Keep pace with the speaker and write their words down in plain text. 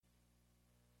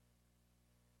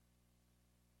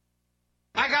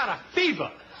I got a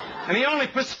fever, and the only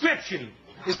prescription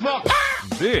is more.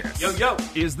 This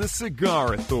is the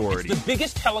Cigar Authority. It's the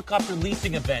biggest helicopter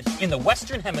leasing event in the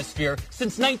Western Hemisphere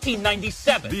since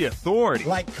 1997. The Authority.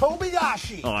 Like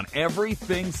Kobayashi. On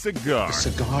everything cigar. The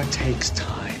cigar takes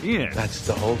time. In. That's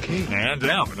the whole key. And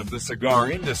out of the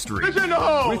cigar industry. It's in the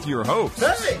hole. With your host.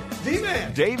 Hey,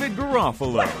 D-Man. David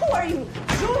Garofalo. Who are you,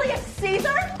 Julius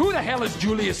Caesar? Who the hell is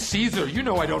Julius Caesar? You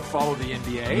know I don't follow the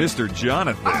NBA. Mr.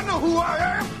 Jonathan. I know who I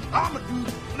am. I'm a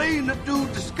dude playing a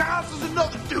dude disguised as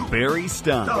another dude. Barry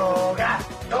Stein.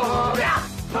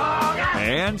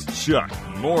 And Chuck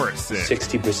Morrison.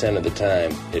 60% of the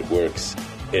time, it works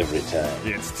every time.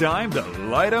 It's time to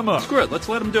light 'em up. Screw it, let's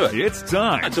let him do it. It's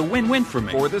time. That's a win-win for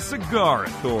me. For the Cigar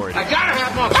Authority. I gotta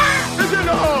have more. It's in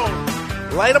the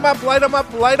hole. Light 'em up, light 'em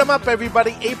up, light 'em up,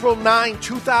 everybody. April 9,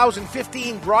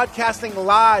 2015, broadcasting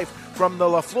live from the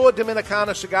La Flor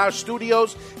Dominicana Cigar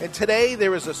Studios. And today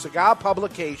there is a cigar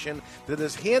publication that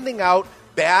is handing out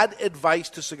bad advice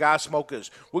to cigar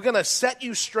smokers. We're going to set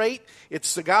you straight. It's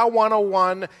Cigar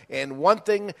 101, and one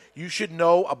thing you should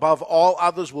know above all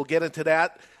others, we'll get into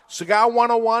that. Cigar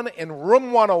 101 and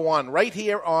Room 101 right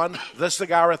here on the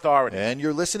Cigar Authority. And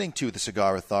you're listening to the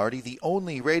Cigar Authority, the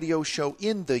only radio show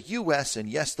in the U.S. and,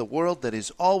 yes, the world that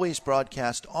is always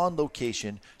broadcast on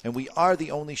location. And we are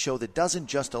the only show that doesn't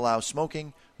just allow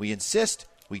smoking. We insist,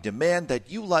 we demand that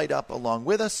you light up along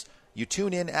with us. You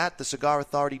tune in at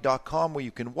thecigarauthority.com where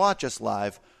you can watch us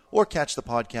live or catch the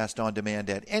podcast on demand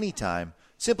at any time.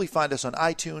 Simply find us on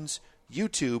iTunes,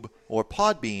 YouTube, or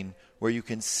Podbean where you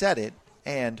can set it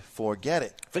and forget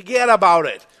it. Forget about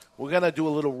it. We're going to do a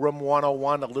little Room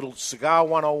 101, a little Cigar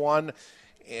 101,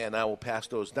 and I will pass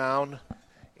those down.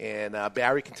 And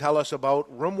Barry can tell us about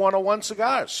Room 101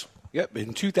 cigars. Yep,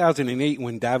 in 2008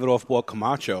 when Davidoff bought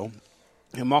Camacho,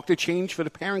 it marked a change for the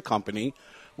parent company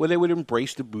where they would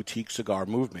embrace the boutique cigar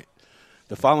movement.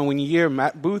 The following year,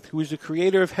 Matt Booth, who is the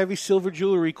creator of heavy silver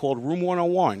jewelry called Room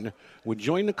 101, would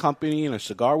join the company and a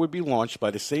cigar would be launched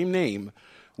by the same name,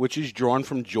 which is drawn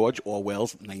from George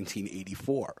Orwell's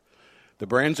 1984. The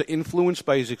brands are influenced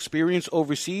by his experience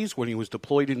overseas when he was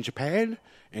deployed in Japan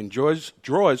and draws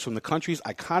from the country's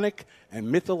iconic and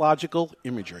mythological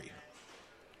imagery.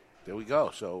 There we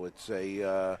go. So it's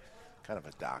a kind of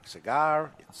a dark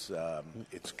cigar.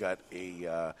 It's got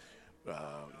a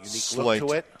unique look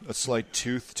to it. A slight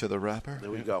tooth to the wrapper. There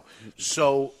we go.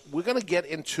 So we're going to get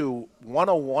into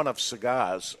 101 of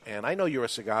cigars, and I know you're a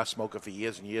cigar smoker for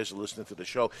years and years. You're listening to the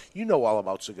show. You know all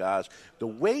about cigars. The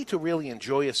way to really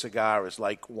enjoy a cigar is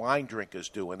like wine drinkers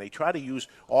do, and they try to use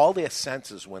all their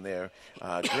senses when they're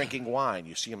drinking wine.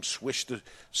 You see them swish the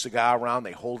cigar around.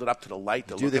 They hold it up to the light.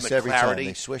 They do look this in the every clarity. time.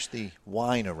 They swish the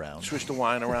wine around. Swish the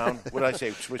wine around. What did I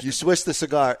say? You swish the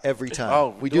cigar every time.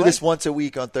 Oh, we do this once a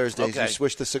week on Thursdays. Okay. You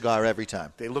swish the cigar every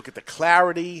time. They look at the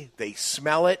clarity. They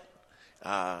smell it.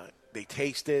 They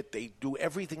taste it. They do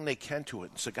everything they can to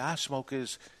it. And cigar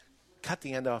smokers cut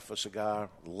the end off a cigar,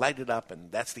 light it up, and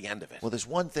that's the end of it. Well, there's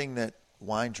one thing that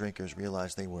wine drinkers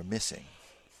realized they were missing,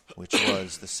 which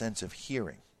was the sense of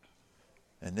hearing.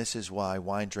 And this is why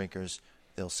wine drinkers,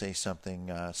 they'll say something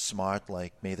smart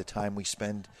like, may the time we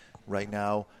spend right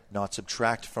now not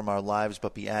subtract from our lives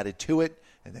but be added to it.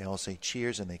 And they all say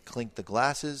cheers, and they clink the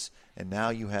glasses, and now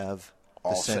you have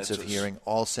the sense of hearing,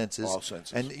 all senses. All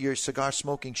senses. And your cigar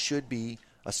smoking should be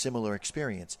a similar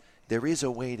experience. There is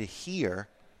a way to hear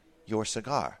your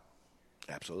cigar.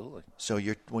 Absolutely. So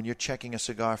when you're checking a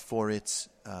cigar for its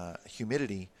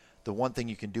humidity, the one thing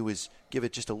you can do is give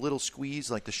it just a little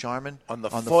squeeze like the Charmin. On the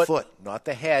foot. Not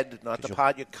the head, not the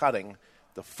part you're cutting,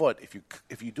 the foot.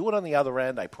 If you do it on the other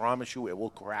end, I promise you it will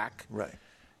crack. Right.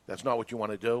 That's not what you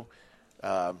want to do.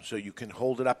 So you can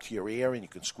hold it up to your ear and you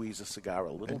can squeeze the cigar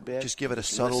a little bit. Just give it a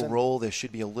subtle roll. There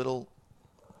should be a little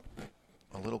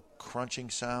crunching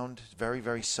sound. Very,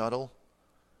 very subtle.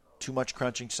 Too much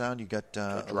crunching sound, you got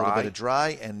a little bit of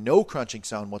dry, and no crunching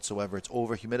sound whatsoever. It's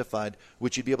over-humidified,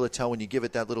 which you'd be able to tell when you give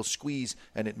it that little squeeze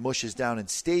and it mushes down and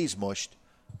stays mushed.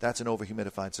 That's an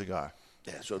over-humidified cigar.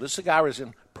 Yeah, so this cigar is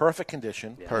in perfect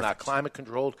condition. Yeah. Perfect. Not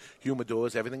climate-controlled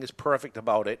humidors. Everything is perfect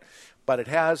about it. But it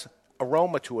has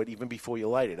aroma to it even before you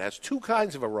light it. It has two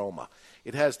kinds of aroma.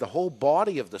 It has the whole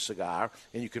body of the cigar,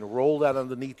 and you can roll that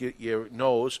underneath your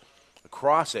nose,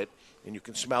 across it, and you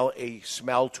can smell a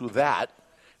smell to that.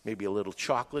 Maybe a little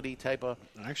chocolatey type of...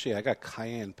 Actually, I got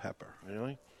cayenne pepper.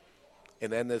 Really?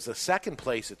 And then there's a second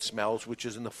place it smells, which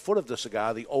is in the foot of the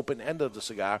cigar, the open end of the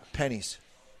cigar. Pennies.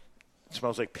 It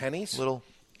smells like pennies? Little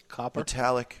copper.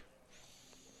 Metallic.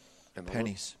 And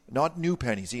pennies. Not new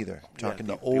pennies either. I'm talking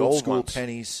the the old school ones.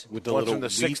 pennies. With the Ones little from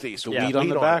the wheat, 60s. the Yeah, wheat on wheat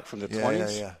the on back it. from the Yeah,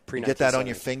 20s. yeah. You get that on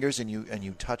your fingers, and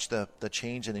you touch the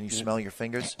change, and then you smell your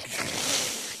fingers.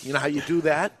 You know how you do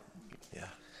that? Yeah.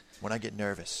 When I get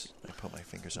nervous, I put my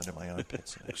fingers under my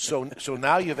armpits. So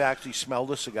now you've actually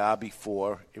smelled a cigar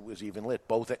before it was even lit,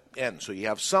 both ends. So you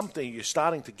have something, you're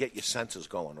starting to get your senses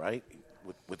going, right?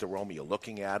 With the aroma, you're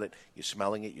looking at it, you're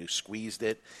smelling it, you squeezed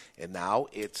it, and now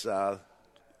it's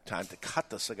time to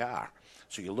cut the cigar.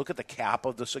 So you look at the cap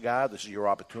of the cigar. This is your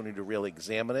opportunity to really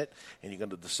examine it, and you're going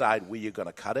to decide where you're going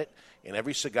to cut it. And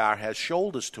every cigar has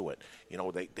shoulders to it. You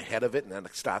know, the head of it, and then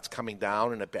it starts coming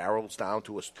down, and it barrels down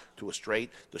to a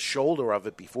straight. The shoulder of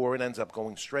it, before it ends up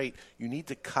going straight, you need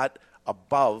to cut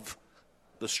above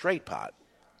the straight part,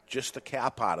 just the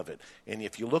cap part of it. And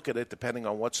if you look at it, depending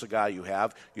on what cigar you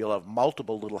have, you'll have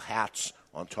multiple little hats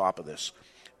on top of this.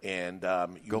 And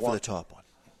Go for the top one.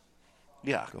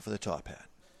 Yeah. Go for the top hat.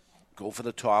 Go for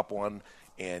the top one,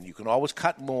 and you can always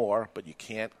cut more, but you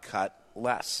can't cut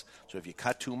less. So if you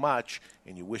cut too much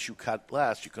and you wish you cut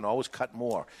less, you can always cut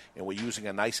more. And we're using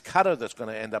a nice cutter that's going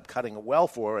to end up cutting it well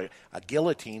for a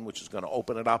guillotine, which is going to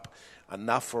open it up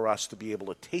enough for us to be able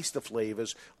to taste the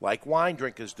flavors like wine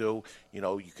drinkers do. You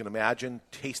know, you can imagine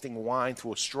tasting wine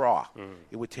through a straw.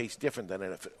 It would taste different than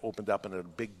if it opened up in a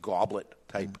big goblet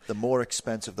type. And the more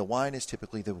expensive the wine is,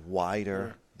 typically the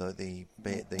wider the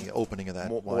opening of that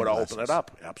wine more to glass open is. it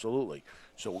up, absolutely.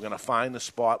 So we're going to find the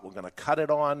spot, we're going to cut it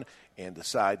on, and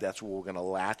decide that's where we're going to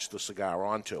latch the cigar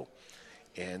onto.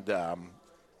 And I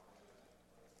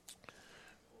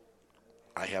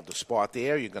have the spot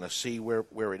there. You're going to see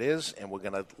where it is, and we're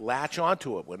going to latch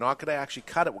onto it. We're not going to actually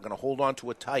cut it. We're going to hold onto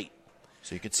it tight.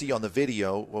 So you can see on the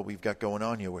video what we've got going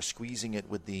on here. We're squeezing it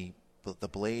with the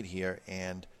blade here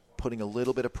and putting a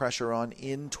little bit of pressure on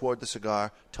in toward the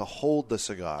cigar to hold the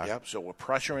cigar. Yep, so we're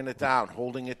pressuring it down,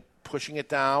 holding it, pushing it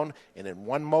down, and in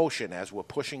one motion, as we're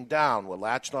pushing down, we're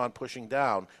latched on, pushing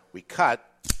down, we cut,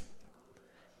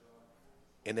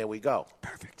 and there we go.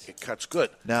 Perfect. It cuts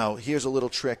good. Now, here's a little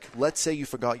trick. Let's say you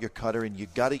forgot your cutter and you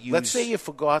got to use... Let's say you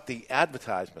forgot the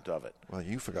advertisement of it. Well,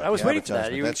 you forgot I was the waiting for that.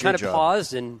 advertisement. You That's kind your of job.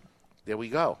 paused and... There we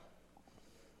go.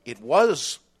 It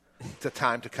was the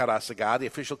time to cut our cigar. The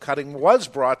official cutting was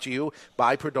brought to you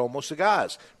by Perdomo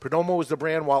Cigars. Perdomo was the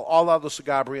brand while all other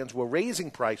cigar brands were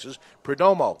raising prices.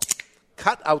 Perdomo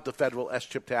cut out the federal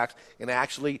S-chip tax and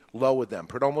actually lowered them.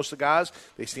 Perdomo Cigars,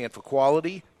 they stand for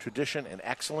quality, tradition, and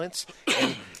excellence.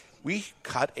 And we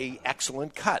cut a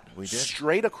excellent cut. We did.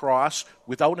 Straight across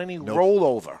without any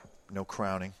rollover. No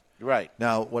crowning. Right.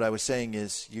 Now, what I was saying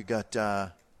is you got...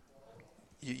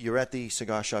 you're at the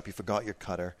cigar shop, you forgot your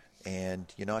cutter,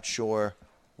 and you're not sure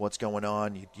what's going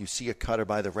on. You see a cutter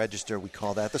by the register. We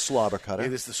call that the slobber cutter.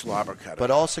 It is the slobber cutter. But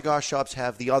all cigar shops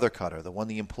have the other cutter, the one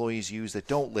the employees use that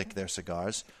don't lick their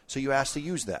cigars. So you ask to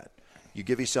use that. You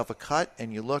give yourself a cut,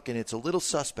 and you look, and it's a little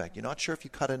suspect. You're not sure if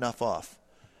you cut enough off.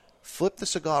 Flip the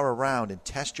cigar around and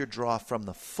test your draw from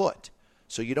the foot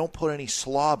so you don't put any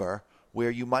slobber where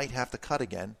you might have to cut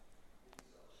again.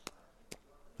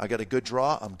 I got a good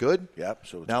draw. I'm good. Yep.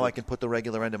 So now I can put the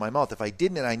regular end in my mouth. If I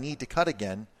didn't and I need to cut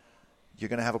again, you're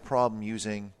going to have a problem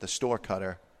using the store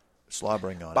cutter,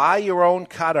 slobbering on it. Buy your own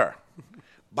cutter.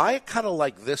 Buy a cutter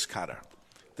like this cutter.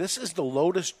 This is the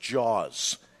Lotus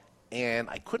Jaws, and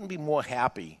I couldn't be more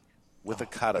happy with the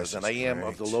cutter than I am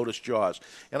of the Lotus Jaws.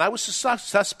 And I was a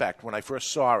suspect when I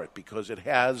first saw it because it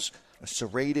has a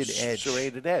serrated edge.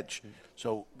 Serrated edge.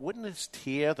 So wouldn't it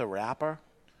tear the wrapper?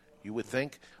 You would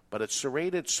think. But it's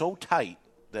serrated so tight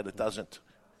that it doesn't.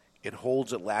 It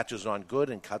holds, it latches on good,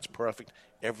 and cuts perfect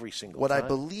every single time. What I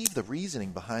believe the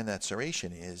reasoning behind that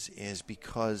serration is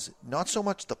because not so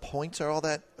much the points are all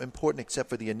that important except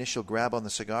for the initial grab on the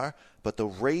cigar, but the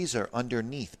razor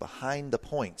underneath, behind the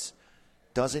points,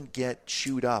 doesn't get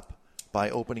chewed up by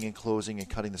opening and closing and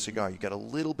cutting the cigar. You got a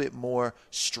little bit more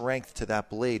strength to that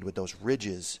blade with those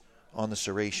ridges on the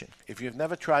serration. If you've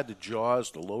never tried the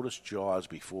Lotus Jaws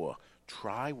before,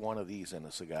 try one of these in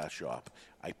a cigar shop.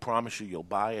 I promise you'll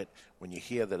buy it. When you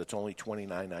hear that it's only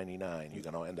 $29.99, you're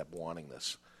going to end up wanting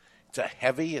this. It's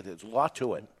there's a lot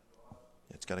to it.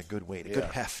 It's got a good weight, a good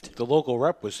heft. The local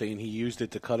rep was saying he used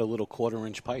it to cut a little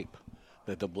 1/4-inch pipe,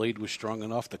 that the blade was strong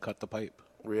enough to cut the pipe.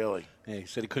 Really? Yeah, he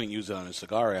said he couldn't use it on a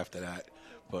cigar after that,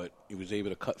 but he was able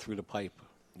to cut through the pipe.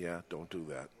 Yeah, don't do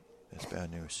that. That's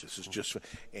bad news. This is just,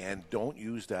 and don't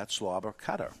use that slobber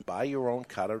cutter. Buy your own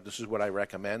cutter. This is what I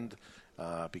recommend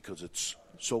because it's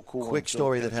so cool. Quick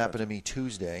story that happened to me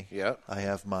Tuesday. Yeah. I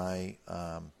have my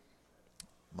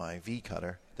my V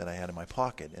cutter that I had in my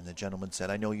pocket, and the gentleman said,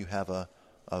 "I know you have a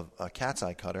cat's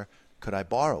eye cutter. Could I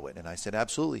borrow it?" And I said,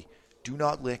 "Absolutely. Do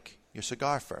not lick your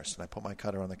cigar first. And I put my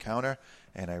cutter on the counter,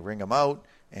 and I wring him out,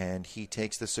 and he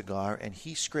takes the cigar, and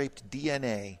he scraped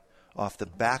DNA off the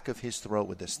back of his throat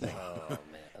with this thing. Oh, man.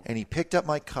 And he picked up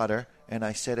my cutter, and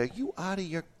I said, "Are you out of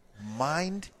your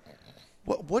mind?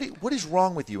 What is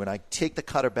wrong with you?" And I take the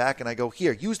cutter back, and I go,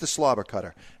 "Here, use the slobber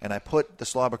cutter." And I put the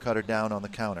slobber cutter down on the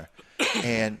counter.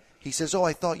 And he says, "Oh,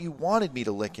 I thought you wanted me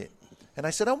to lick it." And I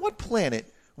said, "On what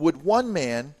planet would one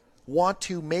man want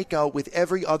to make out with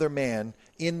every other man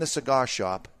in the cigar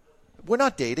shop? We're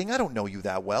not dating. I don't know you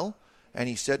that well." And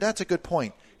he said, "That's a good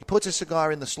point." He puts a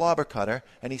cigar in the slobber cutter,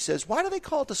 and he says, "Why do they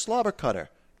call it the slobber cutter?"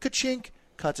 Ka-chink,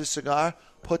 cuts his cigar,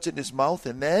 puts it in his mouth,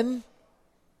 and then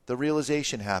the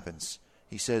realization happens.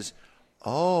 He says,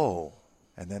 "Oh,"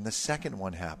 and then the second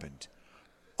one happened.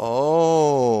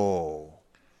 "Oh."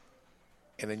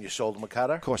 And then you sold him a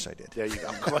cutter? Of course I did. There you go.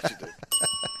 Of course you did.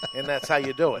 And that's how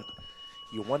you do it.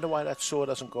 You wonder why that saw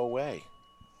doesn't go away.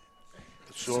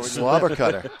 It's the slobber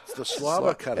cutter. It's the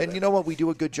slobber cutter. And you know what? We do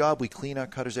a good job. We clean our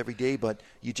cutters every day, but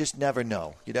you just never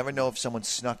know. You never know if someone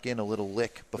snuck in a little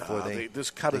lick before this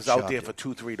cutter's out there for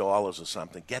 $2-3 or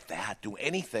something. Get that. Do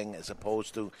anything as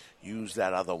opposed to use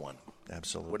that other one.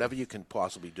 Absolutely. Whatever you can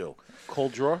possibly do.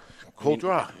 Cold drawer? Cold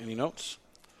drawer. Any notes?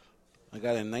 I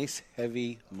got a nice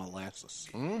heavy molasses.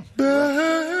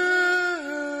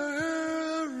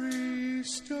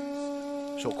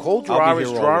 So cold drawer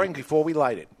is drawing before we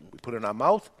light it. We put it in our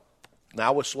mouth.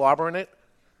 Now we're slobbering it.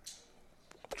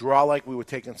 Draw like we were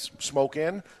taking smoke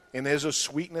in, and there's a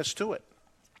sweetness to it.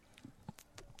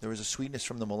 There is a sweetness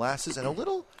from the molasses and a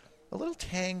little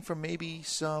tang from maybe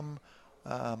some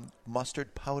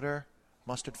mustard powder,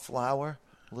 mustard flour,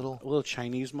 a little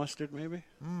Chinese mustard, maybe.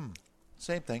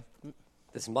 Same thing.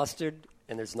 There's mustard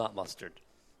and there's not mustard.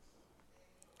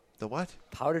 The what?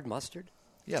 Powdered mustard?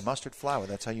 Yeah, mustard flour.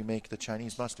 That's how you make the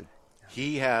Chinese mustard.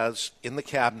 He has in the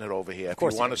cabinet over here, if you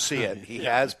want to see it, he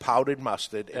has powdered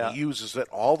mustard, and he uses it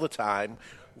all the time.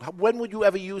 When would you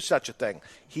ever use such a thing?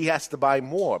 He has to buy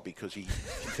more because he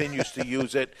continues to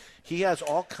use it. He has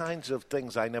all kinds of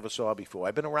things I never saw before.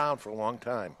 I've been around for a long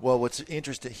time. Well, what's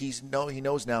interesting, he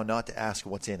knows now not to ask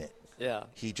what's in it. Yeah.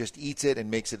 He just eats it and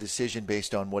makes a decision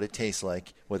based on what it tastes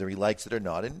like, whether he likes it or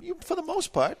not. And for the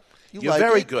most part, you're like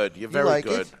very it. good. You're You very like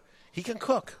good. it. He can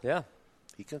cook. Yeah.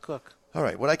 He can cook. All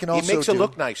right. What I can also He makes do, it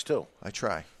look nice, too. I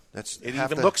try. It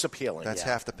even looks appealing. That's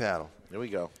half the paddle. There we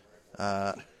go.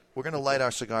 We're going to light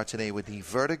our cigar today with the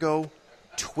Vertigo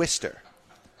Twister.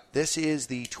 This is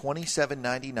the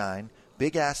 $27.99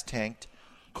 big-ass tanked,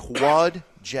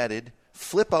 quad-jetted,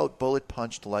 flip-out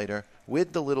bullet-punched lighter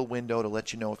with the little window to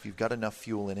let you know if you've got enough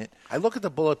fuel in it. I look at the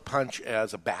bullet punch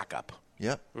as a backup.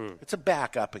 Yep. It's a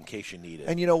backup in case you need it.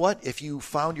 And you know what? If you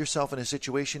found yourself in a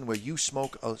situation where you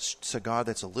smoke a cigar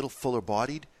that's a little fuller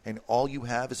bodied and all you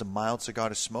have is a mild cigar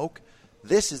to smoke,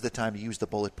 this is the time to use the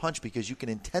bullet punch because you can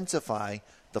intensify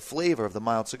the flavor of the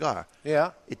mild cigar.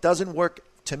 Yeah. It doesn't work,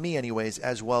 to me anyways,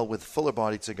 as well with fuller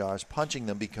bodied cigars, punching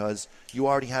them because you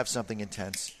already have something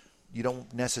intense. You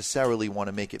don't necessarily want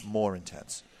to make it more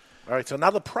intense. All right, so now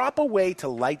the proper way to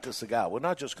light the cigar. We're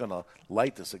not just going to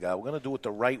light the cigar. We're going to do it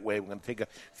the right way. We're going to take a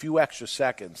few extra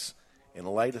seconds and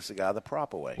light a cigar the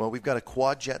proper way. Well, we've got a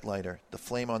quad jet lighter. The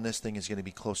flame on this thing is going to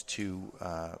be close to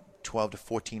 12 to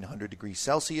 1,400 degrees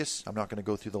Celsius. I'm not going to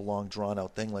go through the long,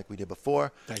 drawn-out thing like we did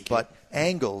before. But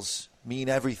angles mean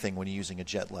everything when you're using a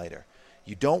jet lighter.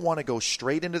 You don't want to go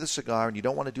straight into the cigar, and you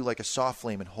don't want to do like a soft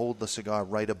flame and hold the cigar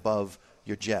right above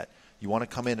your jet. You want to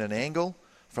come in at an angle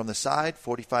from the side,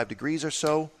 45 degrees or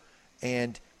so,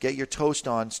 and get your toast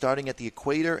on starting at the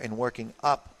equator and working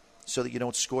up so that you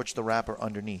don't scorch the wrapper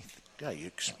underneath. Yeah,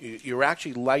 you're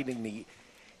actually lighting the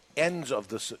ends of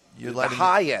the lighting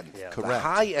high end. Yeah. The Correct.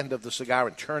 high end of the cigar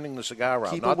and turning the cigar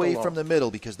around. Keep not away the from the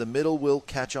middle because the middle will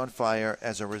catch on fire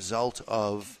as a result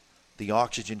of the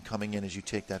oxygen coming in as you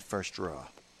take that first draw.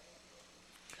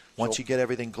 Once you get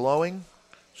everything glowing.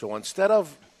 So instead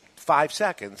of 5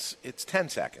 seconds, it's 10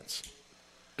 seconds.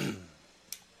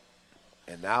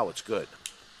 And now it's good.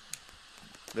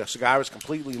 The cigar is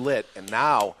completely lit, and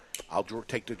now I'll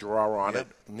take the drawer on it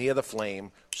near the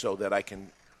flame so that I can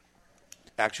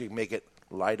actually make it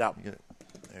light up. There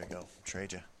you go.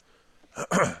 Trade you.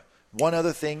 One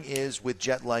other thing is with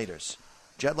jet lighters.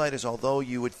 Jet lighters, although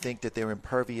you would think that they're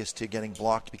impervious to getting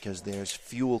blocked because there's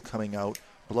fuel coming out,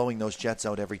 blowing those jets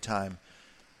out every time,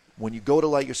 when you go to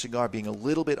light your cigar, being a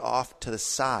little bit off to the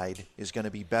side is going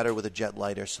to be better with a jet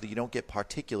lighter so that you don't get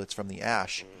particulates from the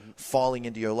ash falling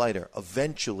into your lighter.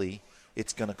 Eventually,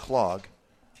 it's going to clog,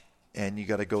 and you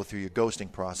got to go through your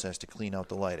ghosting process to clean out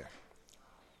the lighter.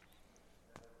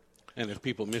 And if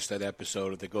people missed that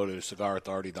episode, if they go to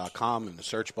cigarauthority.com in the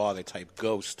search bar, they type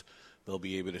ghost, they'll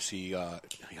be able to see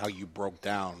how you broke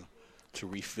down to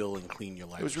refill and clean your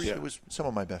lighter. It was some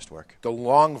of my best work. The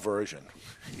long version.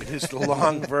 It is the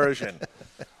long version.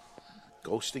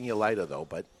 Ghosting your lighter, though,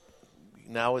 but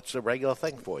now it's a regular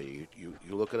thing for you. You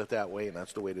look at it that way, and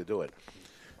that's the way to do it.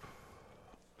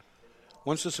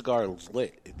 Once the cigar is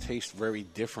lit, it tastes very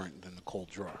different than the cold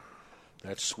draw.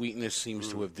 That sweetness seems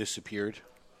to have disappeared.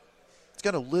 It's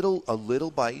got a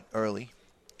little bite early.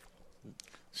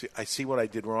 See, I see what I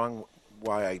did wrong,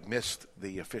 why I missed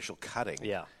the official cutting.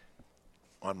 Yeah.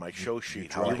 On my show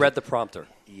sheet. You read the prompter.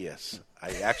 Yes. I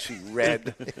actually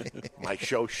read my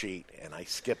show sheet, and I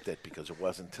skipped it because it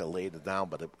wasn't until later down,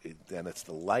 but then it's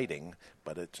the lighting,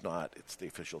 but it's not. It's the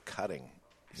official cutting.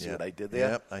 You see what I did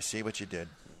there? Yep, I see what you did.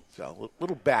 So a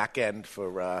little back end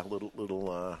for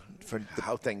for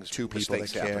how things two people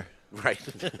that happen. care. Right.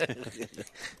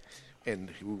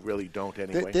 And who really don't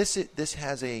anyway. This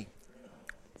has a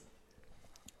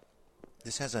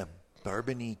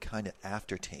bourbony kind of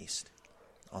aftertaste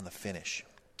on the finish.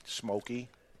 Smoky.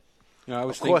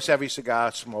 Of course, every cigar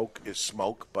is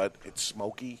smoke, but it's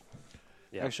smoky.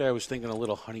 Yeah. Actually, I was thinking a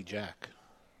little honey jack.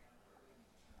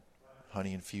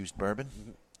 Honey-infused bourbon?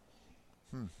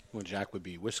 Well, jack would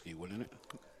be whiskey, wouldn't it?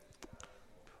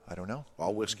 I don't know.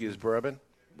 All whiskey is bourbon?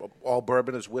 All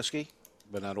bourbon is whiskey?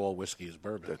 But not all whiskey is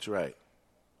bourbon. That's right.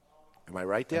 Am I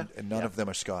right there? And none of them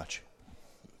are Scotch,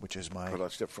 which is my from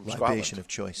libation Scotland. of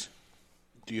choice.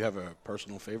 Do you have a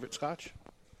personal favorite Scotch?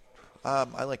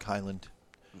 I like Highland.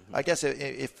 I guess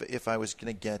if I was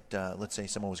going to get, let's say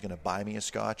someone was going to buy me a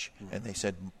Scotch and they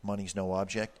said money's no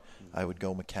object, I would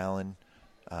go Macallan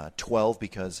 12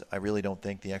 because I really don't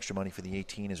think the extra money for the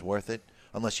 18 is worth it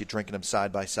unless you're drinking them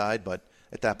side by side. But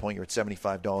at that point, you're at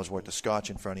 $75 worth of Scotch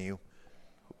in front of you.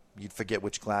 You'd forget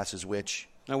which glass is which.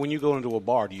 Now, when you go into a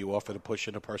bar, do you offer to push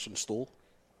in a person's stool?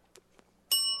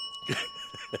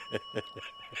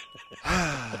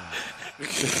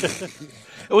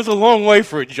 It was a long way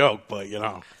for a joke, but,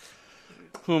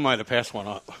 who am I to pass one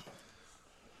up?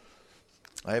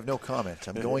 I have no comment.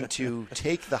 I'm going to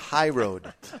take the high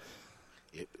road.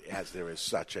 As there is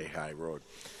such a high road.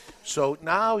 So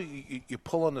now you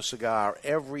pull on the cigar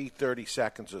every 30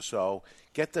 seconds or so,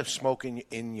 get the smoke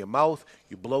in your mouth,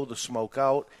 you blow the smoke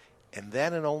out, and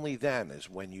then and only then is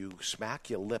when you smack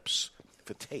your lips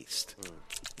for taste.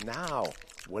 Now,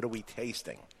 what are we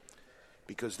tasting?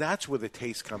 Because that's where the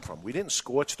taste come from. We didn't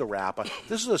scorch the wrapper.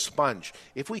 This is a sponge.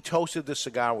 If we toasted the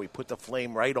cigar, we put the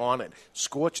flame right on it,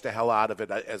 scorch the hell out of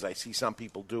it, as I see some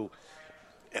people do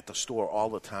at the store all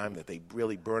the time, that they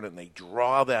really burn it and they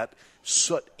draw that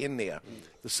soot in there.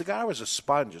 The cigar is a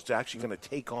sponge. It's actually going to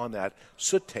take on that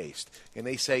soot taste. And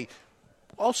they say,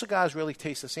 all cigars really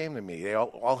taste the same to me. They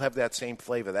all have that same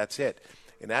flavor. That's it.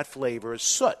 And that flavor is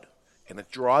soot. And it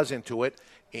draws into it.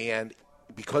 And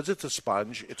because it's a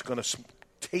sponge, it's going to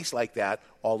taste like that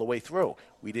all the way through.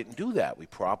 We didn't do that. We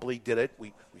properly did it.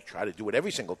 We try to do it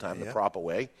every single time the proper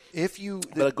way.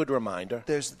 But a good reminder.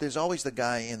 There's always the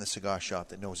guy in the cigar shop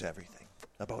that knows everything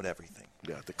about everything.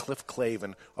 Yeah, the Cliff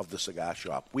Clavin of the cigar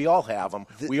shop. We all have them.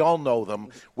 We all know them.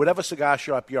 Whatever cigar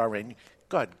shop you're in,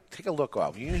 God, take a look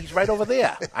off. He's right over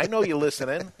there. I know you're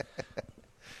listening.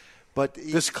 But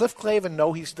does Cliff Clavin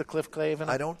know he's the Cliff Clavin?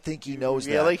 I don't think he knows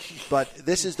really? that. But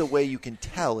this is the way you can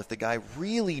tell if the guy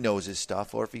really knows his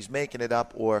stuff or if he's making it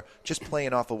up or just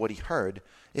playing off of what he heard.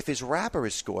 If his wrapper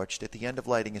is scorched at the end of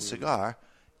lighting a cigar,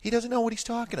 he doesn't know what he's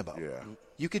talking about. Yeah.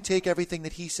 You can take everything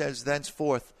that he says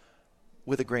thenceforth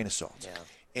with a grain of salt.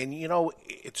 Yeah. And,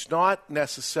 it's not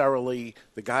necessarily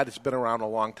the guy that's been around a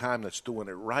long time that's doing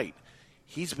it right.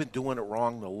 He's been doing it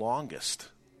wrong the longest.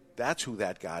 That's who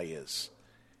that guy is.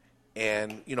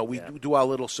 And, we do our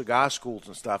little cigar schools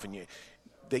and stuff, and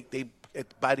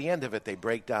by the end of it, they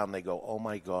break down, they go, oh,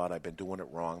 my God, I've been doing it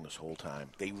wrong this whole time.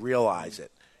 They realize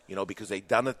it, because they've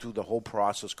done it through the whole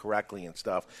process correctly and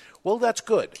stuff. Well, that's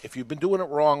good. If you've been doing it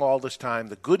wrong all this time,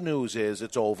 the good news is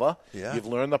it's over. Yeah. You've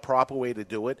learned the proper way to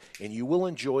do it, and you will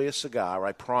enjoy a cigar,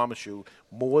 I promise you,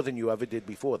 more than you ever did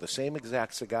before, the same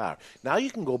exact cigar. Now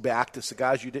you can go back to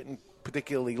cigars you didn't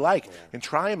particularly like and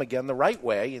try them again the right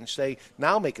way and say,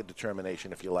 now make a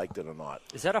determination if you liked it or not.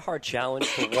 Is that a hard challenge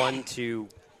for one to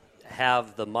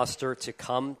have the muster to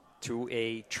come to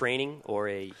a training or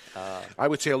a... I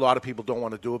would say a lot of people don't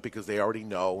want to do it because they already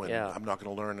know, and I'm not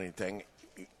going to learn anything.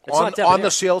 It's On the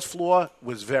sales floor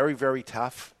was very, very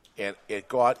tough, and it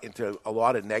got into a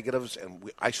lot of negatives,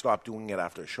 and I stopped doing it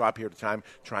after a short period of time,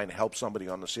 trying to help somebody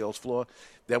on the sales floor.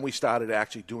 Then we started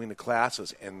actually doing the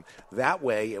classes, and that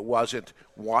way it wasn't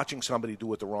watching somebody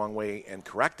do it the wrong way and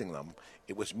correcting them.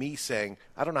 It was me saying,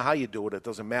 I don't know how you do it. It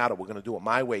doesn't matter. We're going to do it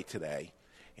my way today.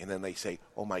 and then they say,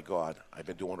 "Oh my God, I've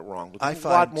been doing it wrong." I A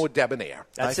find lot more debonair.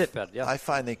 That's it, Ben. Yeah. I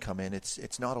find they come in.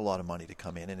 It's not a lot of money to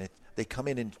come in, and they come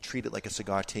in and treat it like a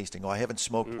cigar tasting. Oh, I haven't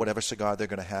smoked whatever cigar they're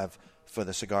going to have for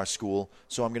the cigar school,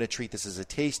 so I'm going to treat this as a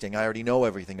tasting. I already know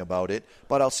everything about it,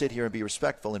 but I'll sit here and be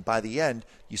respectful. And by the end,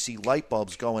 you see light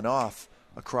bulbs going off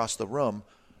across the room.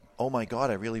 Oh my God,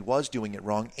 I really was doing it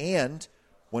wrong. And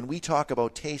when we talk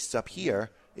about tastes up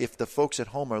here, if the folks at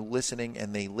home are listening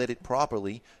and they lit it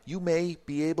properly, you may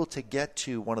be able to get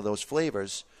to one of those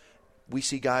flavors. We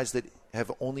see guys that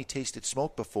have only tasted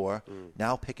smoke before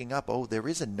now picking up, oh, there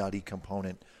is a nutty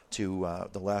component to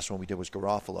the last one we did was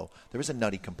Garofalo. There is a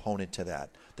nutty component to that.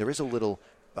 There is a little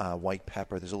white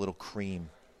pepper. There's a little cream.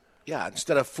 Yeah,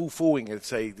 instead of foo-fooing and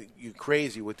say you're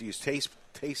crazy with these taste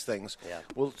things,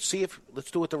 well,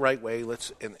 let's do it the right way.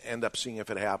 Let's end up seeing if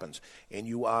it happens. And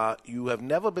you have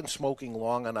never been smoking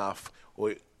long enough,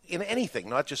 or in anything,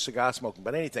 not just cigar smoking,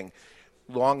 but anything,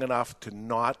 long enough to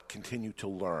not continue to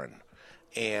learn.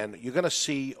 And you're going to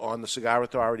see on the Cigar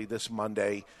Authority this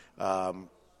Monday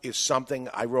is something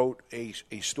I wrote a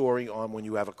story on when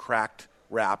you have a cracked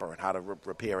wrapper and how to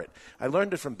repair it. I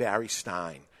learned it from Barry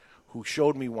Stein, who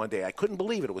showed me one day. I couldn't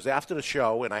believe it. It was after the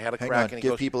show, and I had a crack. Hang on, and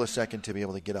give goes, people a second to be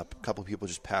able to get up. A couple of people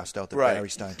just passed out that right. Barry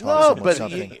Stein taught someone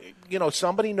something.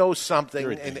 Somebody knows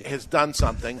something and has done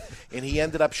something, and he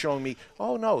ended up showing me,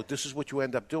 oh, no, this is what you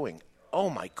end up doing. Oh,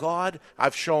 my God.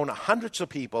 I've shown hundreds of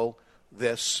people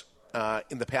this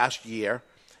in the past year,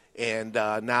 and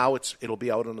now it'll be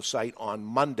out on the site on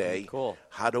Monday. Cool.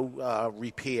 How to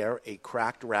repair a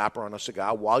cracked wrapper on a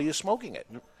cigar while you're smoking it.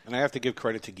 And I have to give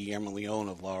credit to Guillermo Leone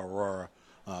of La Aurora.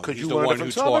 Because he's you the learned one it from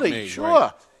who somebody, taught me. sure.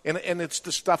 Right. And it's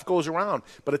the stuff goes around,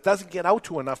 but it doesn't get out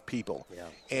to enough people. Yeah.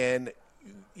 And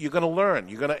you're going to learn.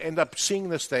 You're going to end up seeing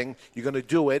this thing. You're going to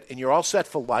do it, and you're all set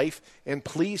for life. And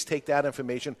please take that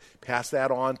information, pass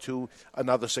that on to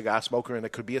another cigar smoker. And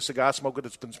it could be a cigar smoker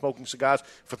that's been smoking cigars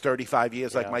for 35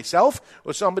 years like myself,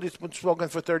 or somebody that's been smoking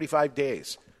for 35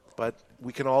 days. But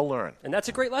we can all learn. And that's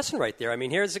a great lesson right there. I mean,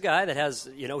 here's a guy that has,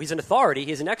 he's an authority,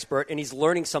 he's an expert, and he's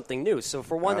learning something new. So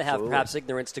for one to have perhaps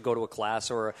ignorance to go to a class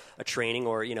or a training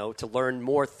or, to learn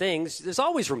more things, there's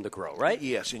always room to grow, right?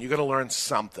 Yes, and you're going to learn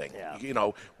something.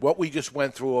 Yeah. What we just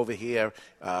went through over here,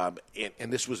 and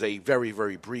this was a very,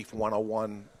 very brief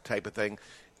 101 type of thing.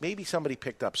 Maybe somebody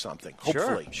picked up something,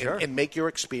 hopefully, Sure. And make your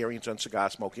experience on cigar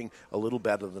smoking a little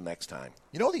better the next time.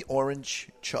 You know the orange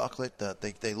chocolate?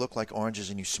 They look like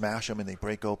oranges, and you smash them, and they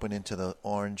break open into the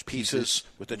orange pieces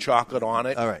with the chocolate on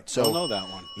it. All right, so I don't know that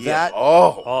one.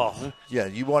 Yeah,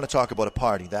 you want to talk about a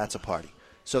party? That's a party.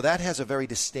 So that has a very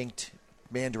distinct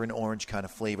mandarin orange kind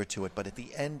of flavor to it, but at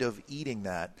the end of eating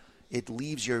that, it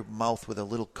leaves your mouth with a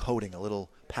little coating, a little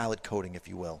palate coating, if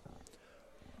you will.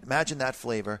 Imagine that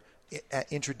flavor.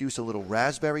 Introduce a little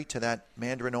raspberry to that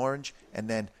mandarin orange, and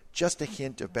then just a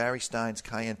hint of Barry Stein's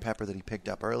cayenne pepper that he picked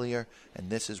up earlier, and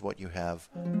this is what you have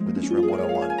with this Room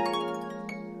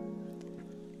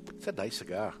 101. It's a nice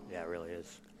cigar. Yeah, it really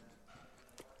is.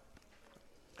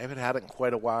 I haven't had it in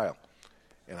quite a while,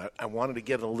 and I wanted to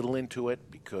get a little into it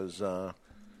because we're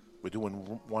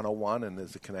doing 101, and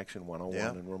there's a connection 101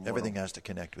 and Room 101. Everything has to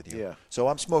connect with you. Yeah. So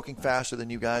I'm smoking faster than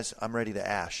you guys. I'm ready to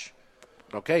ash.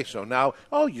 Okay, so now,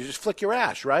 you just flick your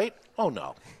ash, right? Oh,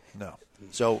 no. No.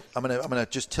 So I'm gonna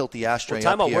just tilt the ashtray Well,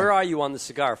 time up out. here. Where are you on the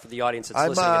cigar for the audience that's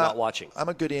listening and not watching? I'm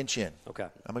a good inch in. Okay.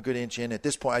 I'm a good inch in. At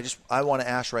this point, I want to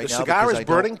ash right the now. The cigar because is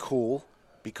burning cool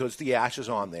because the ash is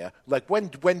on there. Like, when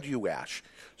do you ash?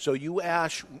 So you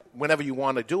ash whenever you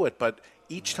want to do it, but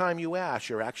each time you ash,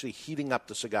 you're actually heating up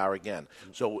the cigar again.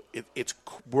 So it's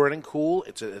burning cool.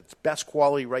 It's its best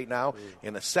quality right now.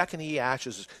 And the second he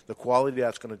ashes, the quality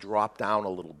that's going to drop down a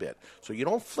little bit. So you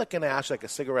don't flick an ash like a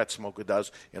cigarette smoker does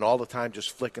and all the time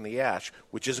just flicking the ash,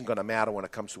 which isn't going to matter when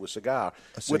it comes to a cigar.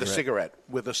 With a cigarette.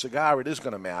 With a cigar, it is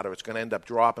going to matter. It's going to end up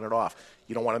dropping it off.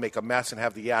 You don't want to make a mess and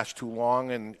have the ash too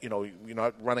long, and you're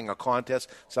not running a contest.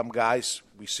 Some guys,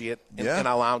 we see it in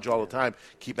our lounge all the time,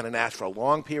 keeping an ash for a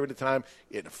long period of time.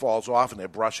 It falls off, and they're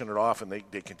brushing it off, and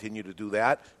they continue to do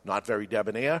that. Not very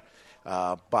debonair,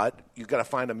 but you've got to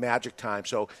find a magic time.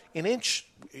 So an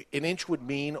inch would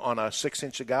mean on a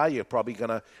 6-inch cigar, you're probably going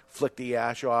to flick the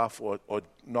ash off or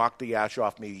knock the ash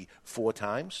off maybe 4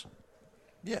 times.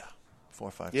 Yeah, 4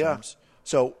 or 5 times.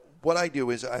 So what I do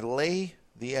is I lay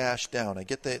the ash down. I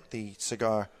get the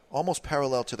cigar almost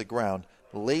parallel to the ground,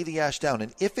 lay the ash down,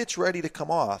 and if it's ready to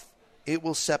come off, it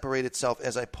will separate itself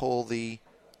as I pull the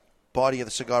body of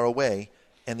the cigar away,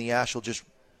 and the ash will just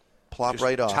plop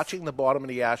right off. Touching the bottom of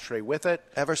the ashtray with it.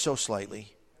 Ever so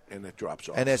slightly. And it drops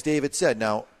off. And as David said,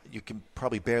 now you can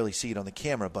probably barely see it on the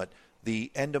camera, but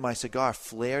the end of my cigar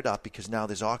flared up because now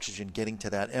there's oxygen getting to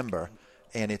that ember,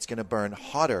 and it's going to burn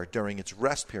hotter during its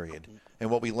rest period. And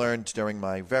what we learned during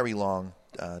my very long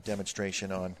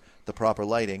demonstration on the proper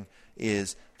lighting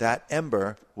is that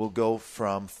ember will go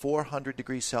from 400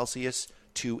 degrees Celsius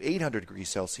to 800 degrees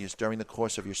Celsius during the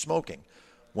course of your smoking.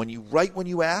 When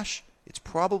you ash, it's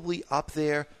probably up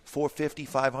there, 450,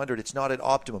 500. It's not at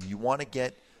optimum. You want to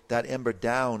get that ember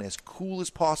down as cool as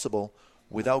possible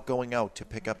without going out to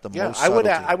pick up the most subtlety.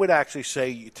 I would actually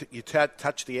say you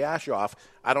touch the ash off.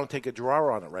 I don't take a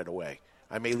drawer on it right away.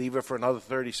 I may leave it for another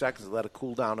 30 seconds and let it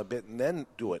cool down a bit and then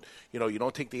do it. You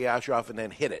don't take the ash off and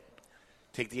then hit it.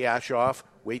 Take the ash off,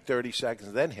 wait 30 seconds,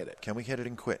 and then hit it. Can we hit it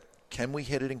and quit?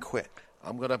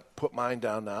 I'm going to put mine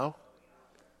down now.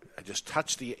 I just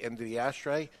touch the end of the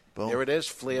ashtray. Boom. There it is.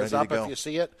 Flares Ready up to go. if you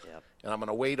see it. Yep. And I'm going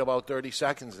to wait about 30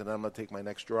 seconds, and then I'm going to take my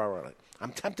next drawer on it.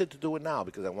 I'm tempted to do it now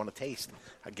because I want to taste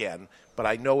again, but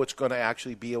I know it's going to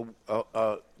actually be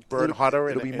a burn hotter.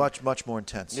 It'll be much, much more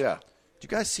intense. Yeah. Do you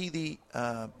guys see the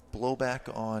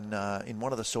blowback on in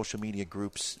one of the social media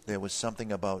groups? There was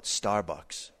something about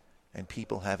Starbucks and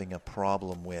people having a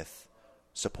problem with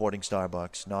supporting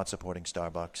Starbucks, not supporting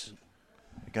Starbucks.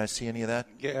 You guys see any of that?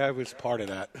 Yeah, I was part of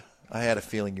that. I had a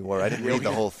feeling you were. I didn't read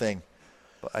the whole thing,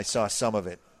 but I saw some of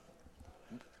it.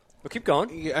 Well, keep going.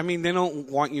 Yeah, I mean, they don't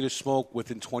want you to smoke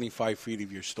within 25 feet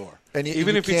of your store. And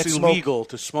even you if it's can't smoke- illegal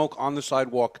to smoke on the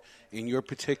sidewalk in your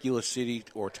particular city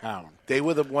or town. They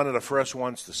were one of the first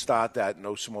ones to start that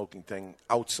no smoking thing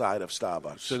outside of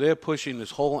Starbucks. So they're pushing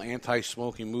this whole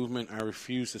anti-smoking movement. I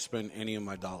refuse to spend any of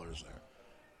my dollars there.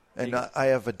 And I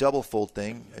have a double fold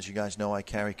thing. As you guys know, I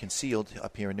carry concealed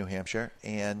up here in New Hampshire,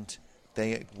 and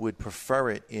they would prefer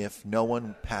it if no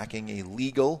one packing a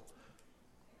legal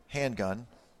handgun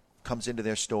comes into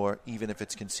their store, even if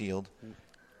it's concealed.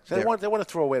 So they want to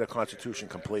throw away the Constitution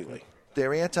completely.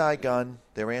 They're anti-gun.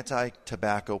 They're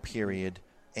anti-tobacco, period.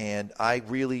 And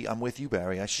I'm with you,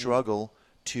 Barry. I struggle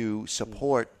to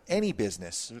support any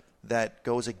business that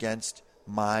goes against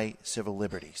my civil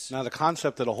liberties. Now, the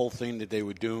concept of the whole thing that they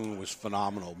were doing was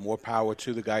phenomenal. More power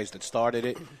to the guys that started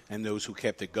it and those who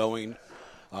kept it going.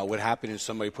 What happened is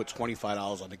somebody put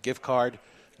 $25 on a gift card,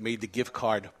 made the gift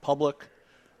card public,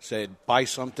 said buy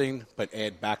something, but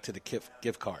add back to the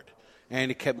gift card. And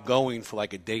it kept going for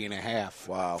like a day and a half.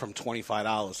 Wow. From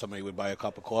 $25, somebody would buy a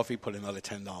cup of coffee, put another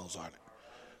 $10 on it.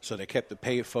 So they kept the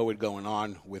pay it forward going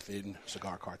on within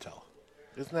Cigar Cartel.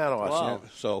 Isn't that awesome? Yeah,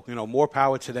 so, more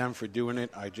power to them for doing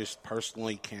it. I just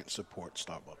personally can't support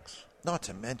Starbucks. Not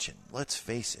to mention, let's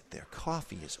face it, their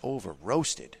coffee is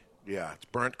over-roasted. Yeah, it's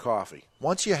burnt coffee.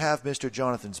 Once you have Mr.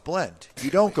 Jonathan's blend, you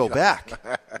don't go back.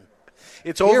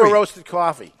 It's over-roasted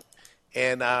coffee.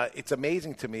 And it's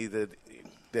amazing to me that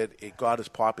it got as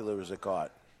popular as it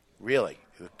got. Really.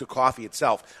 The coffee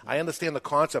itself. I understand the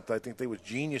concept. I think they were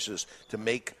geniuses to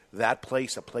make that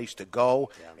place a place to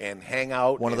go and hang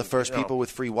out. One of the first people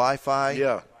with free Wi-Fi.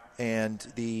 Yeah. And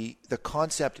the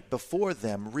concept before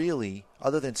them, really,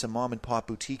 other than some mom-and-pop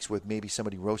boutiques where maybe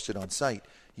somebody roasted on site,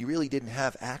 you really didn't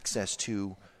have access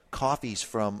to coffees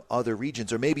from other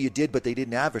regions. Or maybe you did, but they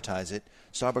didn't advertise it.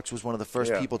 Starbucks was one of the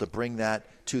first people to bring that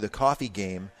to the coffee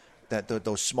game,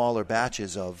 those smaller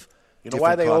batches of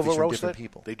why they coffees from over-roast different it?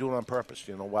 people. They do it on purpose.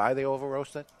 You know why they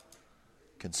over-roast it?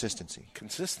 Consistency.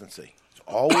 It's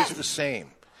always the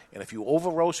same. And if you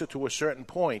over-roast it to a certain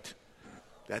point,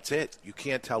 that's it. You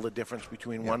can't tell the difference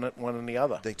between one and the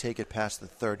other. They take it past the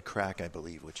third crack, I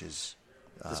believe, which is...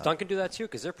 Does Dunkin' do that too?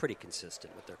 Because they're pretty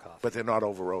consistent with their coffee. But they're not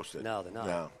over-roasted. No, they're not.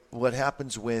 No. What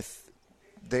happens with...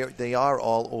 They are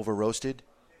all over-roasted,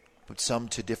 but some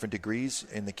to different degrees.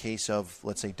 In the case of,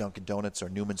 let's say, Dunkin' Donuts or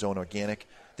Newman's Own Organic,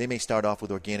 they may start off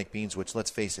with organic beans, which, let's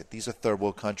face it, these are third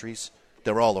world countries.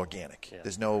 They're all organic. Yeah.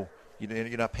 There's no...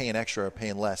 You're not paying extra or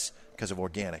paying less because of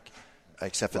organic,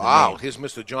 except for the name. Here's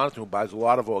Mr. Jonathan who buys a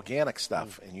lot of organic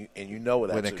stuff, and you know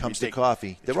that. When it comes to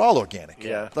coffee, they're all organic.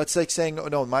 Yeah. That's like saying, oh,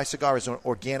 no, my cigar is an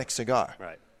organic cigar.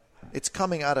 Right. It's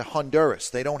coming out of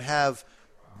Honduras. They don't have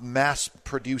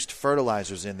mass-produced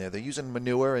fertilizers in there. They're using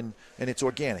manure, and it's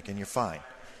organic, and you're fine.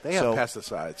 They have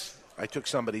pesticides. I took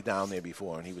somebody down there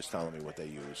before, and he was telling me what they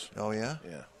use. Oh, yeah?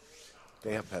 Yeah.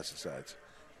 They have pesticides.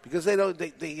 Because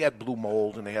they had blue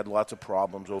mold, and they had lots of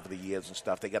problems over the years and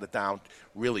stuff. They got it down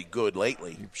really good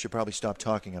lately. You should probably stop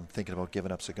talking. I'm thinking about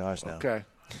giving up cigars now. Okay.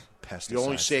 Pesticides. You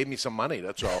only saved me some money,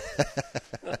 that's all.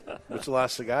 What's the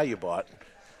last cigar you bought?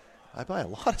 I buy a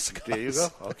lot of cigars. There you go.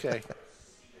 Okay.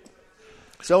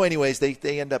 So anyways,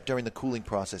 they end up during the cooling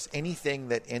process. Anything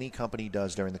that any company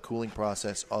does during the cooling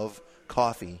process of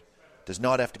coffee does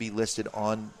not have to be listed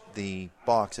on the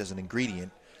box as an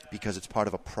ingredient because it's part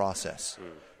of a process.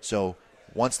 So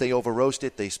Once they over-roast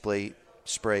it, they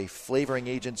spray flavoring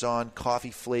agents on,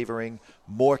 coffee flavoring,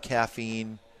 more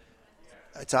caffeine.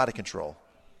 It's out of control.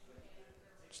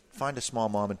 Just find a small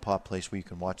mom-and-pop place where you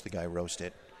can watch the guy roast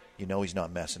it. You know he's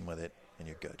not messing with it, and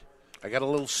you're good. I got a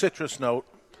little citrus note.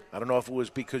 I don't know if it was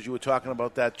because you were talking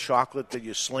about that chocolate that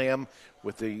you slam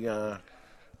with the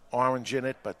orange in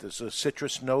it, but there's a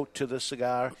citrus note to the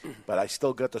cigar. But I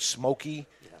still got the smoky,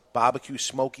 barbecue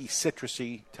smoky,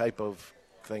 citrusy type of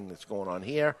thing that's going on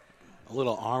here. A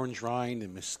little orange rind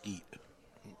and mesquite.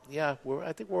 Yeah,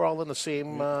 I think we're all in the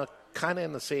same, kind of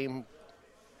in the same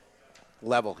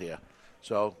level here.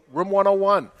 So, Room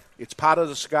 101, it's part of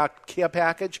the cigar care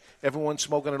package. Everyone's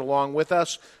smoking it along with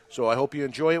us. So I hope you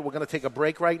enjoy it. We're going to take a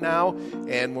break right now.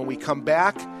 And when we come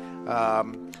back,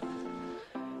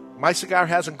 my cigar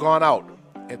hasn't gone out.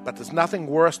 But there's nothing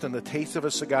worse than the taste of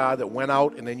a cigar that went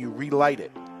out and then you relight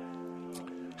it.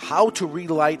 How to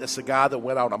relight a cigar that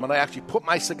went out. I'm going to actually put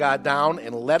my cigar down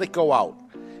and let it go out.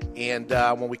 And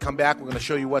when we come back, we're going to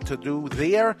show you what to do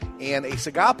there. And a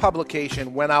cigar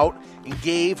publication went out and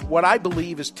gave what I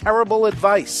believe is terrible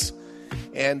advice.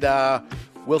 And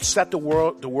we'll set the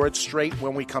word straight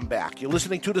when we come back. You're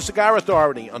listening to the Cigar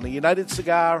Authority on the United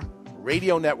Cigar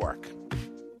Radio Network.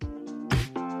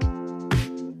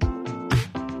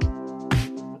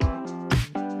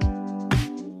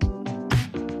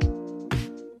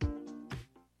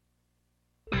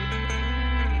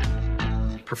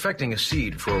 Perfecting a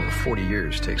seed for over 40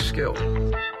 years takes skill.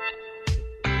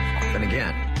 Then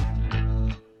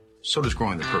again, so does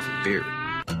growing the perfect beard.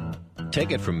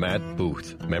 Take it from Matt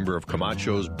Booth, member of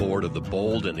Camacho's Board of the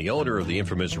Bold and the owner of the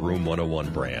infamous Room 101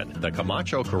 brand. The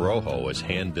Camacho Corojo is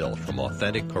hand-built from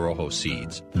authentic Corojo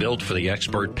seeds, built for the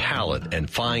expert palate and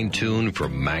fine-tuned for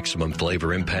maximum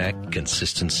flavor impact,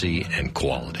 consistency, and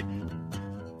quality.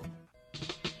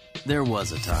 There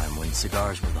was a time when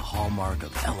cigars were the hallmark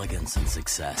of elegance and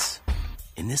success.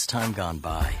 In this time gone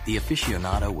by, the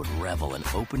aficionado would revel in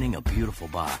opening a beautiful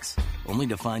box, only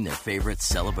to find their favorite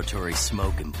celebratory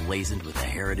smoke emblazoned with a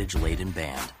heritage-laden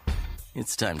band.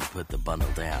 It's time to put the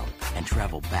bundle down and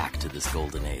travel back to this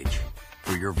golden age.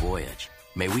 For your voyage,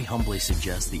 may we humbly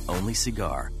suggest the only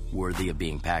cigar worthy of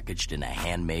being packaged in a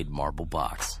handmade marble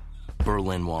box.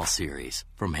 Berlin Wall Series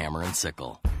from Hammer &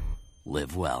 Sickle.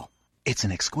 Live well. It's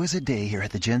an exquisite day here at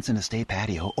the Jensen Estate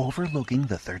patio overlooking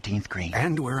the 13th green.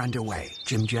 And we're underway.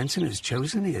 Jim Jensen has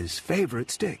chosen his favorite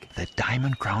stick. The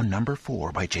Diamond Crown No.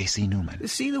 4 by J.C. Newman.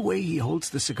 See the way he holds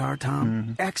the cigar, Tom?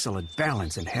 Mm-hmm. Excellent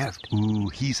balance and heft. Ooh,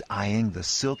 he's eyeing the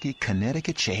silky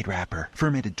Connecticut shade wrapper,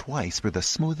 fermented twice for the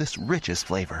smoothest, richest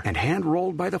flavor. And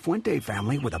hand-rolled by the Fuente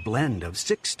family with a blend of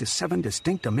 6 to 7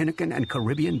 distinct Dominican and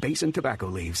Caribbean basin tobacco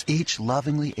leaves. Each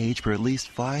lovingly aged for at least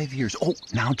 5 years. Oh,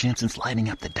 now Jensen's lighting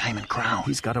up the Diamond Crown.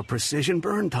 He's got a precision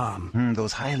burn, Tom.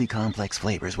 Those highly complex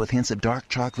flavors with hints of dark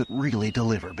chocolate really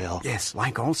deliver, Bill. Yes,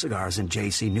 like all cigars in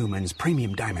J.C. Newman's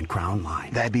premium Diamond Crown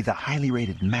line. That'd be the highly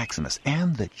rated Maximus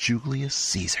and the Julius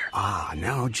Caesar. Ah,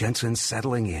 now Jensen's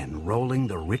settling in, rolling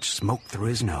the rich smoke through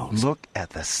his nose. Look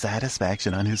at the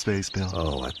satisfaction on his face, Bill.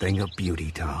 Oh, a thing of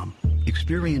beauty, Tom.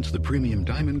 Experience the premium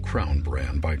Diamond Crown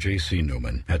brand by J.C.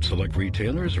 Newman at select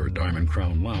retailers or Diamond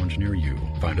Crown Lounge near you.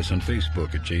 Find us on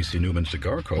Facebook at J.C. Newman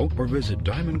Cigar Co. or visit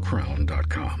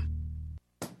DiamondCrown.com.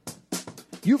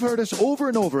 You've heard us over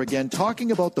and over again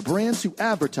talking about the brands who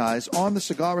advertise on the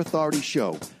Cigar Authority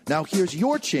show. Now here's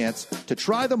your chance to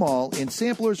try them all in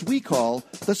samplers we call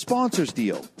the Sponsors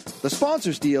Deal. The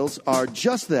Sponsors Deals are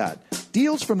just that,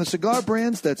 deals from the cigar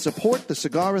brands that support the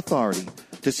Cigar Authority.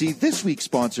 To see this week's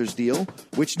Sponsors Deal,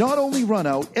 which not only run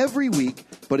out every week,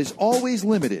 but is always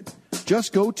limited,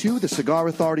 just go to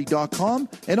thecigarauthority.com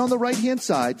and on the right-hand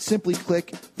side, simply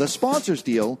click the Sponsors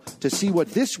Deal to see what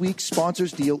this week's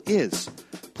Sponsors Deal is.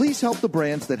 Please help the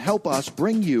brands that help us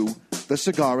bring you the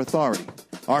Cigar Authority.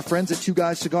 Our friends at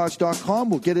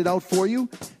twoguyscigars.com will get it out for you,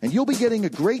 and you'll be getting a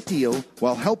great deal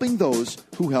while helping those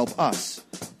who help us.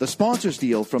 The Sponsors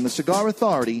Deal from the Cigar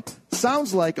Authority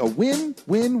sounds like a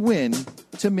win-win-win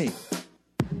to me.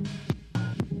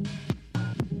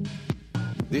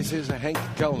 This is Hank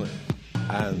Kellner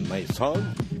and my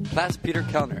son, Class Peter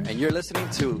Kellner, and you're listening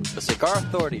to the Cigar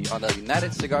Authority on the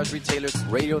United Cigars Retailers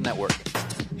Radio Network.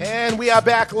 And we are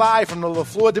back live from the La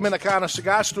Flor Dominicana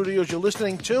Cigar Studios. You're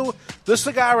listening to the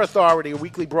Cigar Authority, a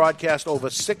weekly broadcast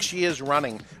over 6 years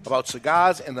running about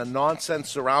cigars and the nonsense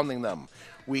surrounding them.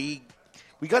 We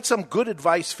got some good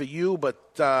advice for you,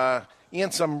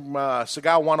 and some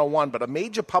Cigar 101, but a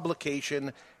major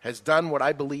publication has done what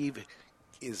I believe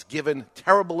is given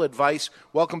terrible advice.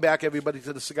 Welcome back, everybody,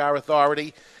 to the Cigar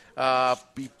Authority.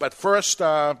 But first,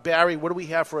 Barry, what do we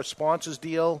have for a sponsors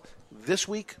deal this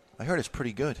week? I heard it's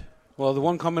pretty good. Well, the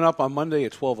one coming up on Monday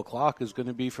at 12 o'clock is going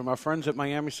to be from our friends at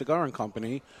Miami Cigar and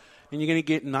Company, and you're going to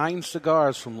get 9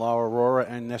 cigars from La Aurora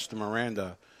and Nesta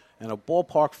Miranda. And a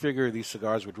ballpark figure, these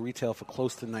cigars would retail for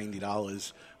close to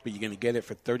 $90, but you're going to get it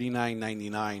for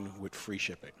 $39.99 with free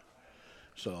shipping.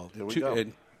 So There we go.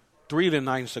 And 3 of the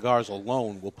 9 cigars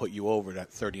alone will put you over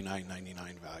that $39.99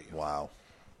 value. Wow.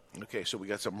 Okay, so we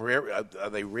got some rare. Are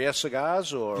they rare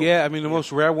cigars or? Yeah, I mean the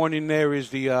most rare one in there is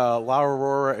the La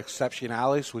Aurora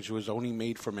Excepcionales, which was only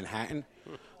made for Manhattan.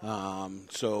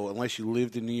 So unless you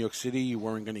lived in New York City, you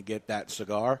weren't going to get that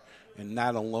cigar, and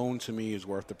that alone to me is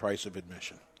worth the price of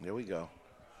admission. There we go.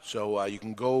 So you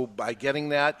can go by getting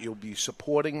that. You'll be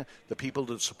supporting the people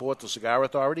that support the Cigar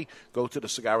Authority. Go to the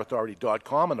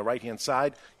cigarauthority.com. On the right-hand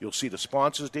side, you'll see the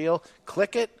sponsors deal.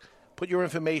 Click it. Put your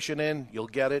information in. You'll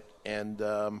get it, and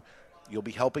you'll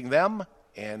be helping them.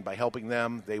 And by helping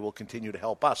them, they will continue to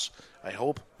help us, I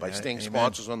hope, by staying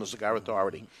sponsors on the Cigar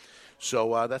Authority.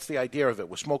 So that's the idea of it.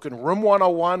 We're smoking Room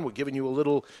 101. We're giving you a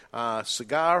little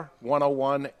Cigar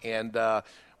 101, and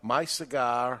my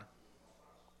cigar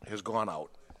has gone out.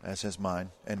 As has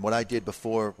mine. And what I did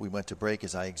before we went to break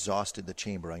is I exhausted the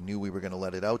chamber. I knew we were going to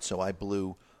let it out, so I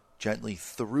blew gently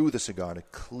through the cigar to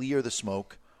clear the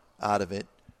smoke out of it.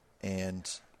 And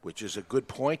which is a good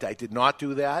point. I did not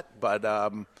do that, but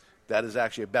that is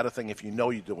actually a better thing if you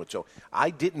know you do it. So I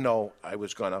didn't know I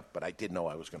was going to, but I did know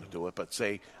I was going to do it. But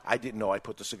say I didn't know I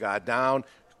put the cigar down,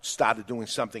 started doing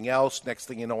something else. Next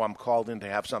thing you know, I'm called in to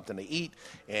have something to eat,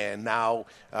 and now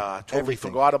totally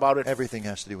forgot about it. Everything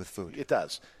has to do with food. It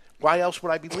does. Why else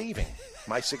would I be leaving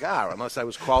my cigar unless I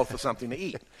was called for something to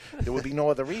eat? There would be no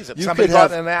other reason. Somebody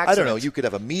got in an accident. I don't know. You could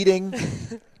have a meeting.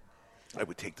 I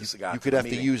would take the cigar. You could have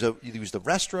to use the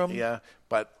restroom. Yeah,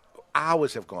 but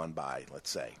hours have gone by, let's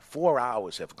say. 4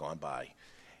 hours have gone by.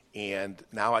 And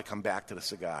now I come back to the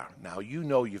cigar. Now, you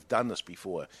know you've done this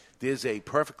before. There's a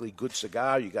perfectly good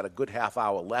cigar. You got a good half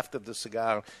hour left of the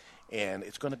cigar, and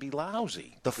it's going to be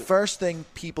lousy. The first thing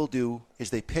people do is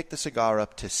they pick the cigar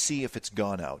up to see if it's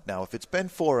gone out. Now, if it's been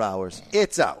 4 hours,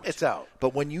 it's out. It's out.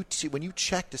 But when you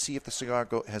check to see if the cigar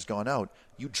has gone out,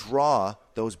 you draw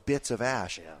those bits of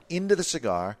ash into the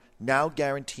cigar, now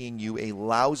guaranteeing you a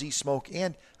lousy smoke.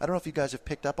 And I don't know if you guys have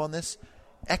picked up on this,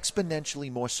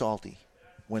 exponentially more salty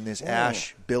when there's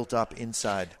ash built up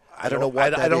inside. I don't know what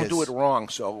that is. I don't do it wrong.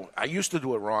 So I used to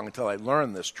do it wrong until I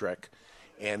learned this trick.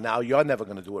 And now you're never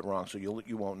going to do it wrong, so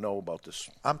you won't know about this.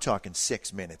 I'm talking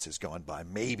 6 minutes has gone by.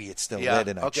 Maybe it's still lit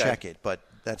and I check it, but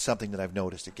that's something that I've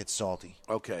noticed. It gets salty.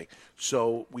 Okay.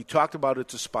 So we talked about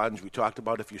it's a sponge. We talked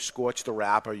about if you scorch the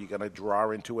wrapper, you're going to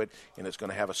draw into it, and it's going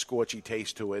to have a scorchy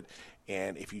taste to it.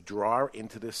 And if you draw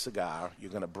into this cigar, you're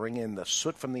going to bring in the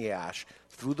soot from the ash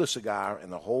through the cigar,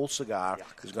 and the whole cigar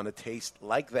is going to taste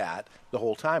like that the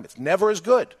whole time. It's never as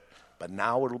good. But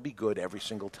now it'll be good every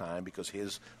single time because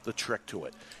here's the trick to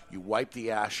it. You wipe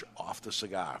the ash off the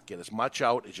cigar. Get as much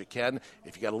out as you can.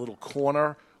 If you got a little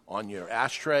corner on your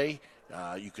ashtray,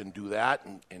 you can do that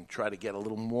and try to get a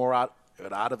little more out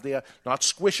of there. Not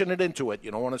squishing it into it. You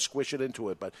don't want to squish it into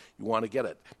it, but you want to get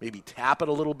it. Maybe tap it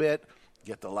a little bit.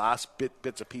 Get the last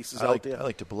bits and pieces out there. I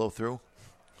like to blow through.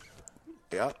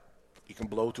 Yeah. You can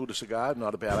blow through the cigar.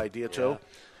 Not a bad idea, too.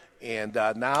 And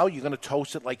now you're going to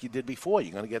toast it like you did before.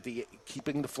 You're going to get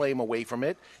keeping the flame away from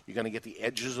it. You're going to get the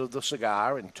edges of the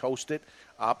cigar and toast it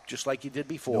up just like you did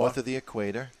before. North of the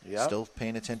equator. Yep. Still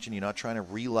paying attention. You're not trying to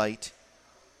relight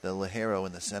the Ligero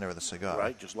in the center of the cigar.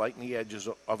 Right, just lighten the edges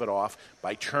of it off.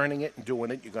 By turning it and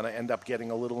doing it, you're going to end up getting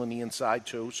a little in the inside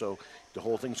too, so the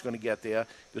whole thing's going to get there.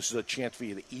 This is a chance for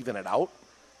you to even it out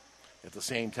at the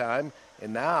same time.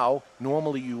 And now,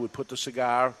 normally you would put the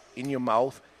cigar in your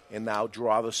mouth and now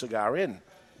draw the cigar in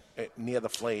near the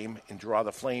flame and draw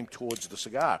the flame towards the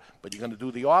cigar. But you're going to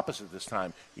do the opposite this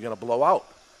time. You're going to blow out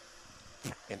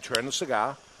and turn the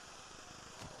cigar,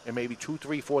 and maybe 2,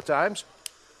 3, 4 times.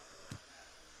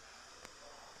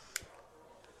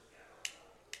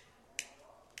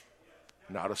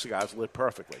 Now the cigar's lit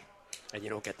perfectly. And you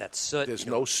don't get that soot. There's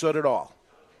no soot at all.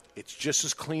 It's just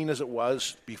as clean as it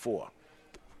was before.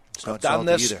 I've done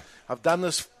this either. I've done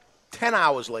this 10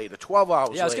 hours later, 12 hours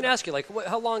later. Yeah, I was going to ask you, like,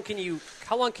 how long can you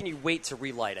wait to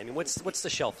relight? I mean, what's the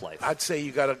shelf life? I'd say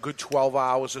you got a good 12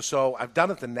 hours or so. I've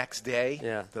done it the next day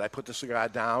that I put the cigar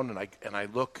down, and I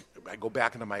go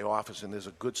back into my office, and there's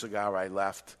a good cigar I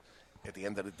left at the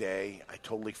end of the day. I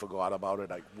totally forgot about it.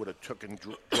 I would have took and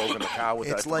drove in the car with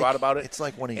it. I forgot about it. It's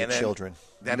like one of your children.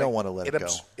 You don't want to let it go.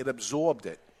 It absorbed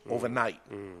it overnight,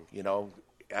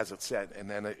 as it said, and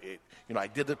then I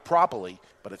did it properly,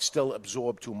 but it still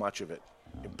absorbed too much of it.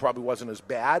 It probably wasn't as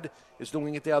bad as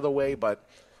doing it the other way, but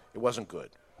it wasn't good.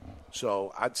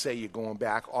 So I'd say you're going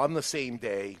back on the same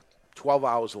day, 12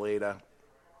 hours later,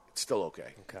 it's still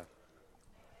okay. Okay.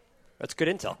 That's good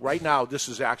intel. Right now, this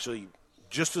is actually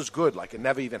just as good, like it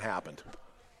never even happened.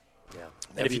 Yeah.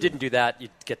 And if you didn't do that,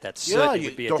 you'd get that soot. Yeah, it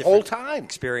would be a the different whole time.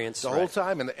 experience. The whole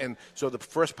time. And so the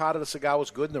first part of the cigar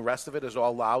was good, and the rest of it is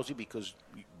all lousy because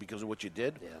of what you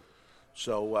did. Yeah.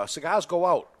 So cigars go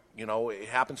out. You know, it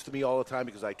happens to me all the time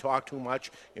because I talk too much,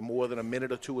 and more than a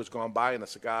minute or two has gone by, and the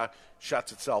cigar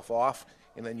shuts itself off,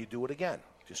 and then you do it again.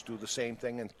 Just do the same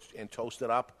thing and toast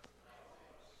it up.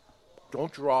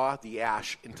 Don't draw the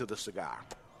ash into the cigar.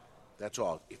 That's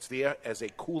all. It's there as a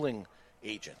cooling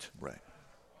agent. Right.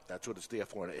 That's what it's there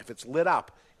for. And if it's lit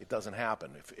up, it doesn't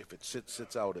happen. If it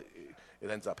sits out, it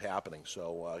ends up happening.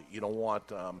 So you don't want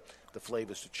the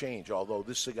flavors to change, although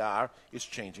this cigar is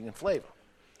changing in flavor.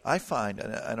 I find,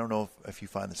 and I don't know if you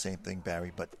find the same thing,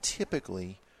 Barry, but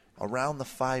typically around the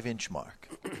 5-inch mark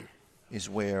is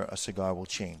where a cigar will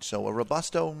change. So a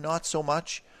Robusto, not so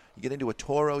much. You get into a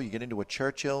Toro, you get into a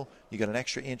Churchill, you get an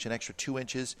extra inch, an extra 2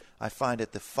 inches. I find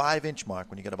at the 5-inch mark,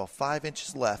 when you get about 5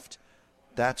 inches left,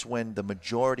 that's when the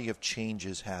majority of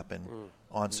changes happen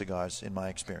on cigars, in my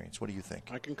experience. What do you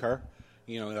think? I concur.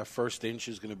 You know, that first inch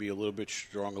is going to be a little bit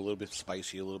strong, a little bit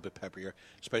spicy, a little bit peppier,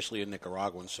 especially a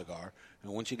Nicaraguan cigar.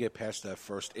 And once you get past that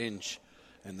first inch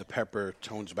and the pepper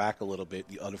tones back a little bit,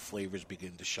 the other flavors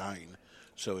begin to shine.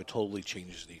 So it totally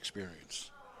changes the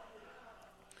experience.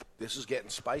 This is getting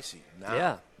spicy now.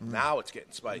 Yeah. Now it's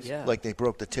getting spicy. Yeah. Like they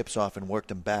broke the tips off and worked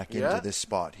them back into this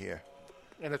spot here.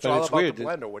 And it's But all it's about weird. the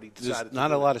blender, what he decided There's to not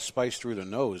do. a lot of spice through the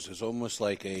nose. It's almost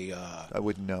like a I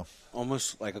wouldn't know.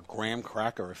 almost like a graham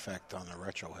cracker effect on the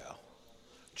retrohale.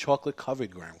 Chocolate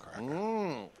covered graham cracker.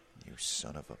 You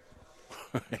son of a...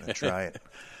 I'm going to try it.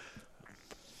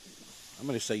 I'm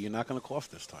going to say you're not going to cough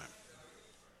this time.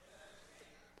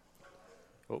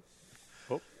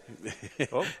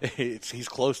 He's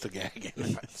close to gagging.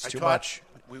 It's too much.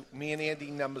 Me and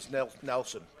Andy Numbers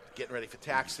Nelson getting ready for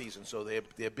tax season, so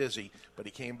they're busy. But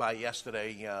he came by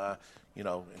yesterday,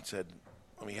 and said,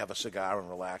 "Let me have a cigar and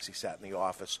relax." He sat in the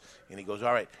office, and he goes,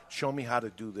 "All right, show me how to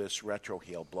do this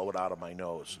retrohale. Blow it out of my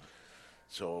nose."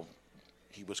 So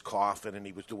he was coughing and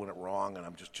he was doing it wrong, and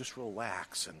I'm just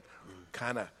relax and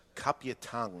kind of cup your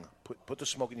tongue, put the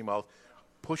smoke in your mouth,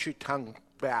 push your tongue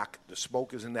back. The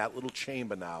smoke is in that little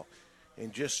chamber now,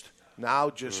 and just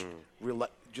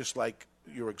like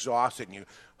you're exhausted. And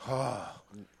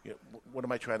what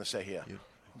am I trying to say here?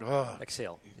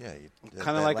 Exhale. Yeah,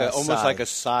 kind of like almost like a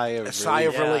sigh of relief. Sigh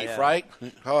of relief, right?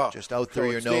 Just out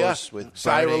through your nose with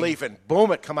sigh of burning. relief, and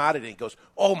boom, it come out, and he goes,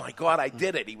 "Oh my God, I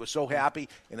did it!" He was so happy,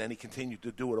 and then he continued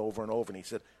to do it over and over, and he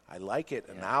said, "I like it,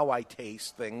 and now I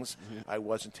taste things I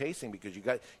wasn't tasting because you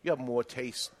have more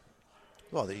taste."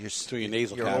 Well, through your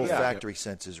nasal your cavity. olfactory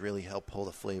senses really help pull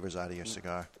the flavors out of your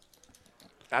cigar.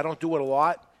 I don't do it a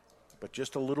lot, but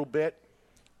just a little bit,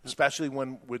 especially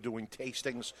when we're doing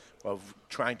tastings of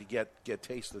trying to get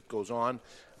taste that goes on.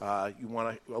 You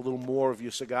want a little more of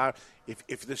your cigar.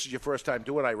 If this is your first time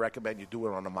doing it, I recommend you do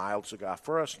it on a mild cigar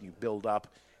first, and you build up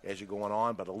as you're going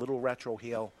on, but a little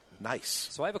retrohale, nice.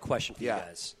 So I have a question for you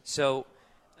guys. So,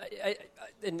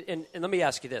 and let me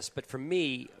ask you this, but for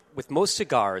me, with most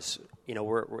cigars,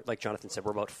 we're like Jonathan said,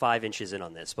 we're about 5 inches in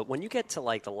on this. But when you get to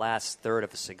like the last third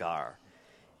of a cigar,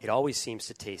 it always seems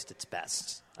to taste its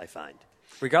best, I find,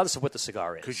 regardless of what the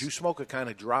cigar is. Because you smoke it kind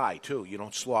of dry, too. You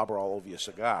don't slobber all over your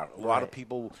cigar. A lot of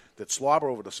people that slobber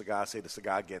over the cigar say the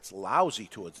cigar gets lousy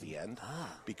towards the end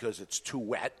because it's too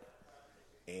wet,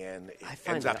 and it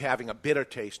ends up having a bitter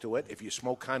taste to it. If you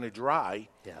smoke kind of dry,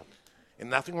 and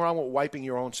nothing wrong with wiping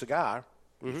your own cigar.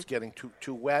 If it's getting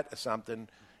too wet or something,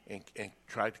 and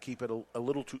try to keep it a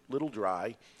little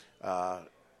dry,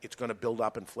 it's going to build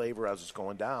up in flavor as it's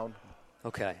going down.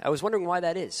 Okay. I was wondering why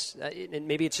that is. And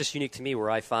maybe it's just unique to me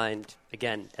where I find,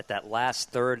 again, at that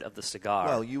last third of the cigar.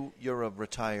 Well, you're a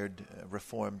retired,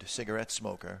 reformed cigarette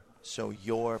smoker, so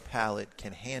your palate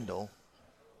can handle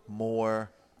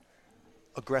more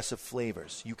aggressive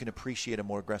flavors. You can appreciate a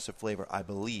more aggressive flavor, I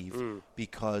believe,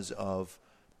 because of,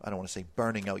 I don't want to say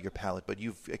burning out your palate, but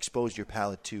you've exposed your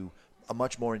palate to a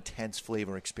much more intense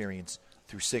flavor experience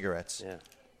through cigarettes.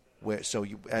 Yeah. So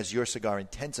as your cigar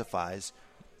intensifies,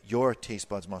 your taste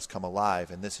buds must come alive,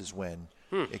 and this is when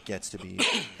it gets to be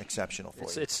exceptional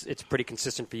for you. It's pretty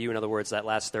consistent for you. In other words, that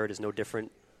last third is no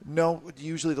different? No,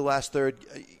 usually the last third,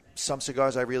 some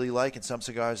cigars I really like, and some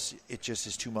cigars it just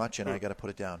is too much, and I got to put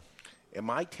it down. Am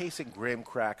I tasting graham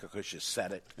cracker because you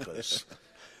said it? Because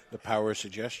the power of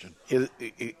suggestion.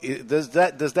 Does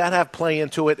that have play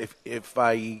into it?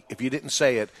 If you didn't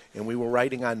say it and we were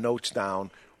writing our notes down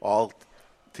all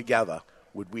together,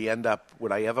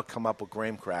 would I ever come up with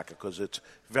graham cracker? Because it's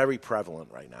very prevalent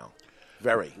right now.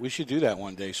 Very. We should do that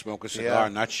one day, smoke a cigar,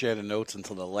 and not share the notes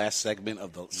until the last segment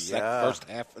of the first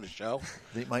half of the show.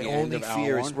 My only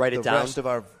fear is the rest of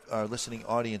our listening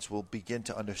audience will begin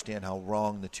to understand how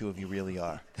wrong the two of you really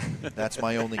are. That's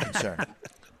my only concern.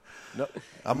 No,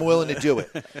 I'm willing to do it.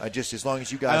 As long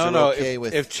as you guys are okay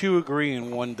with. If two agree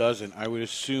and one doesn't, I would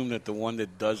assume that the one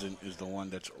that doesn't is the one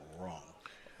that's wrong.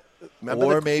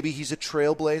 Maybe he's a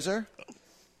trailblazer.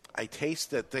 I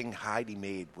taste that thing Heidi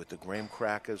made with the graham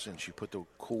crackers, and she put the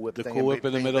Cool Whip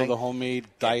in the middle of the homemade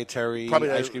dietary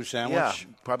ice cream sandwich. Yeah,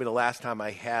 probably the last time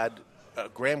I had a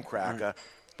graham cracker,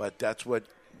 but that's what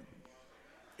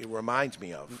it reminds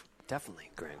me of. Definitely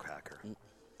graham cracker.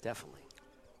 Definitely.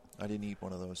 I didn't eat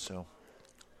one of those, so.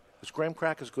 Is graham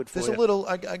crackers good for you? There's a little.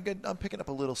 I'm picking up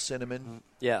a little cinnamon.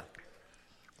 Yeah.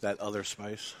 That other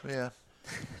spice. Yeah.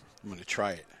 I'm going to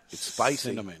try it. It's spicy.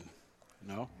 Cinnamon.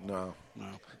 No.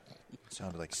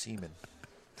 Sounded like semen.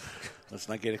 Let's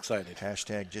not get excited.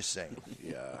 Hashtag just saying.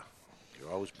 Yeah.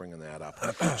 You're always bringing that up.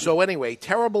 So anyway,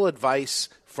 terrible advice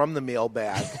from the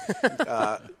mailbag.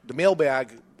 The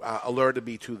mailbag alerted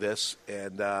me to this.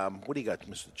 And what do you got,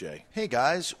 Mr. J? Hey,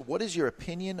 guys. What is your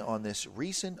opinion on this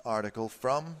recent article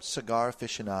from Cigar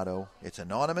Aficionado? It's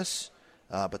anonymous,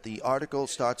 but the article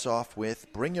starts off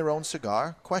with, "Bring your own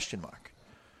cigar?" ?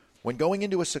 When going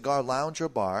into a cigar lounge or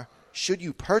bar, should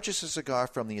you purchase a cigar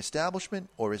from the establishment,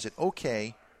 or is it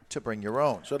okay to bring your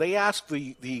own? So they asked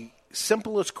the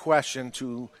simplest question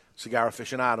to Cigar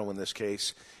Aficionado in this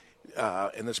case,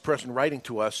 and this person writing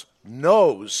to us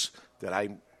knows that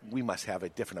we must have a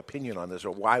different opinion on this,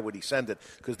 or why would he send it?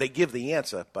 Because they give the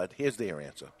answer, but here's their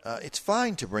answer. It's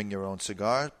fine to bring your own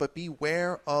cigar, but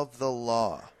beware of the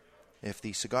law. If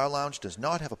the cigar lounge does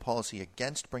not have a policy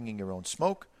against bringing your own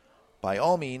smoke, by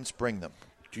all means, bring them.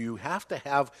 Do you have to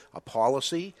have a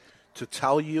policy to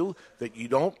tell you that you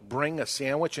don't bring a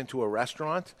sandwich into a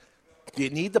restaurant? Do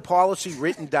you need the policy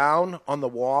written down on the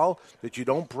wall that you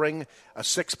don't bring a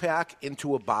six-pack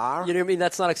into a bar? You know what I mean?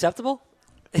 That's not acceptable?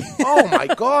 Oh, my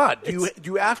God. Do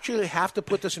you actually have to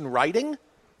put this in writing?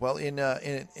 Well, in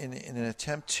an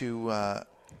attempt to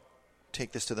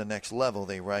take this to the next level,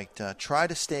 they write, try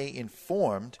to stay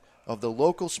informed of the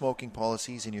local smoking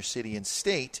policies in your city and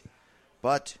state,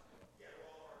 but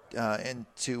and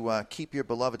to keep your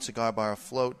beloved cigar bar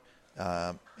afloat,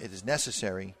 it is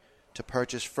necessary to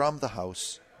purchase from the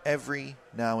house every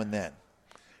now and then.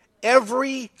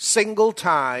 Every single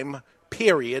time,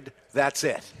 period, that's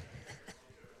it.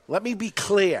 Let me be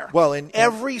clear. Well,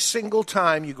 every single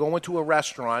time you go into a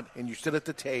restaurant and you sit at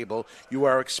the table, you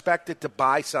are expected to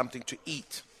buy something to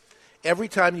eat. Every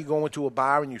time you go into a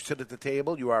bar and you sit at the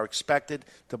table, you are expected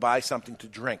to buy something to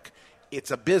drink.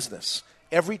 It's a business.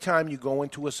 Every time you go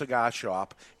into a cigar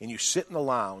shop and you sit in the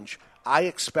lounge, I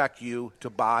expect you to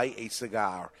buy a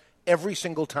cigar. Every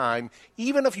single time,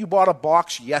 even if you bought a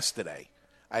box yesterday,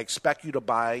 I expect you to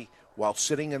buy, while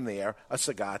sitting in there, a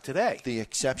cigar today. The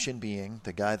exception being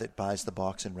the guy that buys the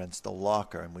box and rents the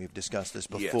locker, and we've discussed this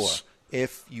before. Yes.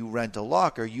 If you rent a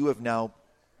locker, you have now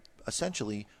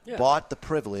essentially bought the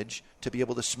privilege to be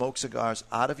able to smoke cigars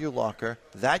out of your locker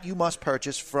that you must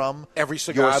purchase from every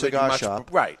cigar your cigar shop.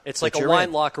 Right. It's like a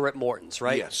wine locker at Morton's,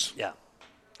 right? Yes. Yeah.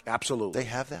 Absolutely. They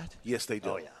have that? Yes, they do.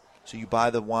 Oh, yeah. So you buy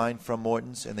the wine from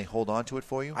Morton's and they hold on to it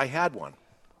for you? I had one.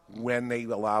 When they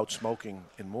allowed smoking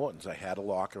in Morton's, I had a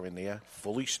locker in there,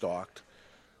 fully stocked,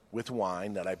 with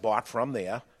wine that I bought from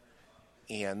there,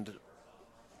 and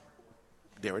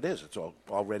there it is. It's all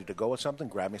ready to go or something.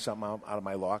 Grab me something out of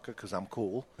my locker because I'm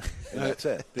cool, and that's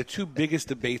it. The two biggest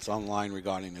debates online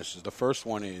regarding this is the first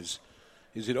one is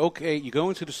it okay? You go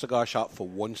into the cigar shop for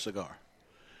one cigar.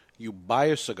 You buy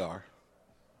a cigar,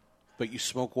 but you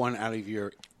smoke one out of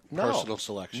your personal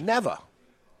selection. Never.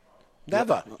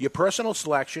 Your personal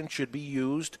selection should be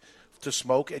used to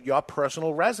smoke at your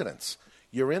personal residence.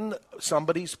 You're in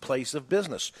somebody's place of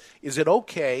business. Is it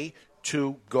okay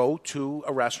to go to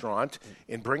a restaurant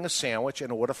and bring a sandwich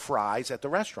and order fries at the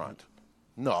restaurant?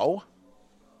 No.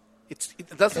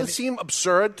 It doesn't seem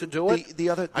absurd to do it.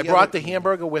 I brought the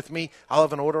hamburger with me. I'll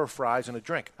have an order of fries and a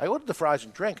drink. I ordered the fries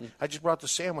and drink. I just brought the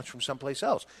sandwich from someplace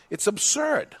else. It's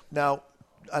absurd. Now,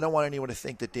 I don't want anyone to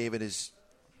think that David is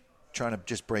trying to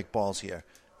just break balls here.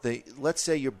 Let's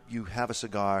say you have a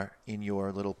cigar in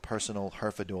your little personal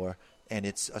Herfador, and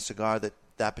it's a cigar that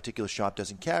particular shop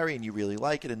doesn't carry, and you really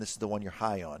like it, and this is the one you're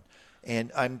high on.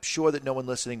 And I'm sure that no one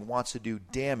listening wants to do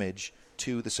damage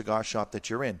to the cigar shop that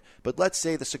you're in. But let's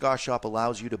say the cigar shop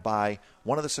allows you to buy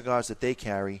one of the cigars that they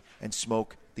carry and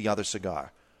smoke the other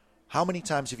cigar. How many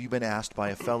times have you been asked by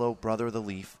a fellow brother of the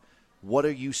leaf what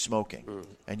are you smoking?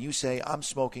 And you say, I'm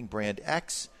smoking brand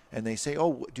X, and they say,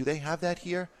 oh, do they have that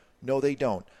here? No, they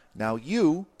don't. Now,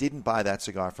 you didn't buy that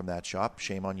cigar from that shop.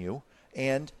 Shame on you.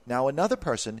 And now another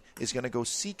person is going to go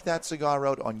seek that cigar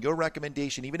out on your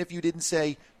recommendation. Even if you didn't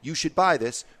say you should buy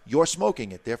this, you're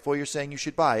smoking it. Therefore, you're saying you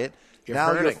should buy it.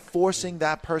 You're forcing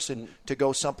that person to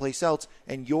go someplace else.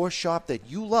 And your shop that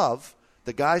you love,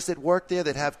 the guys that work there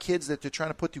that have kids that they're trying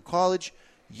to put through college,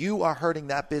 you are hurting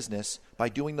that business by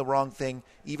doing the wrong thing,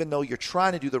 even though you're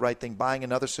trying to do the right thing, buying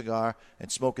another cigar and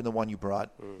smoking the one you brought.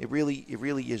 It really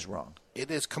is wrong.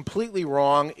 It is completely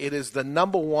wrong. It is the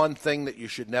number one thing that you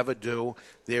should never do.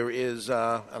 There is,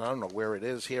 and I don't know where it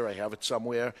is here, I have it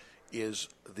somewhere, is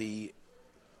the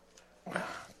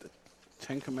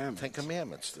Ten Commandments. Ten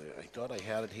Commandments. I thought I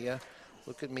had it here.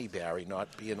 Look at me, Barry,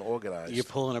 not being organized. You're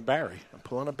pulling a Barry. I'm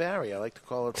pulling a Barry. I like to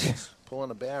call it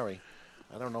pulling a Barry.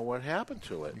 I don't know what happened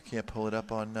to it. You can't pull it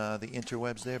up on the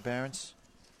interwebs there, Barons?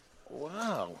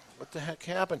 Wow. What the heck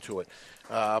happened to it?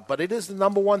 But it is the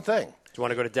number one thing. Do you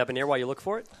want to go to Debonair while you look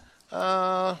for it?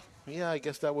 Yeah, I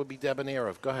guess that would be Debonair.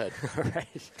 Go ahead. All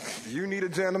right. You need a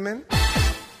gentleman?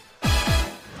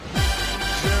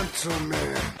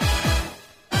 Gentleman.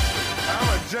 I'm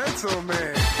a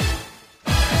gentleman.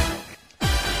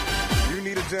 You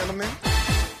need a gentleman?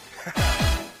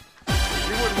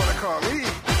 You wouldn't want to call me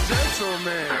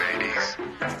gentleman. Ladies,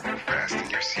 fasten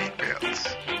your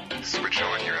seatbelts. Switch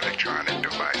on your electronic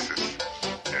devices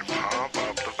and pump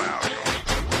up the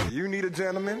volume. You need a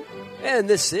gentleman? And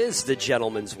this is The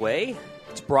Gentleman's Way.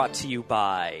 It's brought to you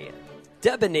by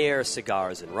Debonair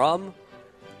Cigars and Rum.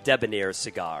 Debonair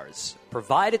Cigars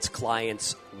provide its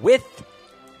clients with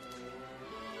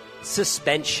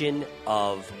suspension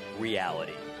of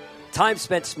reality. Time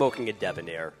spent smoking a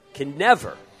Debonair can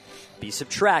never be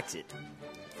subtracted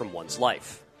from one's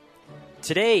life.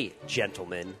 Today,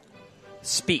 gentlemen,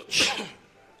 speech.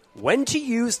 When to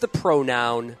use the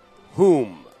pronoun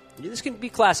whom. This can be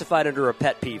classified under a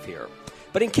pet peeve here.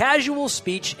 But in casual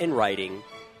speech and writing,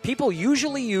 people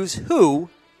usually use who,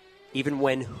 even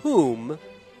when whom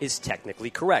is technically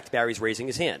correct. Barry's raising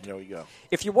his hand. There we go.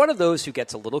 If you're one of those who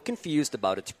gets a little confused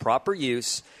about its proper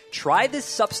use, try this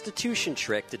substitution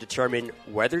trick to determine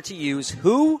whether to use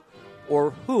who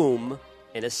or whom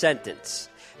in a sentence.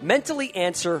 Mentally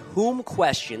answer whom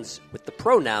questions with the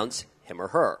pronouns him or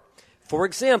her. For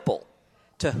example,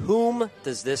 to whom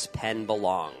does this pen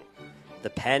belong? The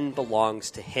pen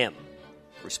belongs to him.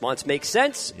 Response makes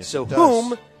sense, yes, so it does.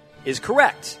 whom is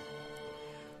correct.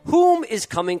 Whom is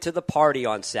coming to the party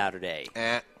on Saturday?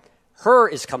 Her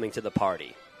is coming to the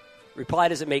party. Reply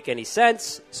doesn't make any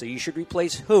sense, so you should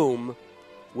replace whom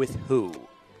with who.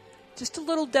 Just a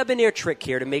little debonair trick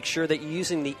here to make sure that you're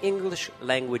using the English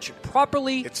language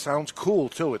properly. It sounds cool,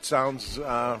 too. It sounds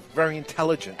very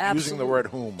intelligent, using the word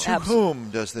whom. To whom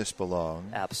does this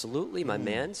belong? Absolutely, my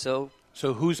man. So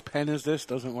whose pen is this?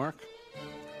 Doesn't work?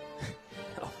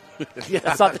 Yeah.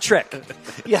 That's not the trick.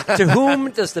 Yeah. To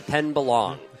whom does the pen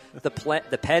belong?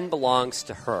 The pen belongs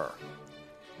to her.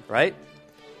 Right?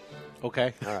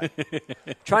 Okay. All right.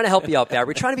 Trying to help you out, Barry.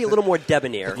 We're trying to be a little more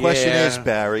debonair. The question is,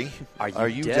 Barry, are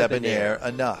you debonair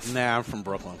enough? Nah, I'm from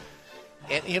Brooklyn.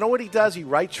 And you know what he does? He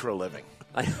writes for a living.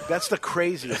 That's the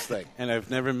craziest thing. And I've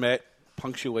never met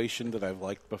punctuation that I've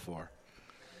liked before.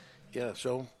 Yeah,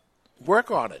 so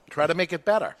work on it. Try to make it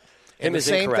better. And the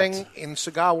same thing in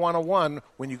Cigar 101,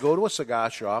 when you go to a cigar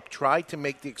shop, try to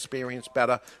make the experience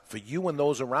better for you and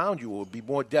those around you. It would be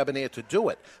more debonair to do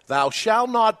it. Thou shalt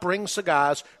not bring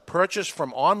cigars purchased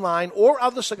from online or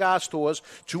other cigar stores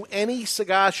to any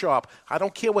cigar shop. I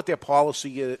don't care what their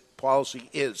policy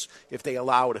is, if they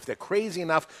allow it. If they're crazy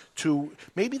enough to,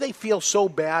 maybe they feel so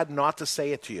bad not to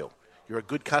say it to you. You're a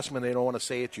good customer and they don't want to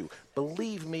say it to you.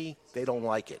 Believe me, they don't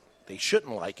like it. They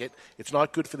shouldn't like it. It's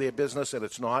not good for their business, and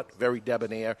it's not very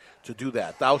debonair to do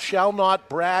that. Thou shalt not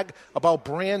brag about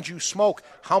brands you smoke,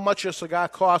 how much a cigar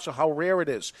costs or how rare it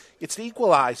is. It's the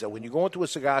equalizer. When you go into a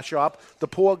cigar shop, the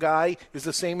poor guy is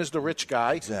the same as the rich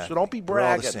guy, Exactly. so don't be We're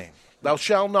all the bragging. same. Thou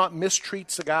shalt not mistreat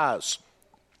cigars.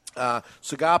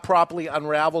 Cigar properly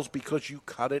unravels because you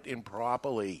cut it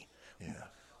improperly. Yeah.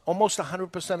 Almost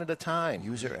 100% of the time.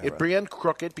 User error. It brand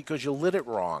crooked because you lit it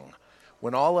wrong.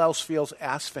 When all else fails,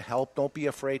 ask for help. Don't be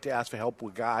afraid to ask for help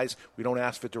with guys. We don't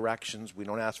ask for directions. We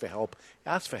don't ask for help.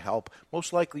 Ask for help.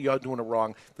 Most likely you're doing it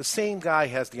wrong. The same guy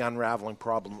has the unraveling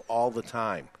problem all the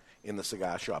time in the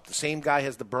cigar shop. The same guy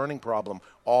has the burning problem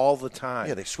all the time.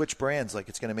 Yeah, they switch brands like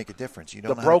it's going to make a difference. You don't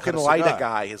The know how to broken cut a lighter cigar.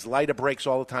 guy, his lighter breaks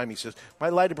all the time. He says, my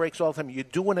lighter breaks all the time. You're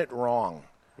doing it wrong.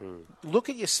 Look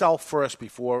at yourself first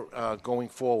before going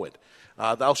forward.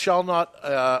 Thou shalt not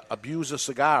abuse a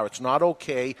cigar. It's not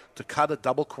okay to cut a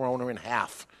double Corona in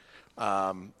half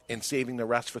and saving the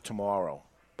rest for tomorrow.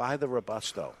 Buy the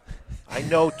Robusto. I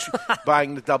know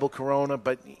buying the double Corona,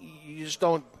 but you just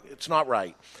don't. It's not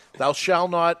right. Thou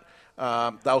shalt not.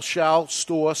 Thou shalt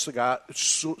store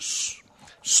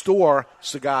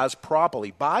cigars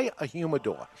properly. Buy a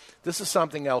humidor. This is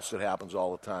something else that happens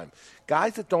all the time.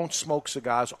 Guys that don't smoke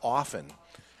cigars often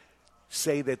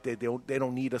say that they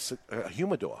don't need a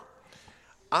humidor.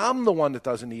 I'm the one that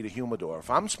doesn't need a humidor. If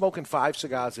I'm smoking 5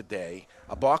 cigars a day,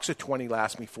 a box of 20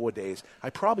 lasts me 4 days, I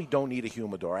probably don't need a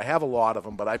humidor. I have a lot of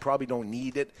them, but I probably don't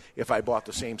need it if I bought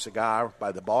the same cigar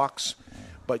by the box.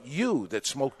 But you that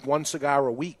smoke 1 cigar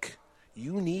a week,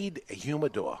 you need a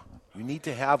humidor. You need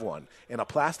to have one. And a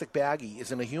plastic baggie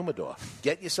isn't a humidor.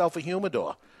 Get yourself a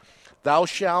humidor. Thou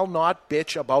shalt not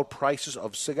bitch about prices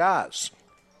of cigars.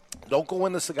 Don't go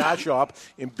in the cigar shop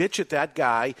and bitch at that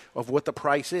guy of what the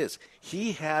price is.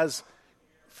 He has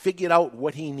figured out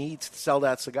what he needs to sell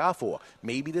that cigar for.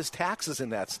 Maybe there's taxes in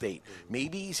that state.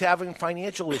 Maybe he's having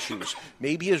financial issues.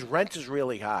 Maybe his rent is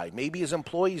really high. Maybe his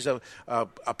employees are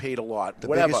paid a lot. The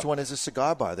Whatever. biggest one is a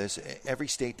cigar bar. Every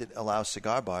state that allows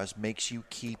cigar bars makes you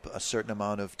keep a certain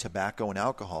amount of tobacco and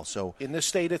alcohol. So in this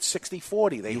state, it's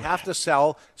 60-40. They have to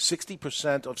sell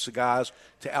 60% of cigars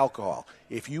to alcohol.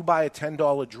 If you buy a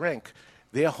 $10 drink,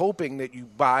 they're hoping that you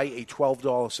buy a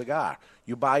 $12 cigar.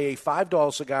 You buy a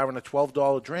 $5 cigar and a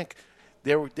 $12 drink,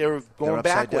 they're going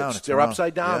backwards. They're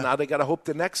upside down. Yeah. Now they got to hope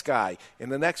the next guy.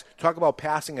 And the next, talk about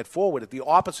passing it forward. If the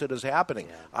opposite is happening,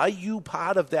 are you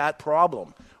part of that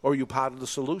problem or are you part of the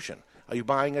solution? Are you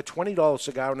buying a $20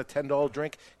 cigar and a $10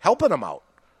 drink, helping them out?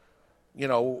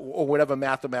 Or whatever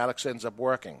mathematics ends up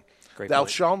working. Thou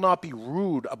shalt not be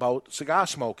rude about cigar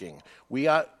smoking.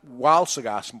 While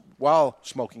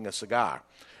smoking a cigar.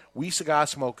 We cigar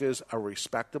smokers are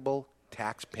respectable,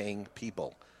 tax-paying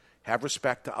people. Have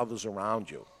respect to others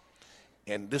around you.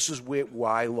 And this is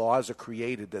why laws are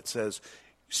created that says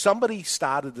somebody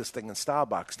started this thing in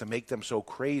Starbucks to make them so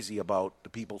crazy about the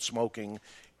people smoking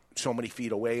so many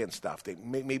feet away and stuff.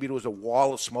 Maybe there was a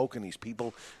wall of smoke and these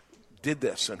people did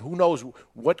this. And who knows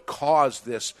what caused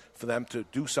this for them to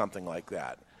do something like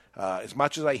that. As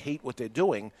much as I hate what they're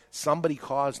doing, somebody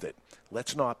caused it.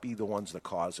 Let's not be the ones that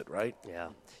cause it, right? Yeah.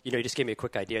 You just gave me a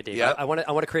quick idea, Dave. Yeah. I want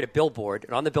to create a billboard,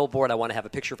 and on the billboard I want to have a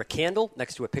picture of a candle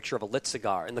next to a picture of a lit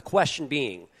cigar. And the question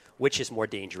being, which is more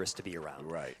dangerous to be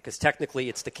around? Right. Because technically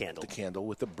it's the candle. The candle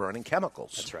with the burning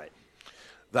chemicals. That's right.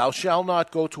 Thou shalt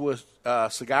not go to a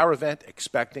cigar event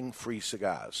expecting free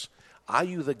cigars. Are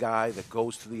you the guy that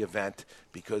goes to the event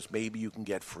because maybe you can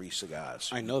get free cigars?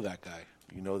 I know that guy.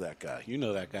 You know that guy. You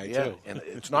know that guy, yeah, too. And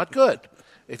it's not good.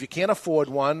 If you can't afford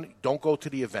one, don't go to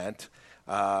the event.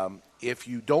 If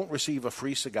you don't receive a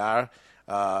free cigar,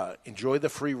 enjoy the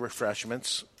free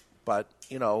refreshments, but,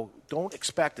 don't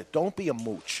expect it. Don't be a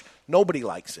mooch. Nobody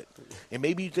likes it. And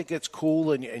maybe you think it's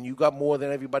cool and you got more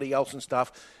than everybody else and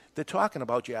stuff. They're talking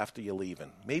about you after you're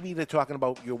leaving. Maybe they're talking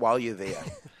about you while you're there.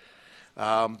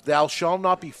 Thou shalt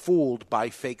not be fooled by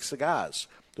fake cigars.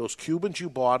 Those Cubans you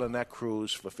bought on that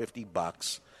cruise for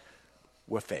 $50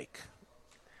 were fake.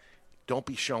 Don't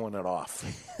be showing it off.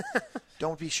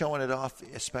 Don't be showing it off,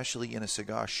 especially in a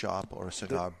cigar shop or a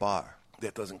cigar bar.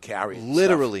 That doesn't carry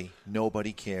Literally,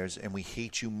 nobody cares, and we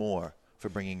hate you more for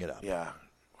bringing it up. Yeah.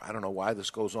 I don't know why this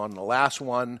goes on. The last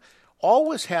one,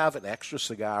 always have an extra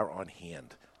cigar on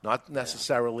hand. Not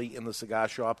necessarily in the cigar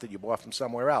shop that you bought from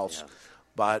somewhere else,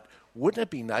 but wouldn't it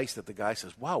be nice that the guy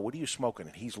says, wow, what are you smoking?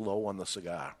 And he's low on the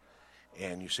cigar.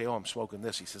 And you say, oh, I'm smoking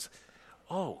this. He says,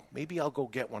 oh, maybe I'll go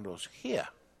get one of those. Here,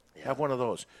 have one of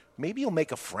those. Maybe you'll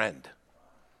make a friend.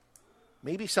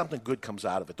 Maybe something good comes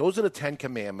out of it. Those are the 10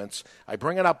 Commandments. I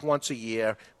bring it up once a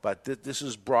year, but this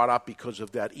is brought up because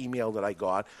of that email that I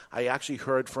got. I actually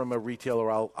heard from a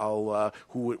retailer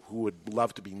who would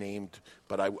love to be named,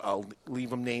 but I'll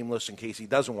leave him nameless in case he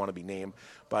doesn't want to be named.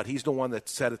 But he's the one that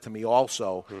said it to me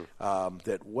also,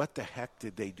 that what the heck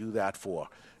did they do that for?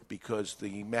 Because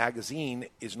the magazine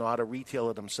is not a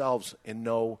retailer themselves and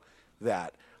know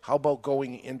that. How about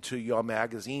going into your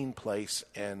magazine place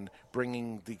and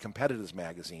bringing the competitors'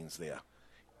 magazines there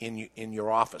in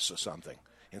your office or something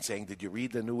and saying, did you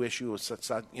read the new issue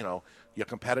of your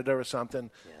competitor or something?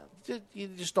 Yeah. You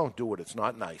just don't do it. It's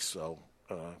not nice. So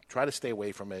try to stay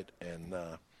away from it, and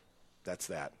that's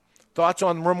that. Thoughts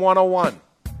on Room 101?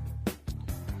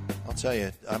 I'll tell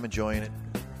you, I'm enjoying it.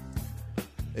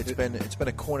 It's been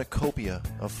a cornucopia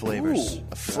of flavors,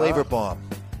 a flavor bomb.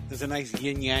 There's a nice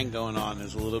yin-yang going on.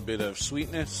 There's a little bit of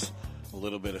sweetness, a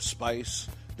little bit of spice.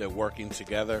 They're working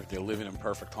together. They're living in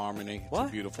perfect harmony. It's a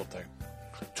beautiful thing.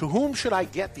 To whom should I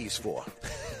get these for?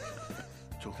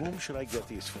 To whom should I get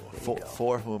these for?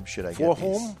 For whom should I For get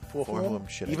these? whom? For whom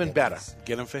should I Even get better. these?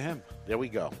 Get them for him. There we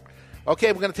go.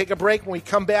 Okay, we're going to take a break. When we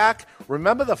come back,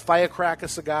 remember the Firecracker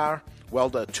cigar? Well,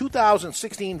 the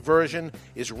 2016 version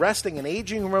is resting in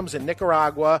aging rooms in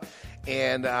Nicaragua,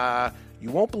 and you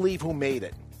won't believe who made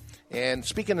it. And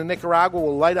speaking of Nicaragua,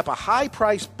 we'll light up a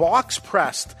high-priced box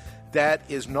pressed that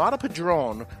is not a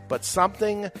Padron, but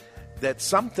something that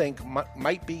some think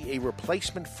might be a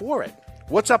replacement for it.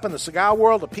 What's up in the cigar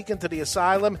world? A peek into the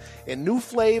asylum, and new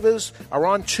flavors are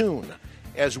on tune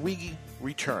as we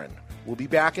return. We'll be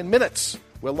back in minutes.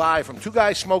 We're live from Two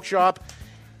Guys Smoke Shop,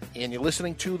 and you're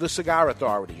listening to the Cigar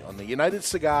Authority on the United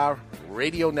Cigar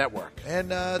Radio Network.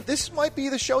 And this might be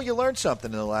the show you learned something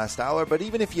in the last hour, but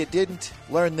even if you didn't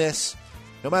learn this,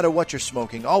 no matter what you're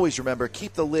smoking, always remember,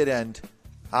 keep the lid end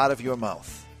out of your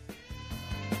mouth.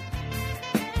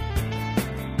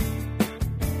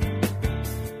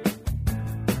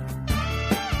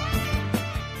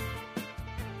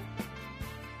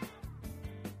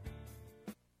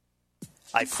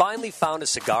 I finally found a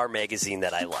cigar magazine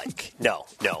that I like. No,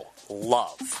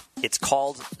 love. It's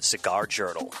called Cigar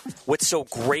Journal. What's so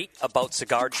great about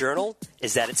Cigar Journal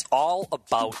is that it's all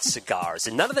about cigars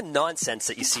and none of the nonsense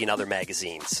that you see in other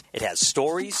magazines. It has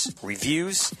stories,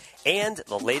 reviews, and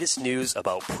the latest news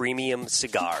about premium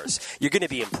cigars. You're going to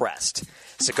be impressed.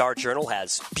 Cigar Journal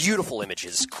has beautiful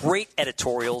images, great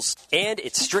editorials, and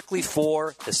it's strictly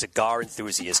for the cigar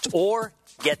enthusiast or,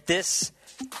 get this,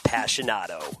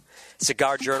 passionado.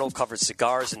 Cigar Journal covers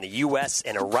cigars in the U.S.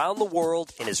 and around the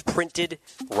world and is printed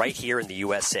right here in the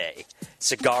USA.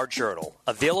 Cigar Journal,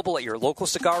 available at your local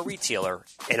cigar retailer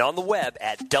and on the web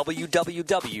at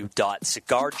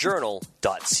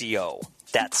www.cigarjournal.co.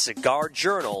 That's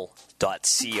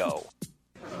cigarjournal.co.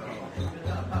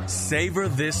 Savor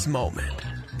this moment.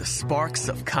 The sparks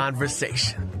of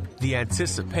conversation. The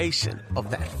anticipation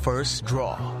of that first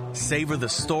draw. Savor the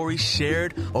story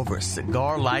shared over a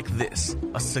cigar like this.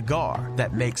 A cigar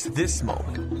that makes this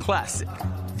moment classic.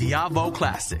 The Avo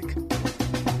Classic.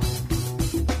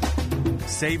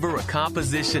 Savor a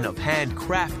composition of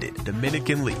handcrafted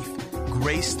Dominican leaf,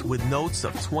 graced with notes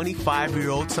of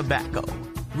 25-year-old tobacco.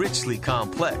 Richly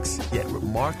complex, yet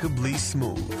remarkably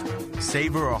smooth.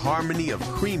 Savor a harmony of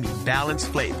creamy, balanced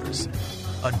flavors.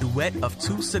 A duet of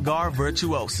two cigar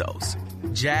virtuosos,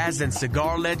 jazz and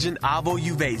cigar legend Avo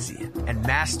Uvezian and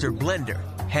master blender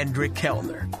Hendrik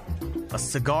Kellner. A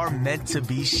cigar meant to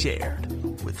be shared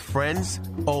with friends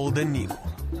old and new.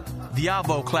 The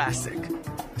Avo Classic.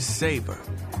 Savor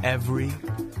every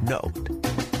note.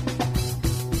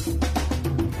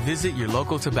 Visit your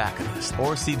local tobacconist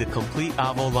or see the complete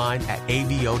Avo line at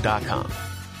avo.com.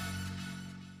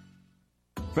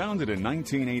 Founded in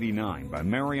 1989 by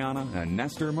Mariana and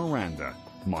Nestor Miranda,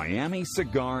 Miami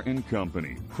Cigar and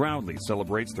Company proudly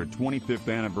celebrates their 25th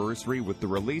anniversary with the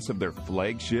release of their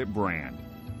flagship brand,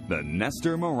 the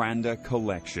Nestor Miranda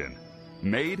Collection.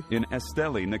 Made in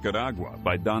Esteli, Nicaragua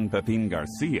by Don Pepin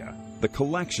Garcia, the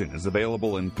collection is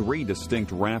available in 3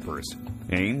 distinct wrappers,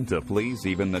 aimed to please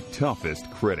even the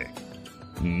toughest critic.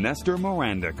 Nestor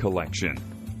Miranda Collection.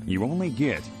 You only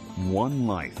get one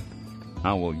life.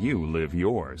 How will you live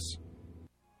yours?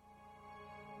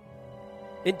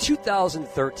 In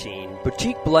 2013,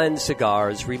 Boutique Blend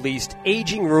Cigars released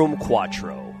Aging Room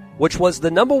Quattro, which was the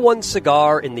 #1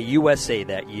 cigar in the USA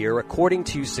that year, according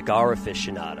to Cigar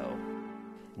Aficionado.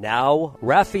 Now,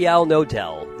 Rafael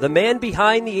Nodal, the man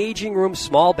behind the Aging Room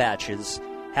small batches,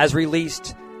 has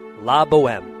released La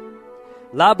Boheme.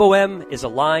 La Boheme is a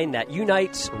line that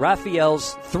unites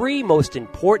Rafael's 3 most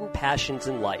important passions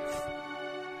in life: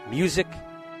 music,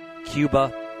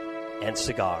 Cuba, and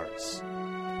cigars.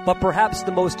 But perhaps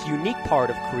the most unique part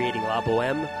of creating La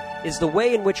Boheme is the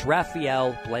way in which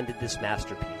Rafael blended this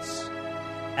masterpiece.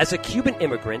 As a Cuban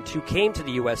immigrant who came to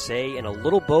the USA in a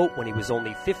little boat when he was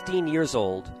only 15 years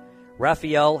old,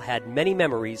 Rafael had many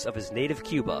memories of his native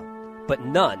Cuba, but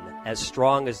none as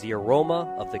strong as the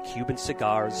aroma of the Cuban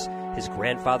cigars his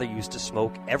grandfather used to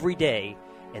smoke every day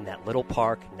in that little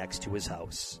park next to his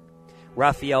house.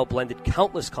 Rafael blended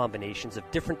countless combinations of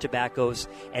different tobaccos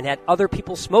and had other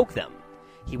people smoke them.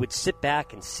 He would sit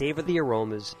back and savor the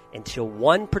aromas until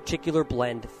one particular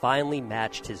blend finally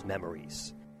matched his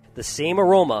memories. The same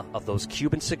aroma of those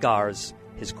Cuban cigars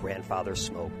his grandfather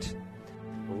smoked.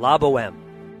 La Boheme,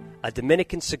 a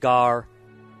Dominican cigar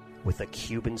with a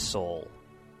Cuban soul.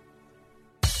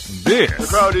 This The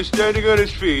crowd is standing on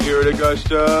its feet here at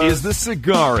Augusta. is the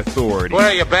Cigar Authority. Where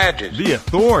are your badges? The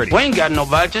Authority. We ain't got no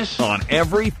badges. On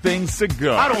everything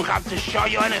cigar. I don't have to show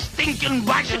you any stinking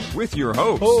badges. With your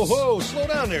host, Ho, ho, slow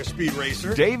down there, Speed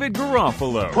Racer. David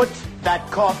Garofalo. Put that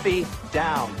coffee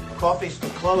down. Coffee's for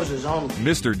closers only.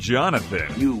 Mr.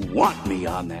 Jonathan. You want me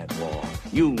on that wall.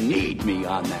 You need me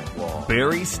on that wall.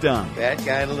 Barry Stein. That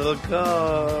guy in a little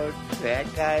coat.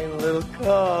 That guy in a little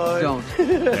coat. Don't.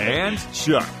 And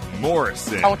Chuck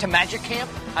Morrison. I went to magic camp.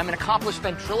 I'm an accomplished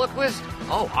ventriloquist.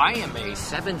 Oh, I am a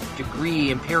 7th degree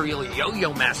imperial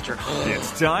yo-yo master.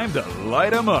 It's time to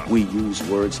light 'em up. We use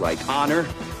words like honor,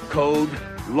 code,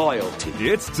 loyalty.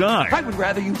 It's time. I would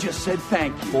rather you just said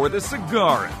thank you. For the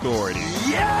Cigar Authority.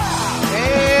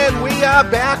 And we are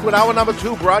back with hour number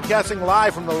 2, broadcasting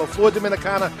live from the La Flor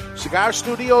Dominicana Cigar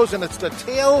Studios, and it's the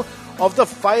tale of the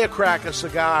Firecracker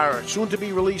cigar, soon to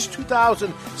be released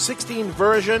 2016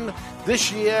 version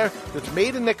this year that's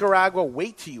made in Nicaragua.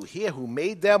 Wait till you hear who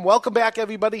made them. Welcome back,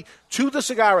 everybody, to the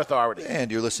Cigar Authority. And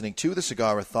you're listening to the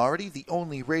Cigar Authority, the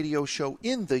only radio show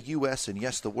in the U.S. and,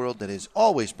 yes, the world that is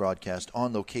always broadcast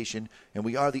on location. And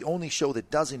we are the only show that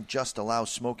doesn't just allow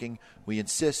smoking. We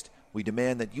insist, we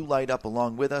demand that you light up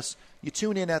along with us. You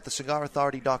tune in at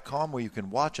thecigarauthority.com where you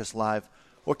can watch us live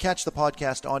or catch the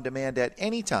podcast on demand at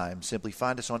any time. Simply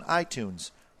find us on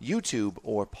iTunes, YouTube,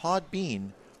 or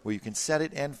Podbean, where you can set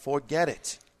it and forget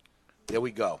it. There we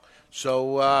go.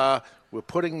 So we're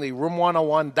putting the Room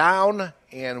 101 down,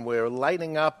 and we're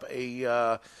lighting up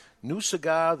a new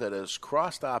cigar that has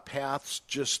crossed our paths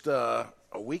just a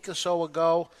week or so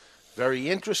ago. Very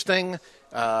interesting.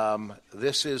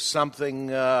 This is something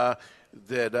that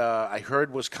I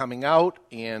heard was coming out,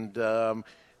 and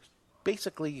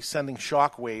basically sending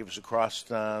shockwaves across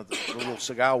the little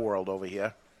cigar world over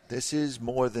here. This is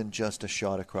more than just a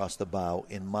shot across the bow,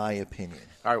 in my opinion.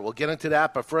 All right, we'll get into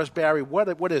that. But first, Barry,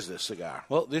 what is this cigar?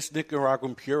 Well, this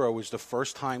Nicaraguan Puro is the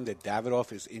first time that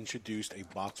Davidoff has introduced a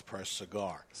box press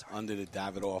cigar under the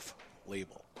Davidoff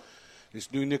label. This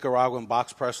new Nicaraguan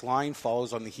box press line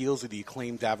follows on the heels of the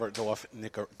acclaimed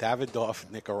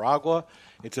Davidoff Nicaragua.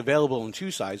 It's available in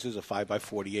 2 sizes, a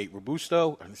 5x48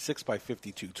 Robusto and a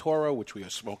 6x52 Toro, which we are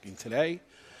smoking today.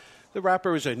 The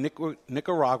wrapper is a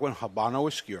Nicaraguan Habano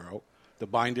Oscuro. The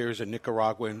binder is a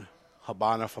Nicaraguan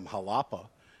Habana from Jalapa.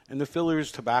 And the filler is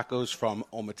tobaccos from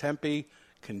Ometempe,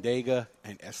 Condega,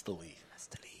 and Esteli.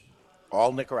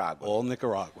 All Nicaraguan. All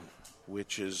Nicaraguan.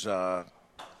 Which is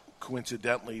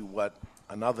coincidentally what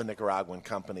another Nicaraguan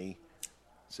company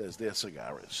says their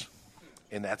cigar is.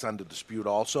 And that's under dispute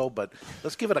also. But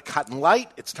let's give it a cut and light.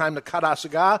 It's time to cut our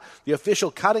cigar. The official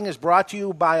cutting is brought to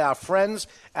you by our friends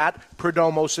at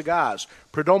Perdomo Cigars.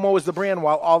 Perdomo is the brand.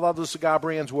 While all other cigar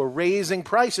brands were raising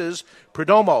prices,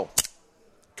 Perdomo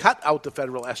cut out the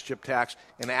federal S-chip tax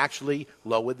and actually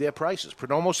lowered their prices.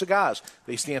 Perdomo Cigars,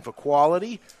 they stand for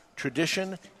quality,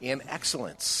 tradition, and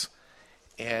excellence.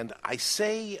 And I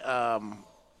say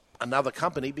another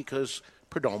company because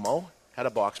Perdomo had a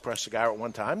box press cigar at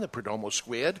one time, the Perdomo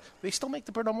Squared. They still make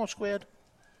the Perdomo Squared?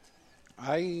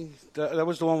 That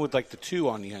was the one with like the 2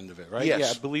 on the end of it, right? Yes. Yeah,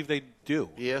 I believe they do.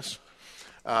 Yes.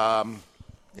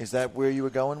 Is that where you were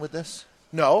going with this?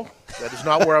 No, that is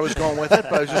not where I was going with it,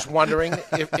 but I was just wondering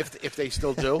if they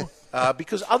still do.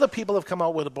 Because other people have come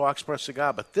out with a box press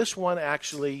cigar, but this one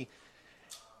actually,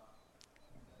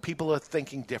 people are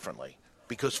thinking differently.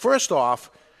 Because first off,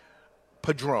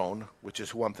 Padron, which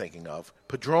is who I'm thinking of,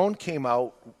 Padron came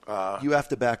out... you have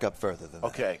to back up further than that.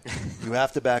 Okay. You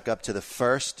have to back up to the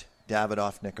first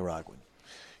Davidoff Nicaraguan.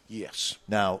 Yes.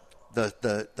 Now,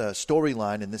 the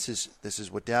storyline, and this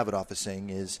is what Davidoff is saying,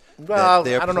 is well,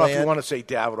 that I don't know if you want to say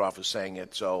Davidoff is saying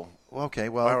it, so... Okay,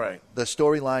 well, all right. The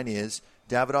storyline is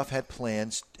Davidoff had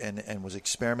plans and was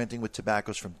experimenting with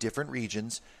tobaccos from different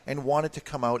regions and wanted to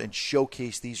come out and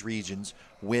showcase these regions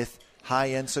with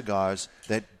high-end cigars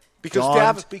that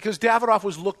because Davidoff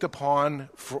was looked upon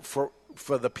for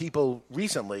the people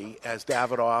recently as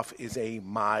Davidoff is a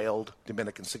mild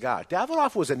Dominican cigar.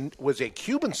 Davidoff was a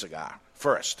Cuban cigar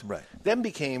first, right? Then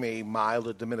became a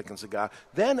milder Dominican cigar.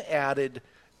 Then added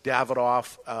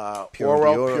Davidoff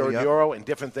Puro de Oro, and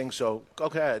different things. So go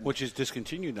ahead. Which is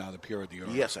discontinued now, the Puro de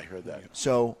Oro. Yes, I heard that.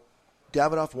 So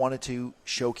Davidoff wanted to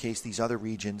showcase these other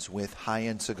regions with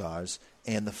high-end cigars,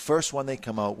 and the first one they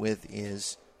come out with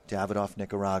is Davidoff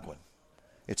Nicaraguan.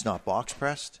 It's not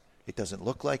box-pressed. It doesn't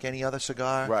look like any other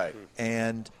cigar. Right.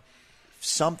 And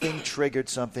something triggered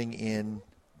something in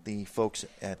the folks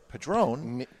at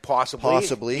Padron.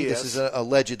 Possibly. Yes. This is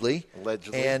allegedly.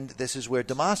 Allegedly. And this is where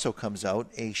Damaso comes out,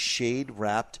 a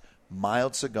shade-wrapped,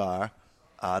 mild cigar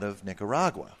out of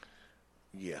Nicaragua.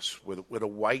 Yes, with a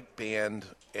white band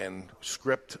and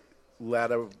script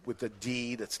letter with the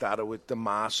D that started with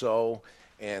Damaso,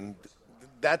 and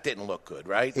that didn't look good,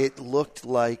 right? It looked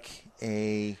like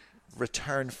a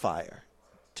return fire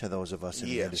to those of us in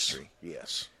the industry.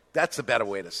 Yes, that's a better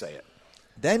way to say it.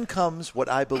 Then comes what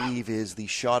I believe is the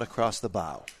shot across the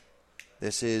bow.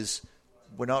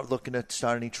 We're not looking to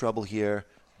start any trouble here.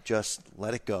 Just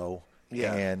let it go.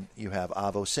 Yeah. And you have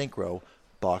Avo Synchro,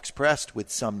 box pressed with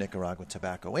some Nicaraguan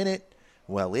tobacco in it,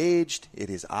 well aged. It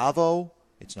is Avo.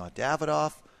 It's not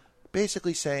Davidoff.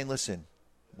 Basically saying, listen,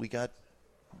 we got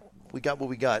what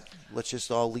we got. Let's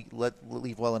just all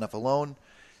leave well enough alone.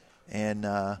 And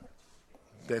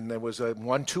then there was a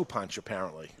 1-2 punch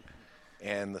apparently,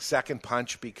 and the second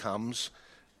punch becomes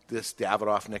this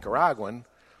Davidoff Nicaraguan,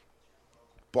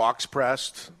 box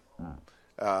pressed,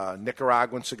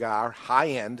 Nicaraguan cigar, high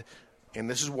end, and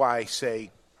this is why I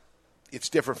say it's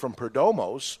different from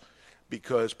Perdomo's,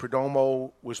 because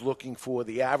Perdomo was looking for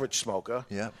the average smoker,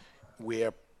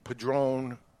 where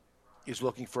Padron is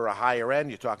looking for a higher end.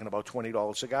 You're talking about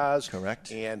 $20 cigars.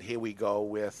 Correct. And here we go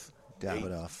with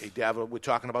Davidoff. A Davidoff. We're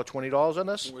talking about $20 on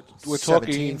this? We're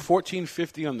talking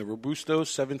 $14.50 on the Robusto,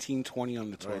 $17.20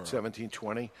 on the Toro. Right,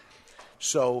 $17.20.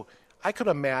 So I could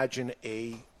imagine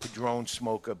a Padron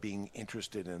smoker being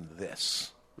interested in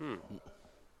this.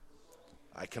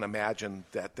 I can imagine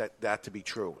that to be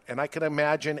true. And I can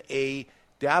imagine a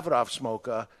Davidoff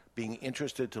smoker being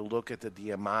interested to look at the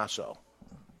Diamaso.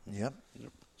 Yep.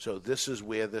 So this is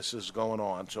where this is going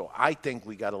on. So I think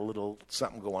we got a little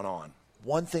something going on.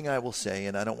 One thing I will say,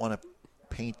 and I don't want to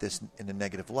paint this in a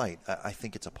negative light, I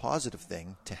think it's a positive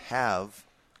thing to have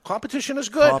competition is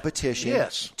good. Competition,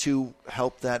 yes, to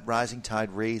help that rising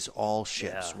tide raise all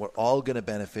ships. Yeah. We're all going to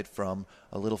benefit from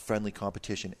a little friendly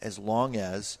competition as long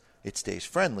as it stays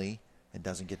friendly and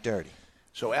doesn't get dirty.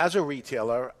 So as a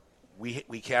retailer,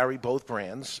 we carry both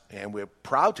brands, and we're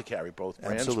proud to carry both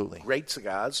brands. Absolutely. Great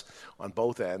cigars on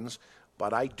both ends,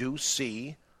 but I do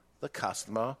see the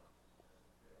customer,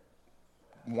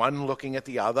 one looking at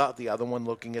the other one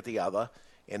looking at the other,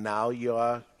 and now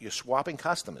you're swapping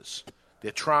customers.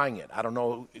 They're trying it. I don't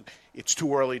know. It's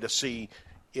too early to see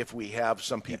if we have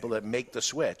some people that make the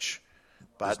switch.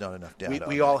 But there's not enough data.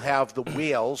 We all have the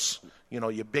whales,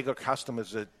 your bigger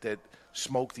customers that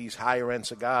smoke these higher-end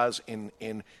cigars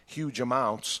in huge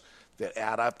amounts that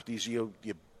add up. These your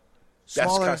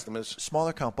best customers.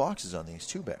 Smaller count boxes on these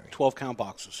too, Barry. 12-count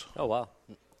boxes. Oh, wow.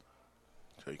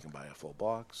 So you can buy a full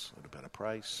box at a better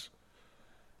price.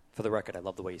 For the record, I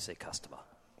love the way you say customer.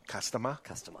 Customer?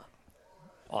 Customer.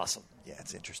 Awesome. Yeah,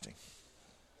 it's interesting.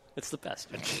 It's the best.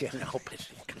 I can't help it.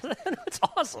 It's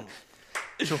awesome.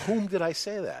 To whom did I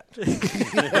say that?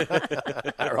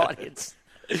 Our audience.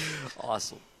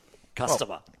 Awesome.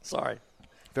 Customer. Sorry.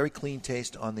 Very clean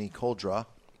taste on the cold draw.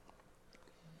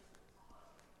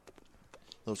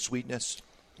 Little sweetness.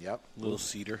 Yep. Little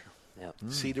cedar. Yep.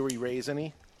 Cedary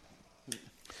raisiny.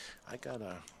 I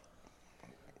gotta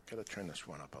turn this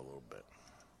one up a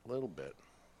little bit,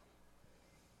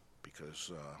 because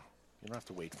you don't have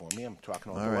to wait for me. I'm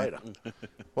talking on the lighter.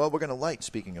 Well, we're going to light.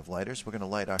 Speaking of lighters, we're going to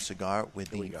light our cigar with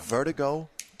the Vertigo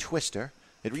Twister.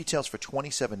 It retails for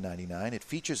 $27.99. It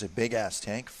features a big-ass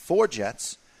tank, 4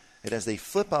 jets. It has a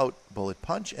flip-out bullet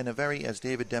punch and as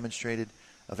David demonstrated,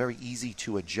 a very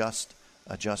easy-to-adjust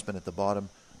adjustment at the bottom,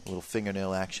 a little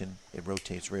fingernail action. It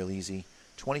rotates real easy.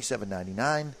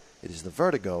 $27.99. It is the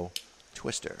Vertigo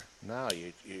Twister. Now,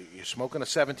 you're smoking a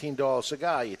 $17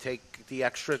 cigar. You take the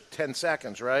extra 10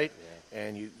 seconds, right? Yeah.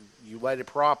 And you light it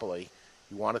properly.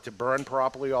 You want it to burn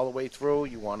properly all the way through.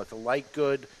 You want it to light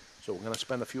good. So we're going to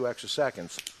spend a few extra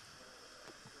seconds.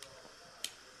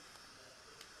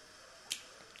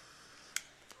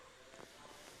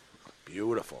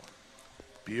 Beautiful.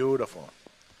 Beautiful.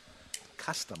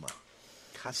 Customer.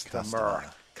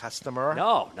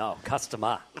 No,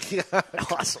 customer.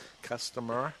 Awesome.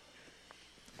 Customer.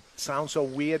 Sounds so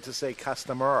weird to say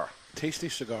customer. Tasty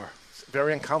cigar. It's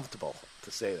very uncomfortable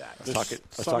to say that. There's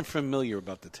something familiar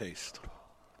about the taste.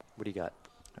 What do you got?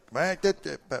 Right,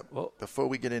 but before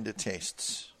we get into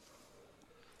tastes.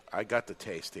 I got the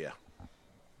taste here.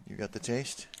 You got the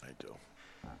taste? I do.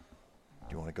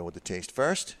 Do you want to go with the taste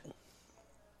first?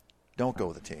 Don't go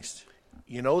with the taste.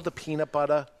 You know the peanut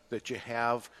butter that you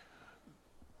have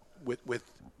with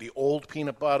the old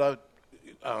peanut butter,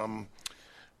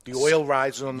 the oil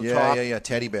rises on the top? Yeah,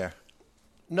 teddy bear.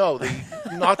 No,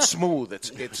 not smooth.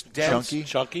 It's dense.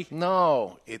 Chunky?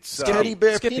 No, it's teddy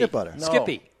bear peanut butter. No.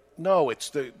 Skippy. No, it's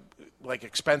the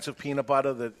expensive peanut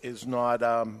butter that is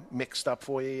not mixed up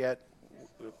for you yet.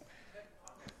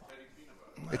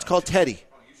 It's called Teddy.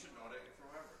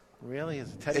 Really? Is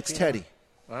it Teddy? It's Teddy.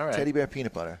 All right. Teddy bear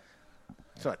peanut butter.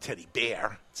 It's not teddy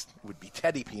bear. It would be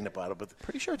teddy peanut butter, but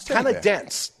pretty sure it's kind teddy of bear.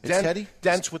 dense. It's teddy?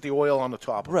 Dense with the oil on the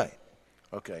top. Of Right.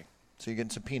 It. Okay. So you're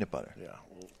getting some peanut butter. Yeah,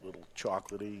 little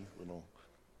chocolatey, little.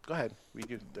 Go ahead, read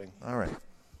your thing. All right.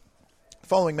 The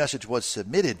following message was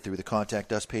submitted through the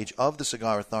Contact Us page of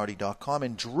thecigarauthority.com,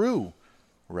 and Drew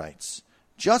writes,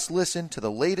 just listen to the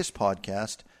latest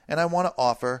podcast, and I want to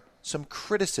offer some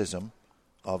criticism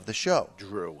of the show.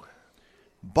 Drew.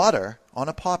 Butter on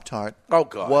a Pop-Tart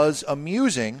was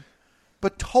amusing,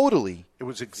 but totally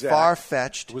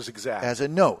far-fetched It was exact. as a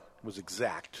note. It was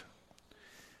exact.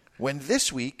 When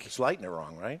this week... It's lighting it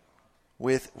wrong, right?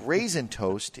 With Raisin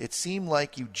Toast, it seemed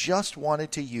like you just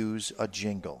wanted to use a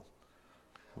jingle.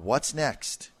 What's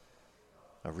next?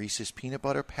 A Reese's Peanut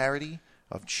Butter parody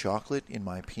of chocolate in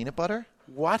my peanut butter?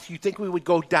 What? You think we would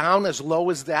go down as low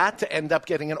as that to end up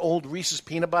getting an old Reese's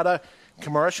Peanut Butter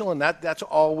commercial, and that's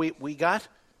all we got?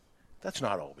 That's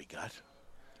not all we got.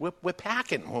 We're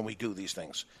packing when we do these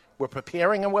things. We're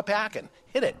preparing and we're packing.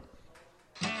 Hit it.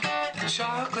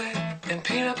 Chocolate and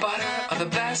peanut butter are the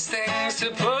best things to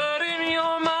put in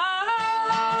your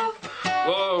mouth.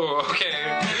 Whoa,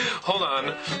 okay, hold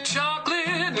on. Chocolate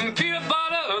and peanut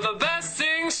butter are the best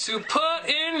things to put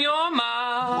in your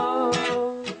mouth.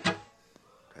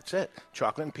 That's it.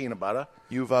 Chocolate and peanut butter.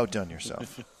 You've outdone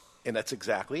yourself. And that's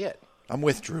exactly it. I'm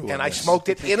with Drew. And I smoked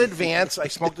it in advance. I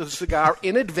smoked the cigar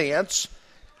in advance.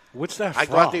 What's that I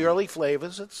from? got the early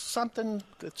flavors. It's something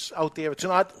that's out there. It's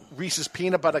not Reese's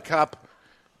Peanut Butter Cup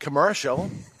commercial.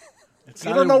 It's you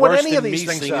not don't know even what worse any of than these me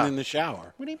things singing are. in the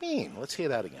shower. What do you mean? Let's hear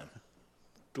that again.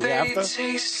 Do we They have to?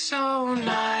 taste so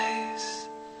nice.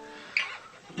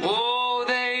 Oh,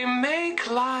 they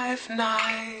make life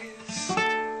nice.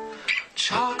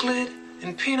 Chocolate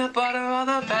and peanut butter are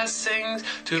the best things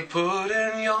to put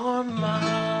in your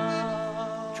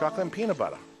mouth. Chocolate and peanut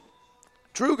butter.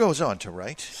 Drew goes on to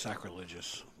write,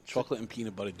 Sacrilegious. Chocolate and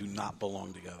peanut butter do not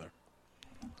belong together.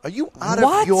 Are you out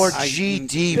of your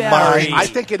GD mind? I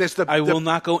think it is the... I will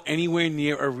not go anywhere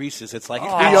near a Reese's. It's like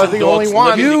You're the only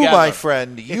one. You, my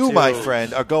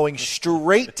friend, are going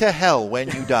straight to hell when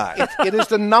you die. It is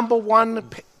the number one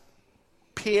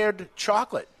paired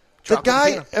chocolate. The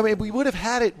guy, I mean, we would have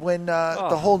had it when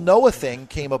the whole Noah thing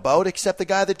came about, except the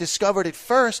guy that discovered it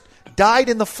first died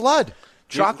in the flood.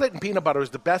 Chocolate and peanut butter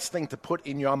is the best thing to put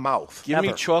in your mouth. Give me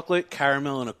ever. chocolate,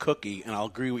 caramel, and a cookie, and I'll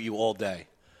agree with you all day.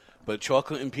 But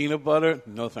chocolate and peanut butter,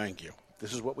 no thank you.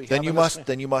 This is what we Then have you in must this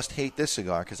then you must hate this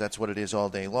cigar because that's what it is all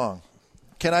day long.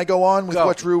 Can I go on with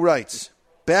what Drew writes?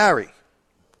 Barry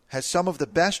has some of the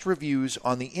best reviews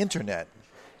on the internet,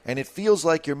 and it feels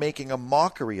like you're making a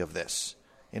mockery of this.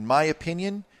 In my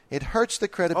opinion, it hurts the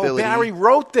credibility. Oh, Barry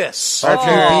wrote this. Of you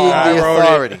being the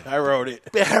authority. I wrote it.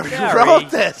 Barry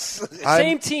wrote this.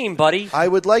 Same team, buddy. I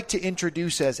would like to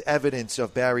introduce as evidence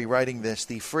of Barry writing this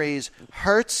the phrase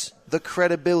hurts the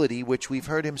credibility, which we've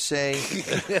heard him say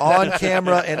on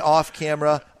camera and off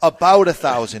camera about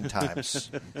 1,000 times.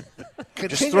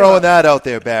 Just throwing that out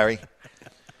there, Barry.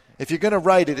 If you're going to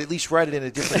write it, at least write it in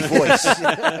a different voice.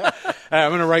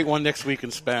 I'm going to write one next week in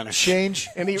Spanish. Change.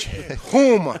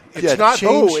 Whom. It's not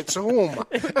who, it's whom.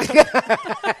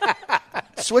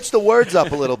 Switch the words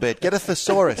up a little bit. Get a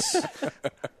thesaurus.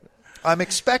 I'm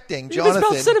expecting You spelled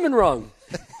Jonathan. cinnamon wrong.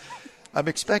 I'm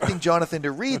expecting Jonathan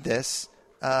to read this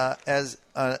as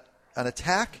an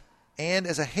attack and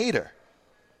as a hater.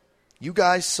 You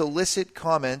guys solicit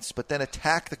comments, but then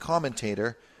attack the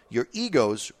commentator. Your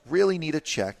egos really need a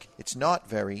check. It's not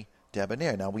very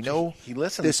debonair. Now, we know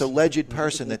this alleged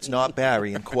person that's not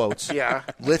Barry, in quotes,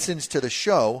 listens to the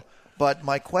show, but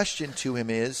my question to him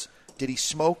is, did he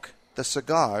smoke the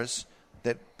cigars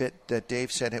that Dave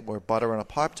said were butter on a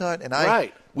Pop-Tart?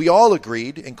 And we all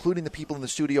agreed, including the people in the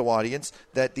studio audience,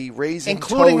 that the Raisin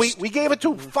Toast... we gave it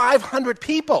to 500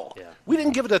 people. Yeah. We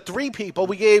didn't give it to 3 people.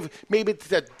 We gave maybe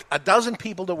to a dozen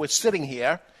people that were sitting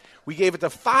here. We gave it to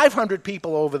 500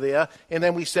 people over there, and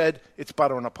then we said it's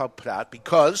butter on a Pop-Tart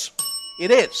because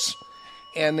it is.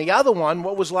 And the other one,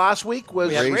 what was last week,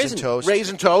 was Raisin Toast.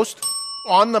 Raisin Toast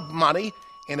on the money.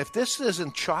 And if this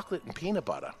isn't chocolate and peanut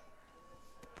butter.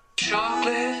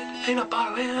 Chocolate, peanut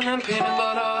butter, and peanut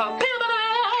butter. Peanut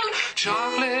butter,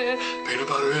 chocolate, peanut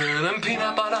butter, and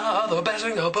peanut butter. The best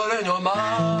thing to put in your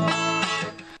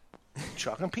mouth.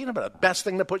 Chocolate and peanut butter, best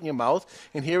thing to put in your mouth.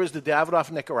 And here is the Davidoff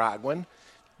Nicaraguan.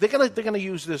 They're gonna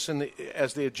use this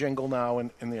as their jingle now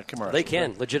in their commercial. They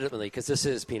can, legitimately, because this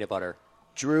is peanut butter.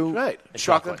 Drew,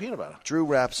 chocolate and peanut butter. Drew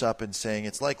wraps up in saying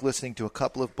it's like listening to a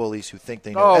couple of bullies who think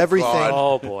they know everything. God.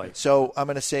 Oh, boy. So I'm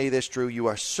going to say this, Drew. You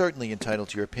are certainly entitled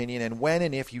to your opinion. And when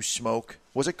and if you smoke,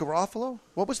 was it Garofalo?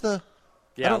 What was the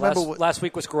Yeah, I don't remember last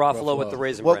week was Garofalo with the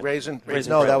raisin bread. Raisin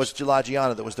No, bread. that was La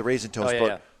Gianna. That was the raisin toast. Oh, yeah, but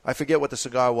yeah. I forget what the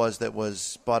cigar was that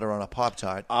was butter on a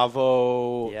Pop-Tart.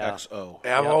 Avo Yeah. XO.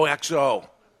 Avo XO.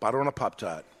 Butter on a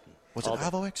Pop-Tart. Was it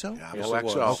Avo XO? Yeah, Yes, Avo it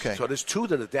was. XO. Okay. So there's two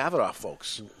to the Davidoff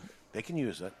folks. They can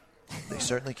use it. They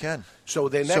certainly can. So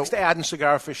their next ad in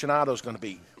Cigar Aficionado is going to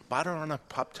be butter on a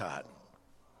Pop-Tart.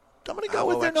 I'm going to go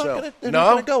with Avo they're not XO. going to. They're No?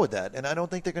 not going to go with that, and I don't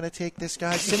think they're going to take this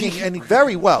guy singing and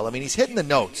very well. I mean, he's hitting the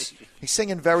notes. He's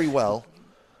singing very well.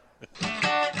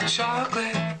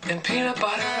 Chocolate and peanut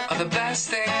butter are the best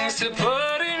things to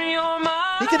put in your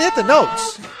mouth. He can hit the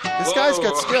notes. This guy's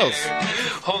got skills. Okay.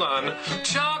 Hold on.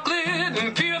 Chocolate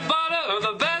and peanut butter are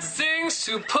the best things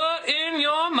to put in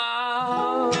your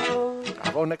mouth.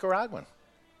 Avo Nicaraguan.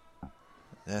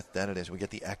 That it is. We get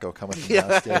the echo coming from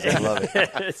downstairs. I love it.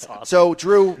 It's awesome. So,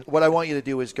 Drew, what I want you to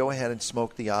do is go ahead and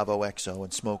smoke the Avo XO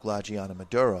and smoke La Gianna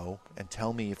Maduro and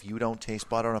tell me if you don't taste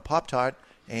butter on a Pop-Tart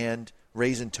and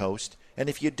raisin toast. And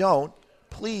if you don't,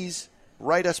 please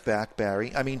write us back,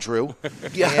 Drew.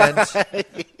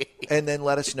 And then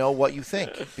let us know what you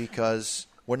think, because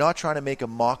we're not trying to make a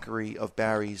mockery of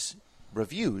Barry's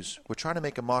reviews. We're trying to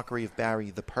make a mockery of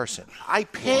Barry the person. I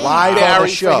paid Live on the Barry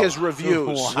show. for his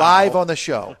reviews. Wow. Live on the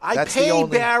show. I That's paid the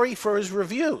only... Barry for his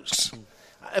reviews.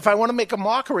 If I want to make a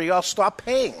mockery, I'll stop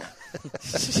paying.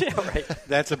 Yeah, right.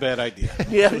 That's a bad idea.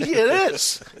 Yeah, it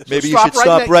is. Maybe you should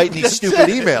stop writing these stupid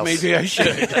emails. Maybe I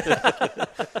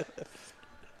should.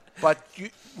 But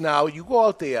now you go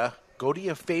out there, go to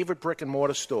your favorite brick and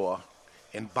mortar store,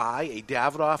 and buy a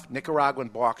Davidoff Nicaraguan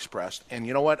box pressed. And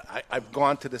you know what? I've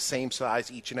gone to the same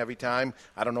size each and every time.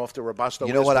 I don't know if the Robusto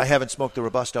You know is, what? but- I haven't smoked the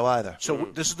Robusto either. So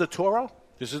this is the Toro?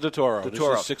 This is the Toro. The This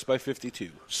Toro. is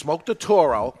 6x52. Smoke the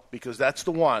Toro, because that's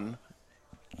the one.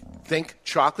 Think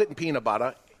chocolate and peanut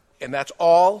butter, and that's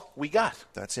all we got.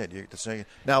 That's it.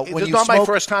 Now, when It's you not my smoke,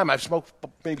 first time. I've smoked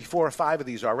maybe 4 or 5 of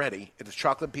these already. It's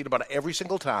chocolate and peanut butter every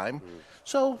single time.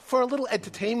 So for a little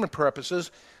entertainment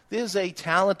purposes, there's a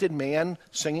talented man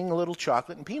singing a little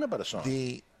chocolate and peanut butter song.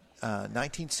 the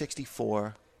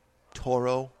 1964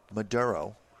 Toro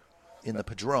Maduro in the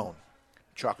Padron,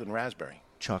 Chocolate and raspberry.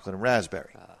 chocolate and raspberry.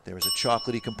 There is a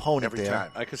chocolatey component Every there.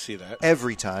 time. I could see that.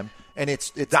 Every time. And it's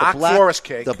Dark the black forest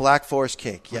cake. The black forest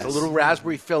cake, yes. With a little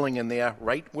raspberry filling in there,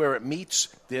 right where it meets.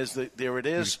 There it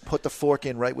is. You put the fork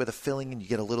in right where the filling, and you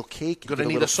get a little cake. Gonna you get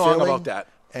need little a song filling, about that.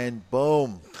 And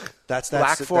boom, that's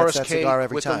Black forest that cake cigar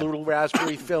every with time. a little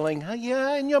raspberry filling.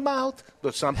 Yeah, in your mouth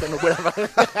or something or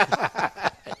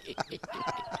whatever.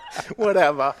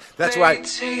 Whatever. That's They why.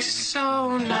 taste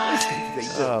so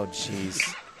nice. Oh,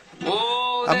 jeez.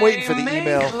 Oh, I'm waiting for the they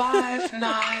email. make life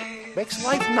nice. Makes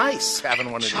life nice having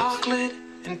one of these. Chocolate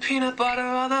and peanut butter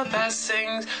are the best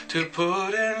things to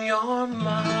put in your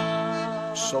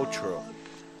mouth. So true.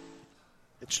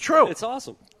 It's true. It's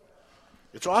awesome.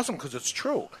 It's awesome because it's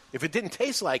true. If it didn't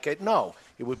taste like it, no,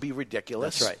 it would be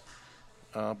ridiculous. That's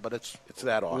right. But it's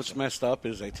that awesome. What's messed up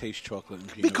is I taste chocolate and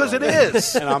peanut Because it butter.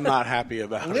 is. And I'm not happy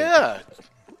about it. Yeah.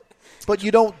 But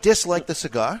you don't dislike the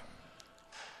cigar?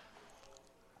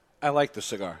 I like the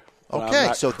cigar. but I'm Okay,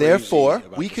 not so crazy therefore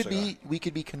about we the could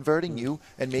cigar. be converting you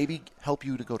and maybe help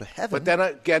you to go to heaven. But then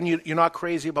again, you're not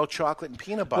crazy about chocolate and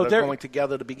peanut butter Derek- going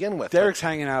together to begin with. Derek's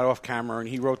hanging out off camera, and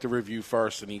he wrote the review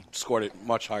first, and he scored it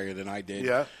much higher than I did.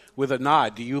 Yeah. With a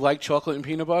nod, do you like chocolate and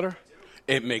peanut butter?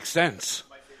 It makes sense.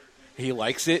 He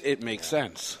likes it. It makes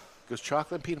sense. Because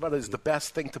chocolate and peanut butter is the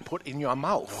best thing to put in your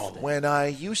mouth. when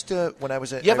I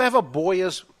was at You ever have a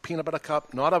Boyer's peanut butter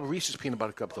cup? Not a Reese's peanut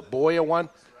butter cup, the Boyer one.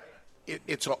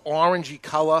 It's an orangey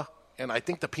color, and I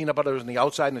think the peanut butter is on the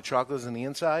outside and the chocolate is on the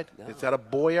inside. No. Is that a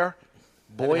Boyer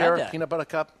had that. peanut butter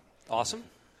cup? Awesome.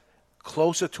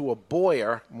 Closer to a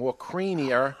Boyer, more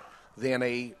creamier than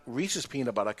a Reese's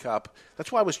peanut butter cup.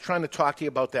 That's why I was trying to talk to you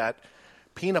about that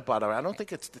peanut butter. I don't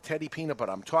think it's the Teddy peanut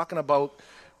butter. I'm talking about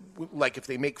like if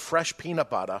they make fresh peanut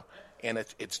butter and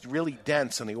it's really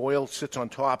dense and the oil sits on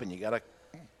top and you got to,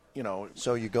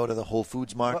 So you go to the Whole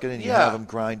Foods market and you yeah. have them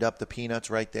grind up the peanuts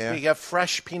right there. You have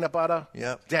fresh peanut butter,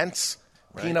 Yep. dense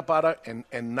Right. peanut butter, and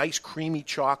nice creamy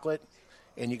chocolate,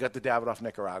 and you got the Davidoff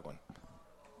Nicaraguan.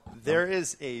 There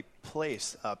is a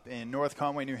place up in North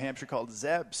Conway, New Hampshire called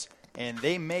Zeb's, and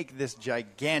they make this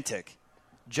gigantic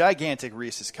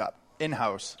Reese's cup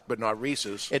in-house. But not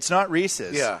Reese's. It's not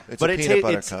Reese's. Yeah. It's but a it peanut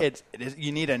butter it's, cup. It is,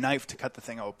 you need a knife to cut the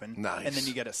thing open. Nice. And then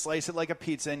you got to slice it like a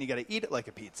pizza, and you got to eat it like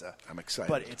a pizza. I'm excited.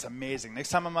 But it's amazing. Next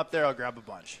time I'm up there, I'll grab a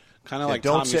bunch. Kind of Yeah, like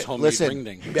don't Tommy's say- homemade listen, ring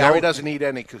ding. Barry Don't- doesn't eat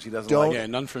any because he doesn't don't- like Yeah,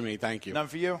 none for me. Thank you. None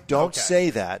for you? Don't Okay. say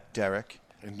that, Derek.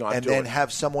 And not and do then it.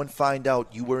 have someone find out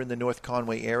you were in the North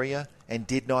Conway area and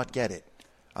did not get it.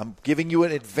 I'm giving you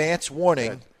an advance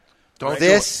warning.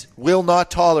 This will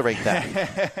not tolerate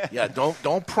that. Yeah,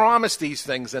 don't promise these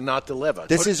things and not deliver.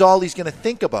 This is all he's going to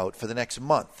think about for the next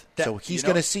month. So he's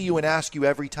going to see you and ask you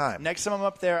every time. Next time I'm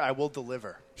up there, I will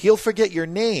deliver. He'll forget your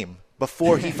name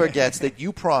before he forgets that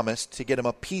you promised to get him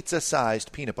a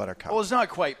pizza-sized peanut butter cup. Well, it's not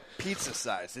quite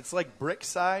pizza-sized. It's like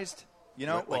brick-sized. You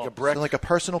know, like a brick, like a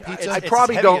personal pizza. I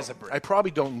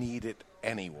probably don't need it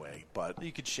anyway, but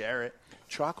you could share it.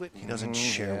 Chocolate. He doesn't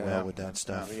share well with that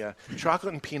stuff. Yeah,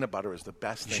 chocolate and peanut butter is the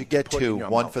best thing. You should get to put two, in your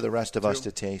one mouth. for the rest of us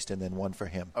to taste, and then one for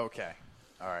him. Okay.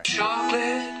 All right.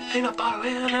 Chocolate, peanut butter,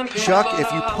 and peanut Chuck, butter.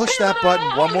 if you push that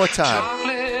button one more time.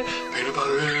 Chocolate, peanut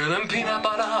butter, and peanut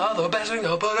butter, the best thing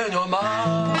to put in your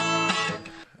mouth.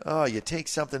 Oh, you take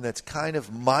something that's kind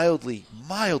of mildly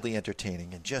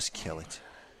entertaining and just kill it.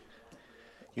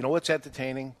 You know what's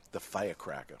entertaining? The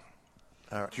Firecracker.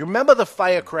 All right. Do you remember the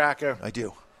Firecracker? I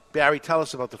do. Barry, tell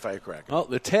us about the Firecracker. Well,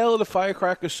 the tale of the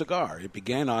Firecracker cigar. It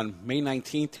began on May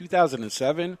 19,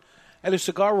 2007, at a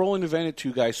cigar rolling event at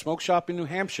Two Guys Smoke Shop in New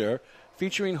Hampshire,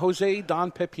 featuring Jose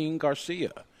Don Pepin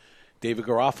Garcia. David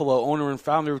Garofalo, owner and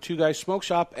founder of Two Guys Smoke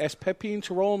Shop, asked Pepin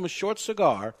to roll him a short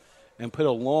cigar and put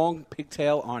a long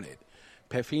pigtail on it.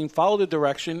 Pepin followed the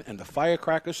direction, and the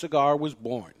Firecracker cigar was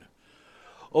born.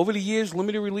 Over the years,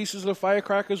 limited releases of the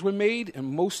Firecrackers were made, and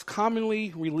most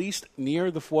commonly released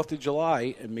near the 4th of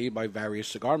July and made by various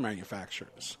cigar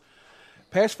manufacturers.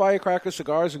 Past Firecracker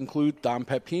cigars include Dom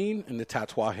Pepin and the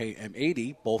Tatuaje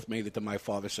M80, both made at the My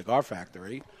Father's Cigar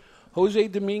Factory, Jose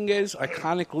Dominguez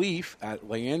Iconic Leaf at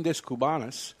Leyendas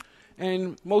Cubanas,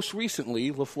 and most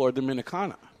recently, La Flor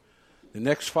Dominicana. The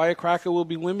next Firecracker will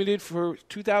be limited for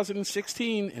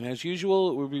 2016, and as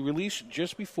usual, it will be released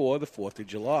just before the 4th of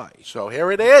July. So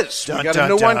here it is. We got a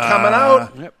new one coming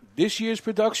out. Yep. This year's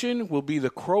production will be the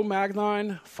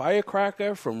Cro-Magnon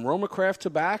Firecracker from Roma Craft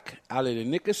Tobacco out of the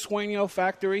Nicasueño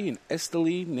factory in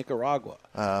Esteli, Nicaragua.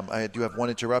 I do have one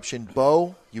interruption.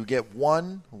 Bo, you get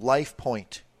 1 life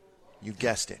point. You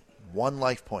guessed it. 1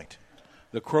 life point.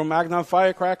 The Cro-Magnon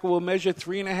Firecracker will measure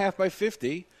 3.5 by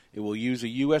 50. It will use a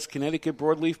U.S. Connecticut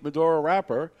broadleaf Maduro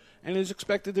wrapper and is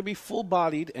expected to be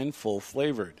full-bodied and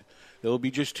full-flavored. There will be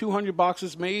just 200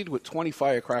 boxes made with 20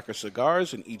 Firecracker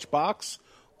cigars in each box,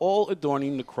 all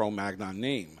adorning the Cro-Magnon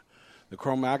name. The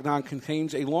Cro-Magnon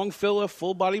contains a long filler,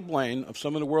 full-body blend of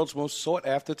some of the world's most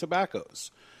sought-after tobaccos.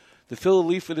 The filler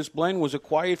leaf for this blend was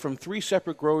acquired from 3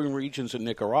 separate growing regions in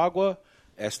Nicaragua,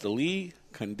 Esteli,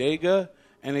 Condega,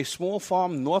 and a small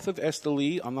farm north of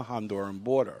Esteli on the Honduran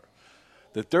border.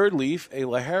 The third leaf, a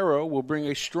Lajero, will bring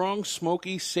a strong,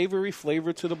 smoky, savory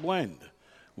flavor to the blend.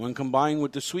 When combined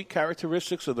with the sweet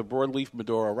characteristics of the broadleaf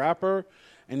Maduro wrapper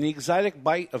and the exotic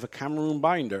bite of a Cameroon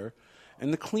binder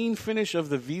and the clean finish of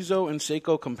the Viso and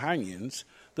Seco companions,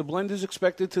 the blend is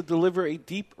expected to deliver a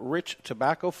deep, rich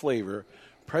tobacco flavor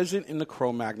present in the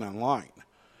Cro-Magnon line.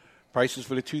 Prices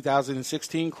for the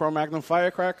 2016 Cro-Magnon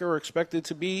Firecracker are expected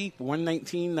to be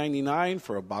 $119.99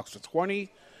 for a box of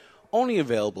 20, only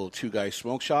available at Two Guys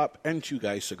Smoke Shop and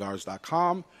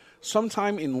TwoGuysCigars.com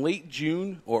sometime in late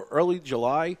June or early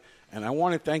July. And I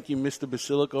want to thank you, Mr.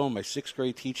 Basilico, my 6th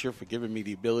grade teacher, for giving me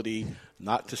the ability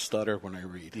not to stutter when I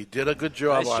read. You did a good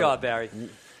job. Nice job, Barry.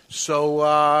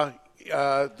 So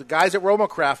the guys at Roma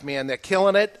Craft, man, they're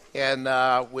killing it, and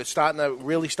we're starting to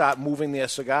really start moving their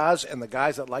cigars, and the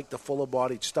guys that like the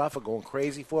fuller-bodied stuff are going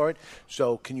crazy for it.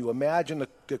 So can you imagine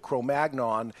the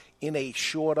Cro-Magnon in a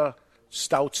shorter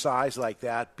stout size like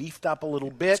that, beefed up a little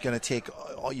bit? It's going to take,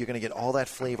 you're going to get all that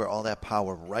flavor, all that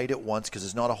power right at once, because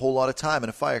there's not a whole lot of time in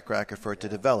a Firecracker for it to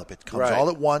develop. It comes all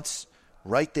at once,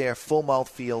 right there, full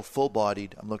mouthfeel,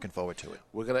 full-bodied. I'm looking forward to it.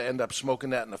 We're going to end up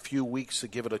smoking that in a few weeks to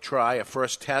give it a try, a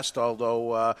first test,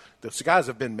 although the cigars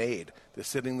have been made. They're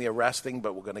sitting there resting,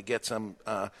 but we're going to get some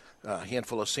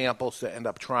handful of samples to end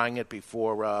up trying it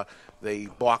before they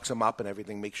box them up and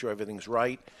everything, make sure everything's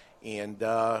right. And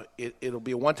it'll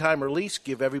be a one-time release,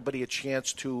 give everybody a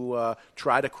chance to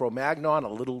try the Cro-Magnon,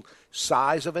 a little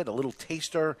size of it, a little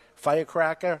taster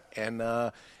Firecracker. And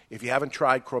if you haven't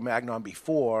tried Cro-Magnon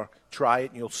before, try it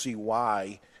and you'll see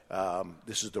why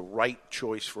this is the right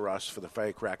choice for us for the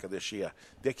Firecracker this year.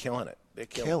 They're killing it. They're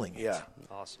killing it. Yeah.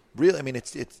 Awesome. Really, I mean,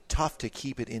 it's tough to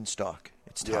keep it in stock.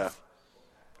 It's tough. Yeah.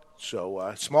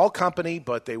 So small company,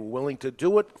 but they were willing to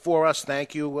do it for us.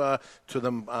 Thank you to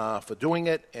them for doing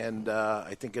it, and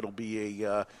I think it'll be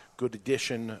a good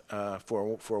addition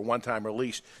for a one-time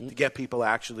release to get people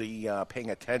actually paying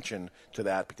attention to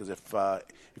that. Because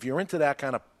if you're into that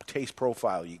kind of taste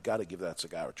profile, you got to give that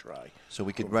cigar a try. So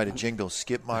we could write a jingle: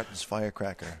 Skip Martin's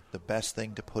Firecracker, the best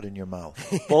thing to put in your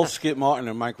mouth. Both Skip Martin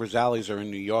and Mike Rosales are in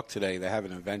New York today. They have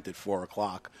an event at 4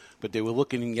 o'clock, but they were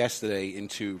looking yesterday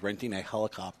into renting a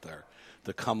helicopter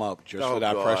to come up just Oh, for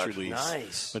that God. press release.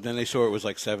 Nice. But then they saw it was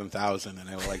like 7,000, and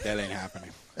they were like, that ain't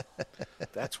happening.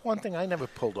 That's one thing I never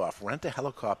pulled off. Rent a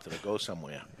helicopter to go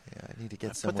somewhere. Yeah, I need to get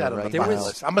Put somewhere that on right the now. bucket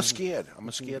list. I'm scared. I'm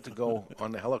scared to go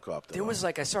on the helicopter. There was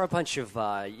I saw a bunch of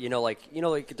like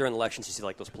during elections you see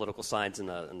like those political signs on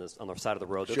the side of the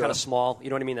road. They're Sure. kind of small. You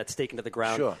know what I mean? That's taken to the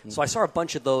ground. Sure. So I saw a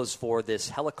bunch of those for this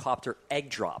helicopter egg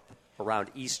drop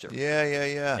around Easter.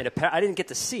 Yeah. And I didn't get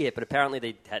to see it, but apparently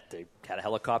they had a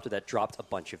helicopter that dropped a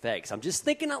bunch of eggs. I'm just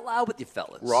thinking out loud with you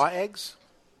fellas. Raw eggs?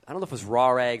 I don't know if it was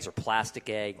raw eggs or plastic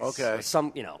eggs. Okay. Or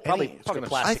some, probably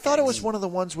plastic I thought it was eggs. one of the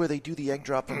ones where they do the egg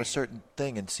drop from a certain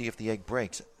thing and see if the egg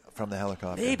breaks from the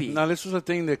helicopter. No, this was a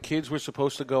thing that kids were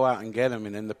supposed to go out and get them,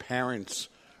 and then the parents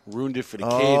ruined it for the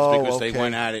kids Oh, because okay. they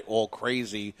went at it all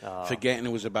crazy, forgetting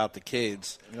it was about the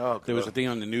kids. Oh, there was a thing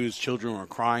on the news, children were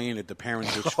crying that the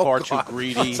parents were far too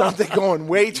greedy. Something going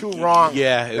way too wrong.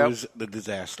 Yeah, it was the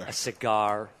disaster. A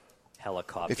cigar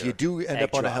helicopter. If you do end egg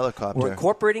up on a drop. helicopter. We're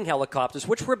incorporating helicopters,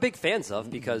 which we're big fans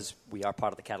of because we are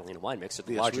part of the Catalina Wine Mixer,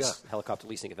 the Yes, we largest helicopter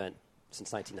leasing event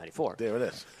since 1994. There it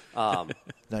is.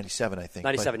 97, I think.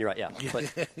 97, you're right, yeah.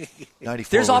 But 94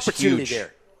 there's was opportunity huge.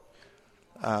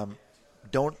 there.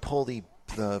 Don't pull the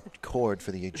cord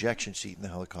for the ejection seat in the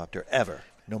helicopter ever,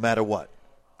 no matter what.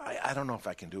 I don't know if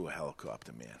I can do a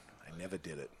helicopter, man. I never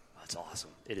did it. That's awesome.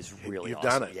 It is really You've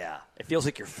awesome. done it. Yeah. It feels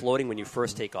like you're floating when you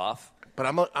first take off. But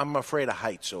I'm afraid of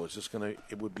heights, so it's just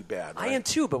it would be bad. I right? am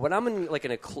too, but when I'm in like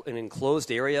an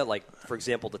enclosed area, like for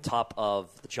example the top of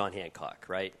the John Hancock,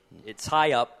 right? It's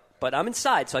high up, but I'm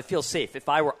inside, so I feel safe. If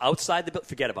I were outside the building,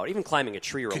 forget about it. Even climbing a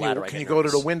tree or a ladder. Can you go to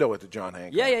the window at the John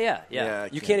Hancock? Yeah.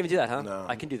 You can't even do that, huh? No.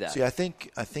 I can do that. See, I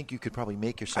think you could probably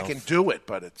make yourself. I can do it,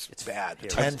 but it's bad.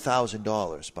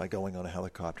 $10,000 by going on a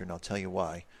helicopter, and I'll tell you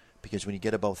why. Because when you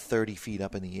get about 30 feet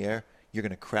up in the air, you're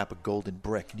going to crap a golden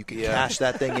brick, and you can cash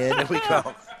that thing in. There we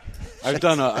go. I've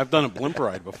done a blimp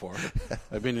ride before.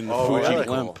 I've been in the Fuji really?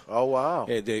 blimp. Oh, wow.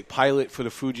 Yeah, the pilot for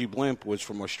the Fuji blimp was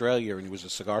from Australia, and he was a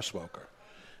cigar smoker.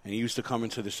 And he used to come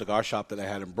into the cigar shop that I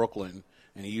had in Brooklyn,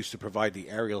 and he used to provide the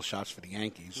aerial shots for the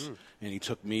Yankees. And he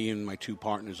took me and my two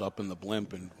partners up in the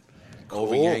blimp and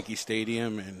over Yankee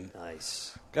Stadium, and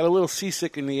got a little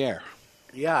seasick in the air.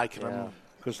 Yeah, I can.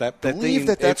 Because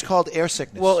that's called air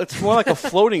sickness. Well, it's more like a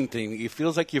floating thing. It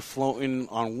feels like you're floating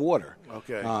on water.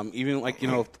 Okay. Even like,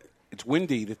 if it's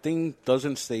windy, the thing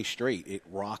doesn't stay straight. It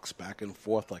rocks back and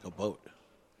forth like a boat.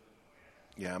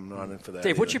 Yeah, I'm not in for that.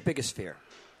 Dave, what's either. your biggest fear?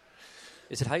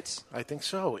 Is it heights? I think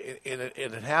so. It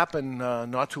had happened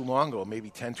not too long ago,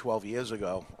 maybe 10, 12 years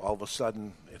ago. All of a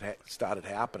sudden, it started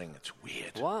happening. It's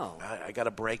weird. Wow. I got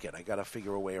to break it. I got to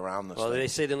figure a way around this Well, thing. they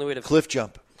say the only way to cliff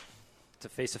jump. To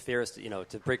face a fear is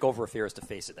to break over a fear is to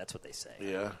face it. That's what they say.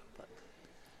 Yeah.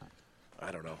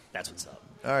 I don't know. That's what's up.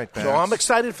 All right, so I'm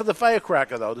excited for the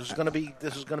Firecracker, though. This is going to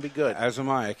be good. As am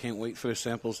I. I can't wait for the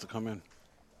samples to come in.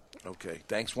 Okay.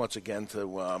 Thanks once again to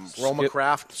Roma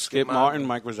Craft, Skip Martin,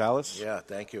 Mike Rosales. Yeah,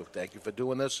 thank you. Thank you for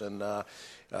doing this, and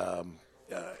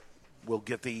we'll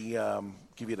get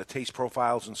give you the taste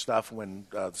profiles and stuff when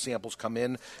the samples come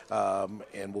in,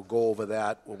 and we'll go over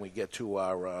that when we get to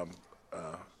our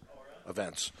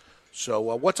events. So,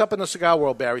 what's up in the cigar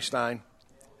world, Barry Stein?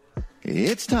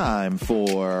 It's time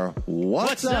for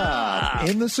What's Up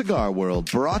in the Cigar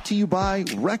World, brought to you by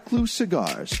Recluse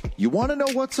Cigars. You want to know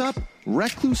what's up?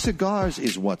 Recluse Cigars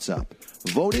is what's up.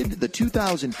 Voted the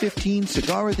 2015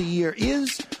 Cigar of the Year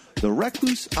is the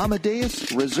Recluse Amadeus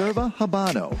Reserva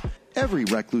Habano. Every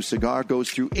Recluse cigar goes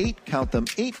through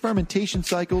 8 fermentation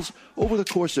cycles over the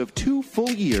course of 2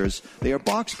 full years. They are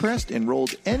box pressed and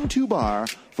rolled end to bar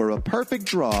for a perfect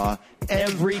draw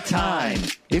every time.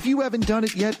 If you haven't done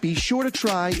it yet, be sure to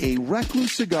try a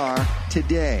Recluse cigar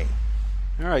today.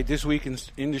 All right, this week in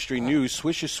industry news,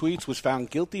 Swisher Sweets was found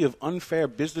guilty of unfair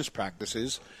business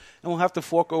practices and will have to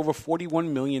fork over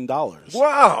 $41 million.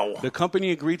 Wow! The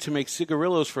company agreed to make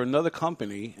cigarillos for another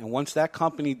company, and once that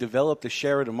company developed a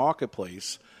share of the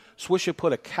marketplace, Swisher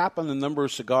put a cap on the number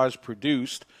of cigars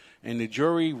produced, and the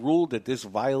jury ruled that this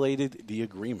violated the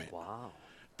agreement. Wow.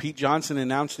 Pete Johnson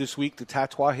announced this week the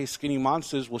Tatuaje Skinny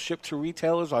Monsters will ship to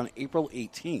retailers on April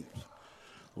 18th.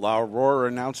 La Aurora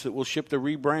announced it will ship the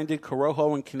rebranded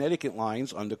Corojo and Connecticut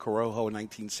lines under Corojo in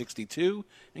 1962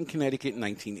 and Connecticut in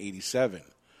 1987.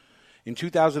 In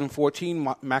 2014,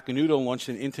 Macanudo launched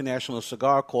an international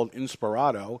cigar called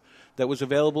Inspirado that was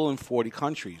available in 40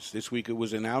 countries. This week it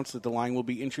was announced that the line will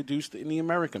be introduced in the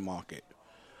American market.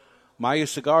 Maya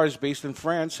Cigars, based in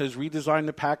France, has redesigned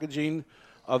the packaging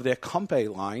of their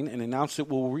Compe line and announced it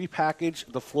will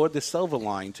repackage the Flor de Selva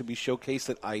line to be showcased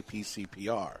at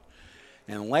IPCPR.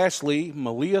 And lastly,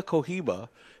 Malia Cohiba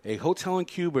A hotel in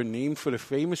Cuba named for the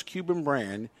famous Cuban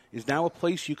brand is now a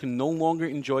place you can no longer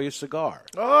enjoy a cigar.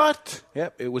 What?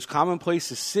 Yep, it was commonplace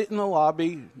to sit in the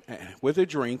lobby with a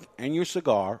drink and your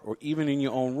cigar, or even in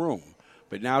your own room.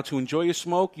 But now to enjoy a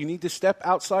smoke, you need to step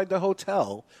outside the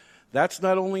hotel. That's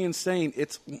not only insane,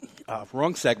 it's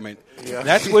wrong segment. Yeah.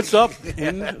 That's what's up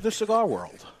in the cigar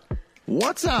world.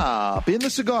 What's Up in the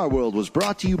Cigar World was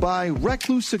brought to you by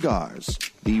Recluse Cigars.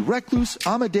 The Recluse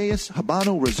Amadeus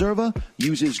Habano Reserva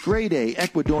uses grade A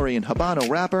Ecuadorian Habano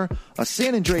wrapper, a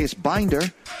San Andreas binder,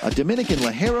 a Dominican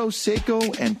Ligero Seco,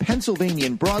 and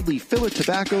Pennsylvanian broadleaf filler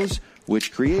tobaccos,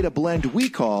 which create a blend we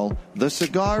call the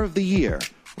Cigar of the Year.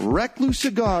 Recluse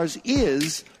Cigars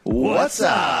is What's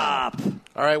Up?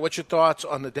 All right, what's your thoughts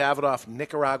on the Davidoff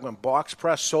Nicaraguan box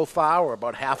press so far? We're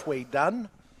about halfway done.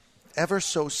 Ever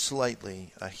so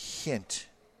slightly a hint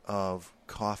of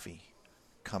coffee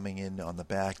coming in on the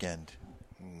back end.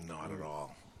 Not at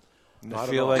all. I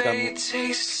feel like They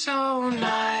taste so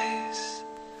nice.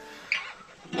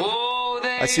 Oh,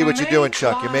 I see what you're doing,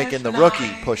 Chuck. You're making the rookie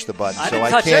push the button, so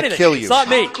I can't anything. kill you. It's not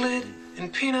me. Chocolate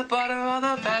and peanut butter are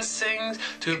the best things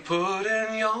to put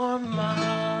in your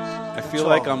mouth. I feel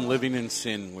like I'm living in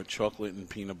sin with chocolate and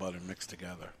peanut butter mixed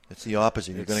together. It's the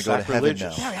opposite. You're going It's to go to heaven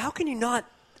sacrilegious. now. Gary, how can you not?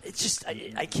 It's just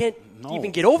I can't even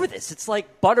get over this. It's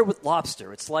like butter with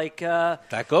lobster. It's like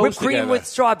that goes whipped cream together. with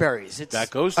strawberries. It's,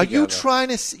 That goes Are together. you trying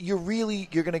to? You're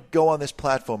going to go on this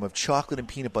platform of chocolate and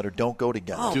peanut butter don't go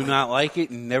together. Do not like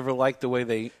it and never like the way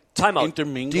they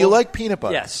intermingle. Do you like peanut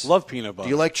butter? Yes. Love peanut butter.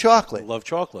 Do you like chocolate? Love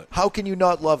chocolate. How can you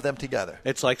not love them together?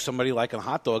 It's like somebody liking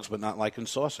hot dogs but not liking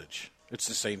sausage. It's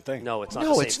the same thing. No, it's not.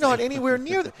 No, it's not anywhere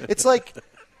near that. It's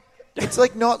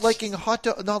like not liking hot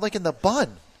dog, not liking the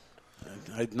bun.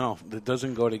 No, it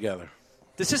doesn't go together.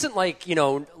 This isn't like,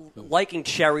 liking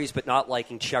cherries but not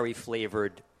liking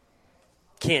cherry-flavored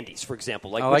candies, for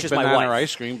example. Like, I which like is my banana wife.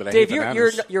 ice cream, but I Dave, hate you're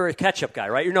bananas. you're a ketchup guy,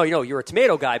 right? You're a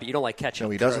tomato guy, but you don't like ketchup. No,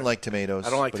 he doesn't like tomatoes. I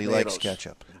don't like but tomatoes. he likes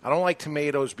ketchup. I don't like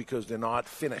tomatoes because they're not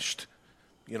finished.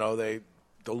 The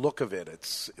look of it.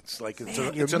 It's like it's Man,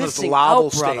 in you're its missing larval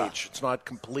out, brother. stage. It's not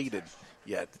completed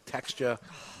yet. The texture.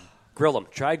 Grill them.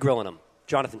 Try grilling them.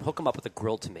 Jonathan, hook him up with a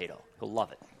grilled tomato. He'll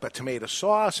love it. But tomato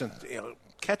sauce and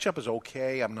ketchup is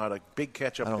okay. I'm not a big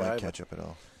ketchup guy. I don't like ketchup at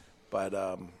all. But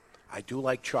I do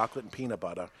like chocolate and peanut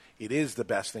butter. It is the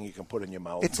best thing you can put in your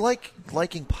mouth. It's like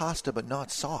liking pasta but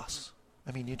not sauce.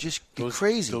 I mean, you're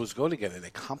crazy. Those go together. They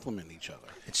complement each other.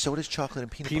 And so does chocolate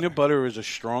and Peanut butter is a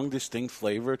strong, distinct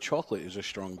flavor. Chocolate is a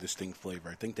strong, distinct flavor.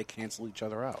 I think they cancel each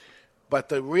other out. But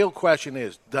the real question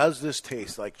is, does this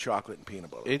taste like chocolate and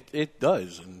peanut butter? It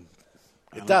does. And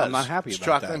it does. I'm not happy It's about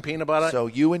chocolate that. and peanut butter. So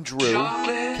you and Drew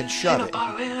can shove it.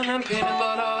 And peanut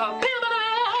butter,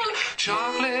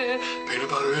 chocolate, peanut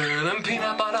butter, and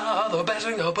peanut butter, the best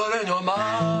thing to put in your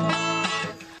mouth.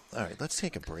 All right, let's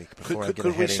take a break before I get a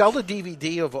Could we headache. sell the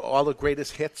DVD of all the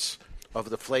greatest hits of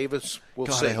the flavors? We'll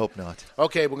God, see. I hope not.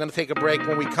 Okay, we're going to take a break.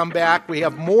 When we come back, we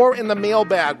have more in the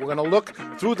mailbag. We're going to look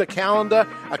through the calendar,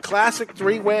 a classic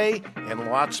three-way, and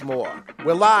lots more.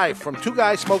 We're live from Two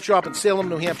Guys Smoke Shop in Salem,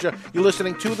 New Hampshire. You're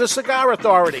listening to the Cigar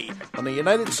Authority on the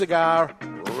United Cigar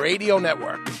Radio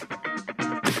Network.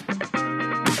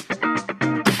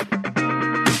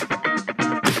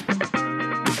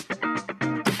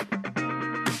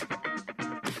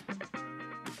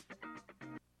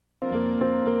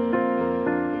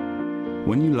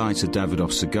 When you light a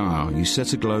Davidoff cigar, you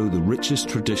set aglow the richest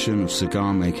tradition of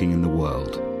cigar making in the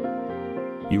world.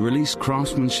 You release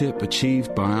craftsmanship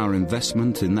achieved by our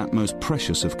investment in that most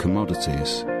precious of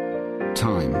commodities,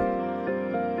 time.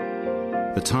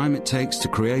 The time it takes to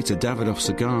create a Davidoff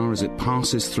cigar as it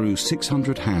passes through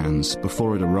 600 hands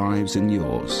before it arrives in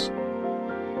yours.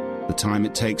 The time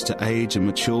it takes to age and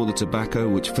mature the tobacco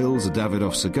which fills a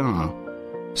Davidoff cigar,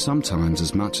 sometimes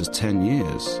as much as 10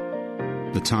 years.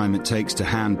 The time it takes to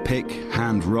hand pick,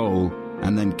 hand roll,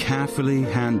 and then carefully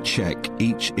hand check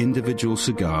each individual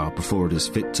cigar before it is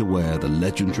fit to wear the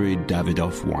legendary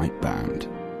Davidoff white band.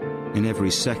 In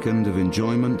every second of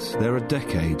enjoyment, there are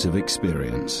decades of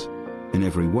experience. In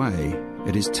every way,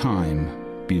 it is time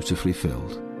beautifully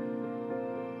filled.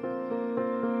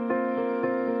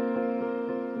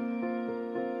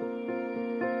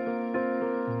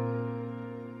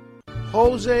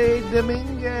 Jose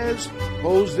Dominguez,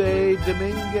 Jose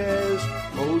Dominguez,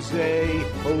 Jose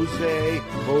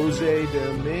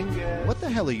Dominguez. What the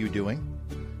hell are you doing?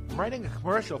 I'm writing a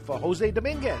commercial for Jose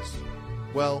Dominguez.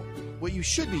 Well, what you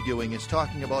should be doing is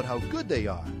talking about how good they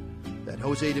are. That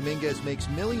Jose Dominguez makes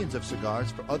millions of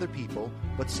cigars for other people,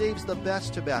 but saves the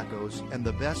best tobaccos and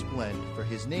the best blend for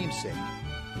his namesake,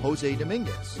 Jose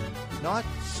Dominguez. Not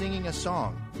singing a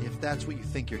song, if that's what you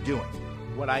think you're doing.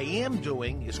 What I am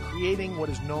doing is creating what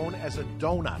is known as a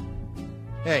donut.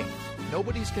 Hey,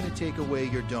 nobody's going to take away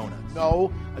your donut.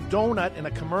 No, a donut in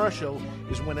a commercial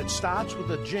is when it starts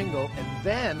with a jingle and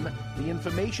then the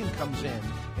information comes in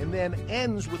and then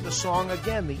ends with the song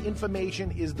again. The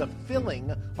information is the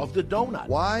filling of the donut.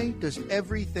 Why does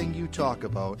everything you talk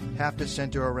about have to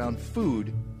center around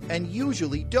food and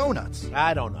usually donuts?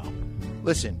 I don't know.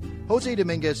 Listen, Jose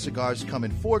Dominguez cigars come in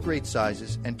 4 great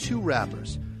sizes and 2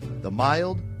 wrappers. The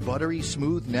mild, buttery,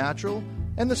 smooth, natural,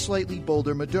 and the slightly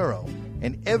bolder Maduro.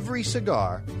 And every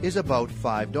cigar is about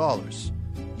 $5.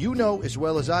 You know as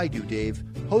well as I do, Dave,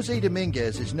 Jose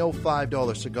Dominguez is no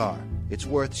 $5 cigar. It's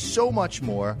worth so much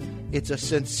more. It's a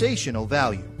sensational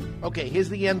value. Okay, here's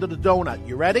the end of the donut.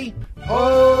 You ready?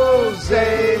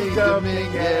 Jose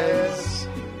Dominguez.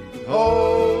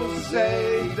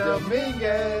 Jose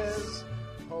Dominguez.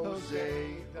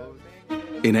 Jose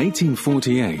Dominguez. In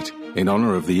 1848, in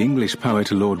honor of the English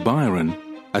poet Lord Byron,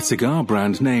 a cigar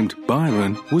brand named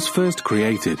Byron was first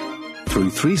created. Through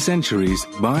 3 centuries,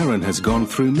 Byron has gone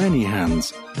through many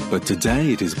hands, but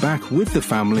today it is back with the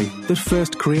family that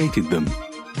first created them.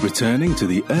 Returning to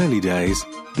the early days,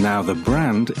 now the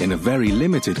brand, in a very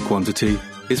limited quantity,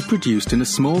 is produced in a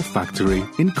small factory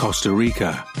in Costa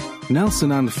Rica.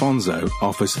 Nelson Alfonso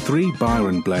offers 3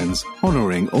 Byron blends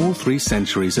honoring all 3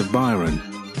 centuries of Byron: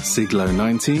 Siglo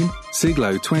 19,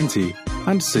 Siglo 20,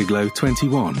 and Siglo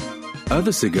 21.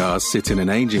 Other cigars sit in an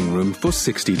aging room for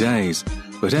 60 days,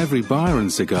 but every Byron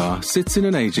cigar sits in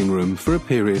an aging room for a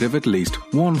period of at least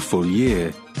 1 full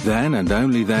year. Then and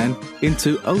only then,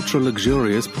 into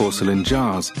ultra-luxurious porcelain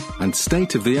jars and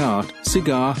state-of-the-art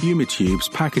cigar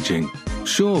humitubes packaging.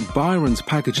 Sure, Byron's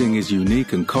packaging is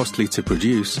unique and costly to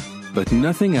produce, but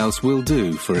nothing else will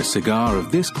do for a cigar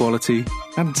of this quality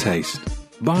and taste.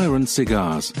 Byron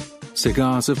cigars.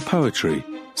 Cigars of poetry.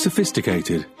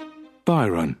 Sophisticated.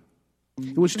 Byron.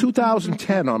 It was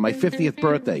 2010 on my 50th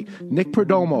birthday. Nick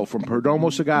Perdomo from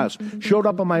Perdomo Cigars showed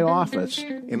up in my office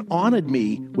and honored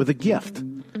me with a gift.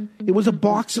 It was a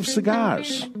box of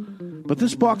cigars. But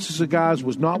this box of cigars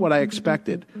was not what I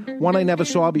expected. One I never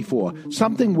saw before.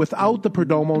 Something without the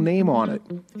Perdomo name on it.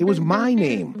 It was my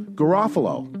name,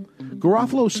 Garofalo.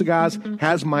 Garofalo Cigars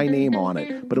has my name on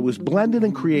it, but it was blended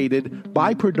and created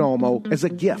by Perdomo as a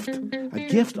gift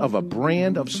of a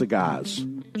brand of cigars.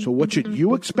 So what should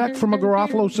you expect from a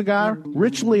Garofalo cigar?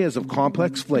 Rich layers of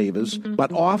complex flavors,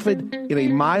 but offered in a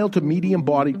mild to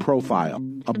medium-bodied profile.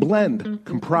 A blend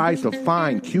comprised of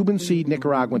fine Cuban seed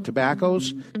Nicaraguan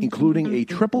tobaccos, including a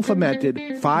triple-fermented,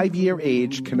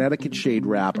 5-year-aged Connecticut shade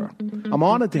wrapper. I'm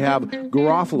honored to have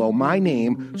Garofalo, my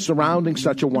name, surrounding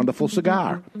such a wonderful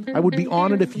cigar. I would be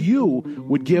honored if you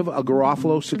would give a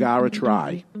Garofalo cigar a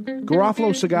try.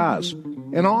 Garofalo Cigars,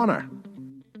 an honor.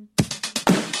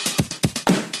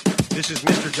 This is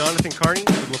Mr. Jonathan Carney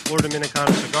with La Flor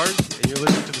Dominicana Cigars, and you're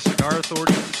listening to the Cigar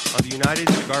Authority on the United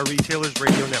Cigar Retailers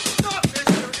Radio Network.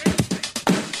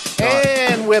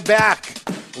 And we're back,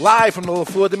 live from the La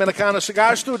Flor Dominicana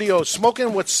Cigar Studios,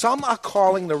 smoking what some are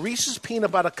calling the Reese's Peanut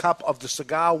Butter Cup of the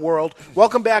cigar world.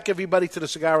 Welcome back, everybody, to the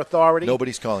Cigar Authority.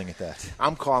 Nobody's calling it that.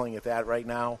 I'm calling it that right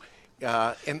now.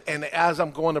 And as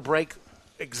I'm going to break,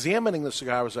 examining the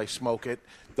cigar as I smoke it,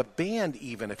 the band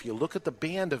even, if you look at the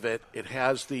band of it, it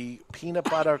has the peanut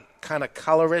butter kind of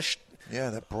colorish. Yeah,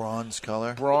 that bronze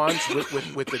color. Bronze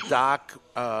with the dark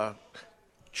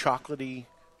chocolatey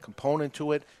component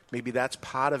to it. Maybe that's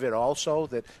part of it also,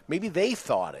 that maybe they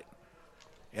thought it.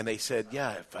 And they said,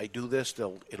 yeah, if I do this,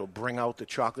 it'll bring out the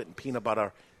chocolate and peanut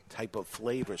butter type of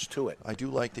flavors to it. I do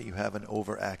like that you have an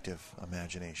overactive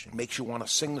imagination. Makes you want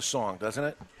to sing the song, doesn't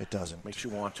it? It doesn't. Makes you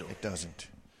want to. It doesn't.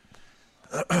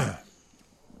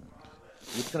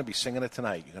 You're going to be singing it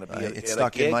tonight. You're going to be it's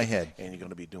stuck in my head. And you're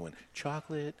going to be doing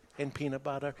chocolate and peanut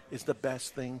butter is the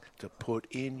best thing to put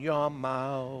in your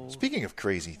mouth. Speaking of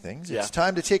crazy things, It's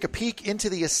time to take a peek into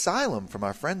the asylum from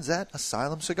our friends at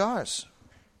Asylum Cigars.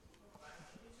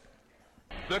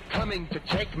 They're coming to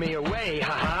take me away,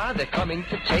 ha-ha. They're coming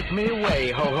to take me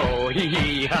away, ho-ho,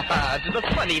 hee-hee, ha-ha. To the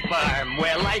funny farm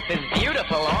where life is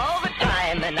beautiful all the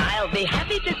time. And I'll be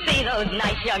happy to see those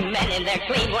nice young men in their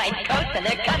clean white coats. And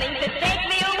they're coming to take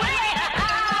me away,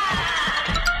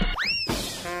 ha-ha.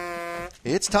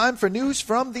 It's time for news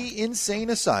from the Insane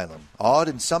Asylum. Odd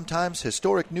and sometimes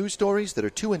historic news stories that are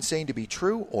too insane to be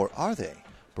true, or are they?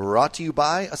 Brought to you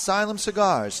by Asylum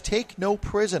Cigars. Take no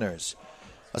prisoners.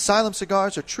 Asylum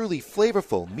Cigars are truly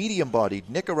flavorful, medium-bodied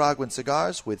Nicaraguan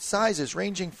cigars with sizes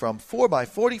ranging from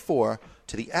 4x44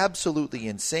 to the absolutely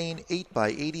insane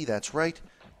 8x80. That's right,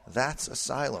 that's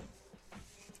Asylum.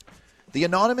 The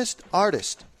anonymous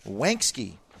artist,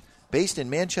 Wanksky, based in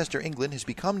Manchester, England, has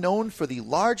become known for the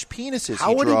large penises How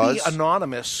he would draws. he be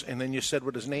anonymous, and then you said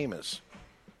what his name is?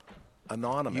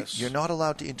 Anonymous. You're not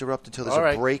allowed to interrupt until there's All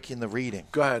right. a break in the reading.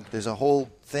 Go ahead. There's a whole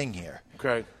thing here.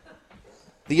 Okay.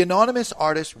 The anonymous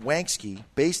artist Wanksky,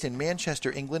 based in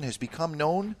Manchester, England, has become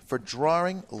known for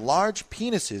drawing large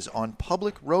penises on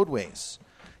public roadways.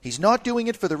 He's not doing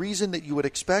it for the reason that you would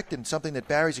expect, and something that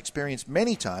Barry's experienced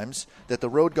many times, that the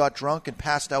road got drunk and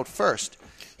passed out first.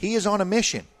 He is on a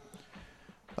mission.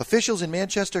 Officials in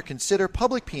Manchester consider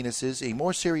public penises a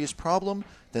more serious problem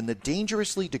than the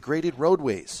dangerously degraded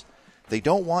roadways. They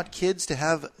don't want kids to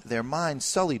have their minds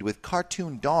sullied with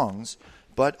cartoon dongs,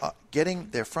 but getting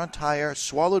their front tire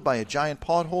swallowed by a giant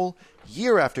pothole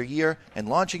year after year and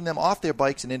launching them off their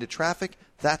bikes and into traffic,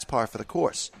 that's par for the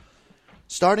course.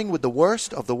 Starting with the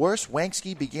worst of the worst,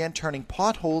 Wanksky began turning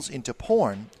potholes into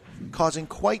porn, causing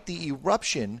quite the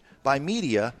eruption by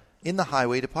media in the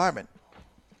highway department.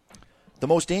 The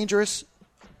more dangerous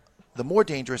the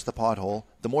pothole,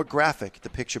 the more graphic the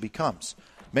picture becomes.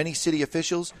 Many city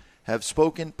officials have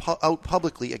spoken out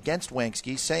publicly against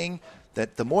Wanksky, saying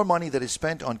that the more money that is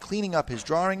spent on cleaning up his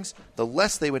drawings, the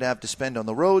less they would have to spend on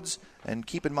the roads. And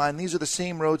keep in mind, these are the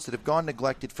same roads that have gone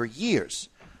neglected for years,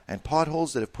 and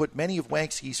potholes that have put many of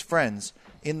Wanksky's friends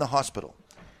in the hospital.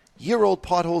 Year-old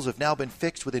potholes have now been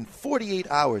fixed within 48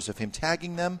 hours of him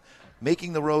tagging them,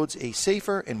 making the roads a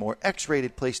safer and more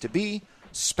X-rated place to be.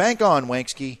 Spank on,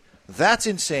 Wanksky. That's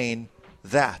insane.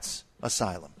 That's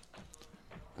asylum.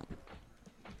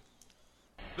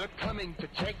 They're coming to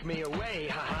take me away,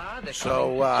 ha-ha.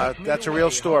 So that's a real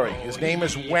story. His name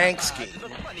is Wanksky.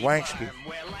 Wanksky.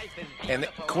 And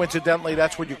coincidentally,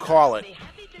 that's what you call it.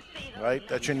 Right?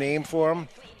 That's your name for him?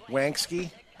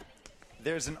 Wanksky?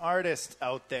 There's an artist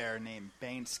out there named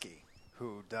Bansky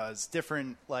who does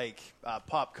different,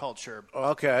 pop culture.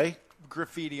 Okay.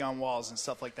 Graffiti on walls and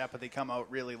stuff like that, but they come out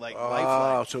really lifelike.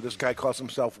 Oh, so this guy calls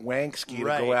himself Wanksky to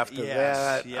go after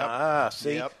that. Yep.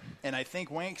 See? Yep. And I think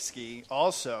Wanksky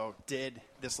also did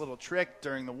this little trick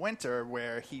during the winter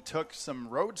where he took some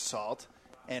road salt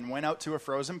and went out to a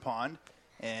frozen pond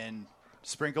and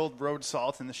sprinkled road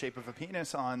salt in the shape of a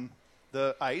penis on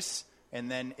the ice,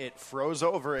 and then it froze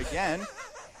over again,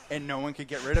 and no one could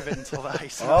get rid of it until the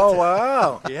ice melted. Oh,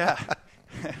 wow. Yeah.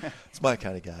 It's my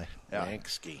kind of guy. Yeah.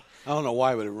 Wanksky. I don't know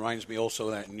why, but it reminds me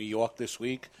also that in New York this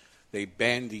week, they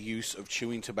banned the use of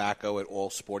chewing tobacco at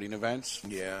all sporting events.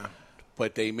 Yeah.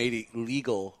 But they made it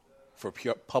legal for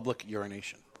public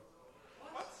urination.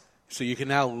 So you can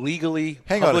now legally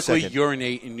publicly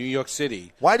urinate in New York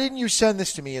City. Why didn't you send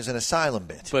this to me as an asylum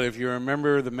bit? But if you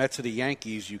remember the Mets or the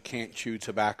Yankees, you can't chew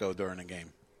tobacco during a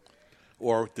game.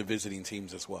 Or the visiting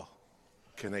teams as well.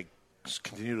 Can they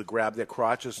continue to grab their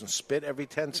crotches and spit every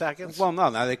 10 seconds? Well, no.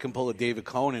 Now they can pull a David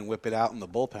Cohn and whip it out in the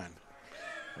bullpen.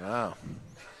 Wow.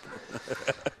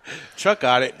 Chuck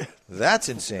got it. That's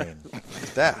insane.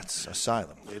 That's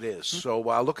asylum. It is. So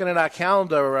looking at our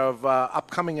calendar of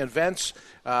upcoming events,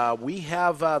 we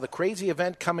have the crazy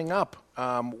event coming up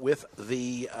with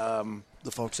the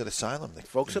folks at Asylum. The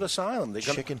folks at Asylum. They're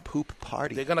chicken poop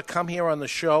party. They're going to come here on the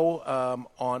show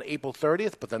on April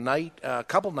 30th, but a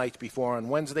couple nights before, on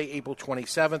Wednesday, April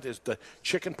 27th, is the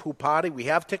chicken poop party. We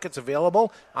have tickets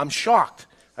available. I'm shocked.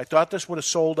 I thought this would have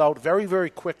sold out very, very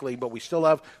quickly, but we still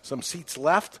have some seats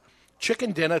left.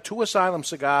 Chicken dinner, 2 Asylum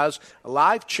cigars, a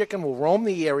live chicken will roam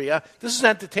the area. This is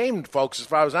entertainment, folks, as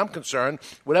far as I'm concerned.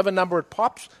 Whatever number it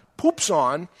poops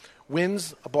on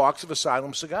wins a box of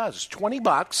Asylum cigars. It's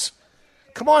 $20.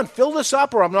 Come on, fill this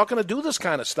up, or I'm not going to do this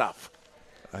kind of stuff.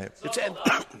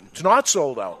 It's not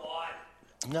sold out.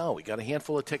 No, we got a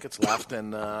handful of tickets left,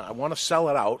 and I want to sell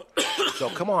it out. So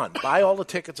come on, buy all the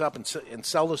tickets up and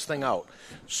sell this thing out.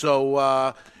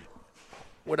 So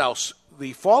what else?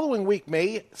 The following week,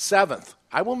 May 7th,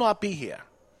 I will not be here.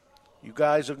 You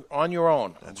guys are on your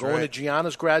own. I'm going to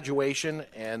Gianna's graduation,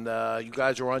 and you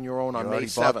guys are on your own on May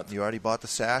 7th. You already bought the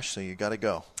sash, so you got to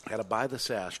go. I got to buy the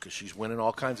sash because she's winning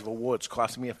all kinds of awards,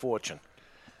 costing me a fortune.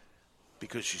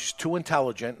 Because she's too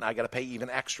intelligent, and I got to pay even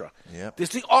extra. Yep.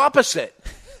 It's the opposite.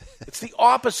 It's the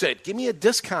opposite. Give me a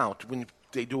discount when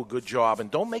they do a good job, and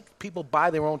don't make people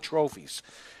buy their own trophies.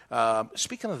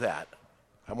 Speaking of that,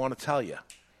 I want to tell you.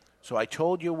 So I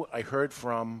told you I heard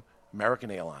from American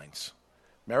Airlines.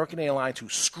 American Airlines, who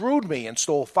screwed me and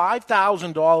stole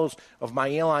 $5,000 of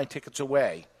my airline tickets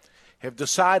away, have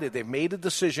decided, they've made a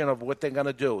decision of what they're going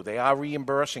to do. They are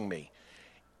reimbursing me.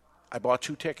 I bought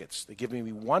 2 tickets. They're giving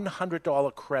me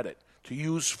 $100 credit to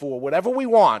use for whatever we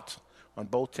want on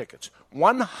both tickets.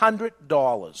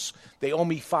 $100. They owe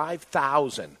me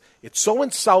 $5,000. It's so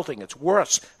insulting. It's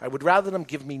worse. I would rather them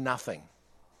give me nothing.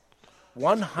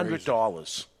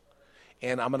 $100.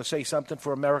 And I'm going to say something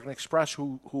for American Express,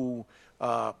 who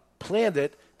planned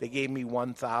it. They gave me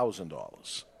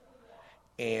 $1,000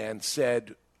 and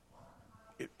said,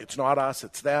 it's not us,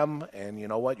 it's them. And you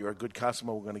know what? You're a good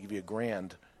customer. We're going to give you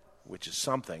 $1,000, which is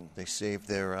something. They saved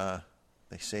their.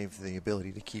 They saved the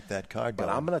ability to keep that card going.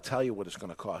 But I'm going to tell you what it's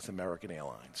going to cost American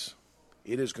Airlines.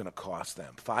 It is going to cost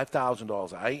them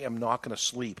 $5,000. I am not going to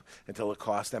sleep until it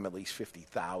costs them at least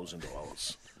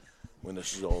 $50,000 when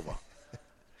this is over.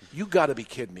 You got to be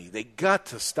kidding me. They got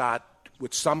to start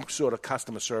with some sort of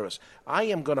customer service. I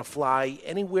am going to fly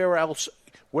anywhere else,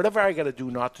 whatever I got to do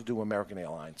not to do American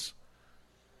Airlines.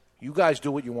 You guys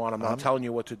do what you want. I'm not telling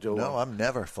you what to do. No, I'm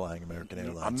never flying American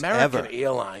Airlines. American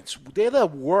Airlines, they're the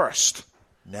worst.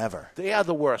 Never. They are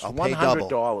the worst. I'll pay $100.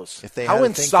 double. If they How had a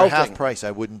insulting. thing for half price,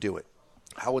 I wouldn't do it.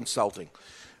 How insulting.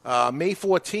 May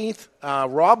 14th,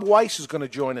 Rob Weiss is going to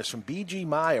join us from BG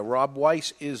Maya. Rob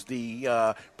Weiss is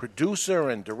the producer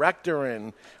and director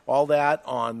and all that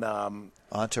on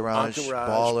Entourage,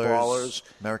 Ballers,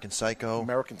 American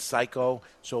Psycho.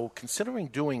 So considering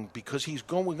because we're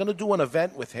going to do an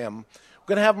event with him.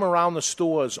 We're going to have him around the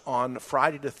stores on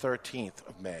Friday the 13th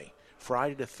of May.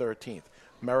 Friday the 13th.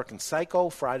 American Psycho,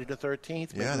 Friday the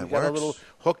 13th. Yeah, that we got works. a little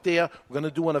hook there. We're going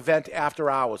to do an event after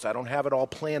hours. I don't have it all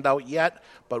planned out yet,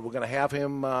 but we're going to have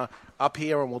him up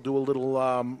here, and we'll do a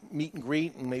little meet and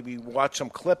greet and maybe watch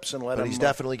some clips and let him. But he's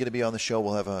definitely going to be on the show.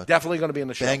 We'll have a definitely going to be in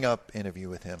the show. Bang-up interview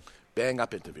with him.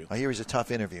 Bang-up interview. I hear he's a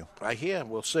tough interview. I hear.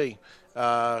 We'll see.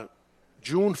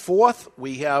 June 4th,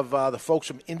 we have the folks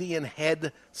from Indian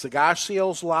Head Cigar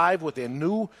Sales live with their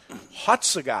new hot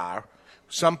cigar.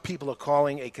 Some people are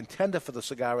calling a contender for the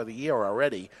cigar of the year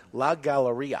already, La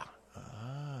Galleria.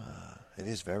 It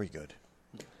is very good.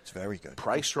 It's very good.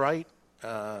 Priced right,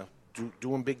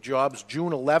 doing big jobs.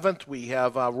 June 11th, we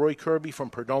have Roy Kirby from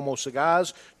Perdomo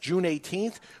Cigars. June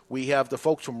 18th, we have the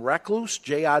folks from Recluse,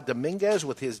 J.R. Dominguez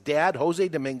with his dad, Jose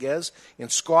Dominguez,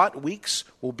 and Scott Weeks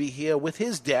will be here with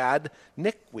his dad,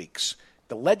 Nick Weeks,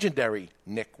 the legendary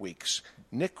Nick Weeks.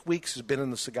 Nick Weeks has been in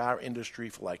the cigar industry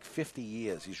for like 50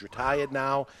 years. He's retired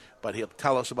now, but he'll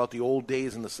tell us about the old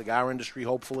days in the cigar industry,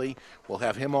 hopefully. We'll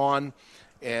have him on.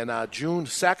 And June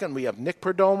 2nd, we have Nick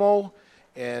Perdomo,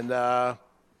 and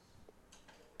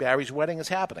Barry's wedding is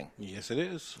happening. Yes, it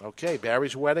is. Okay,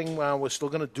 Barry's wedding. We're still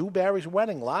going to do Barry's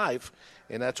wedding live,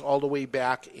 and that's all the way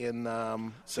back in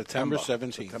September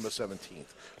 17th. September 17th.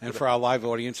 And for our live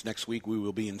audience next week, we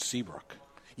will be in Seabrook.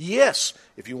 Yes,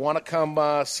 if you want to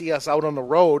come see us out on the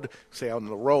road, say out on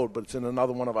the road, but it's in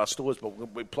another one of our stores,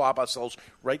 but we plop ourselves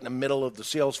right in the middle of the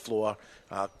sales floor.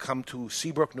 Come to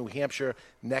Seabrook, New Hampshire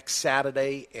next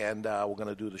Saturday, and we're going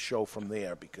to do the show from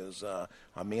there because our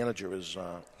manager is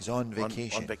he's on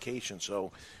vacation. On vacation,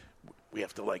 so we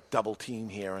have to double team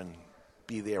here and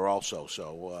be there also.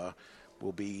 So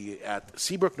we'll be at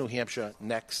Seabrook, New Hampshire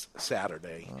next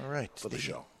Saturday. All right, for the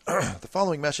show. The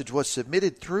following message was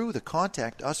submitted through the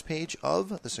Contact Us page of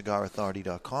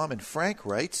thecigarauthority.com, and Frank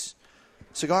writes,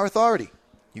 Cigar Authority,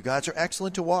 you guys are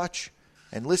excellent to watch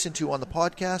and listen to on the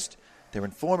podcast. They're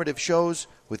informative shows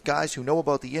with guys who know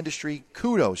about the industry.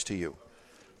 Kudos to you.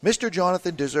 Mr.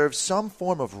 Jonathan deserves some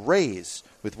form of raise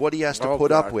with what he has to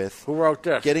put up with. Who wrote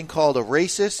this? Getting called a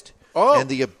racist and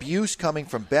the abuse coming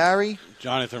from Barry.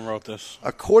 Jonathan wrote this.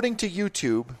 According to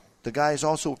YouTube, the guy is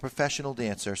also a professional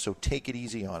dancer, so take it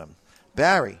easy on him.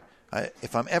 Barry,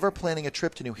 if I'm ever planning a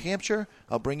trip to New Hampshire,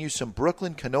 I'll bring you some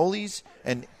Brooklyn cannolis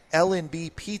and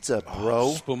L&B pizza,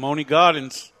 bro. Spumoni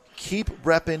Gardens. Keep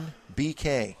repping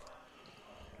BK.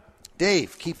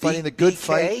 Dave, keep fighting the good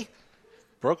fight.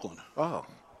 Brooklyn. Oh,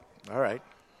 all right.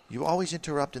 You always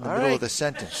interrupt in the middle of the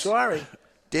sentence. Sorry.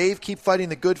 Dave, keep fighting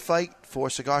the good fight for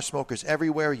cigar smokers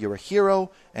everywhere. You're a hero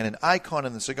and an icon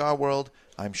in the cigar world.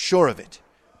 I'm sure of it.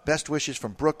 Best wishes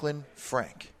from Brooklyn,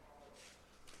 Frank.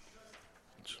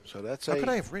 So that's How could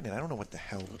I have written it? I don't know what the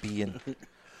hell B and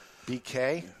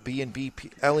BK, B&B,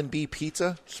 L&B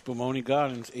Pizza, Spumoni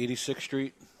Gardens, 86th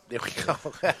Street. There we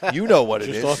go. You know what it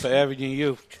Just is. off of Avenue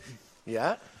U.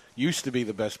 Yeah. Used to be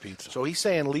the best pizza. So he's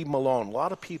saying leave him alone. A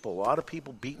lot of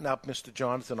people beating up Mr.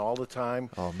 Jonathan all the time.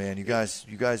 Oh man, you guys,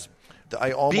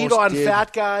 I almost beat on did.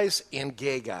 fat guys and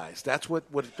gay guys. That's what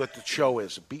the show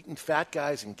is. Beating fat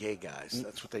guys and gay guys.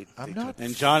 That's what they. I'm they not do.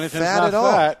 And Jonathan's fat not at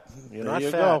all. fat. You're There not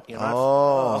you fat. go. You're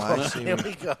not I see. There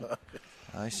we go.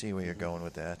 I see where you're going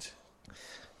with that.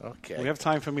 Okay. We have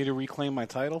time for me to reclaim my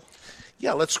title?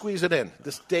 Yeah, let's squeeze it in.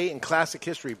 This day in classic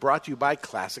history brought to you by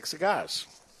Classic Cigars.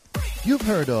 You've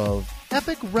heard of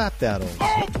epic rap battles.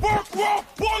 But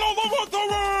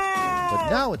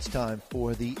now it's time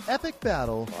for the epic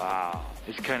battle. Wow,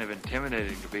 it's kind of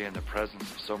intimidating to be in the presence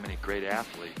of so many great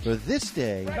athletes. For this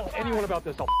day, Tell anyone about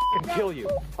this, I'll f***ing kill you.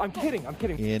 I'm kidding.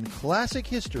 in classic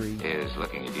history, Here's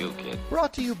looking at you, kid.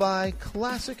 brought to you by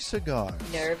Classic Cigars.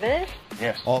 Nervous?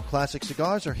 Yes. All Classic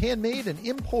Cigars are handmade and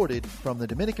imported from the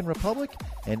Dominican Republic,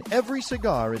 and every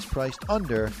cigar is priced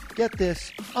under, get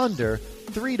this, under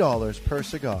 $3 per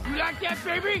cigar. You like that,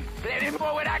 baby? Let him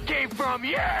know where that came from,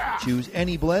 yeah! Choose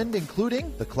any blend,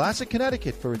 including the Classic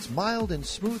Connecticut for its mild and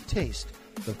smooth taste,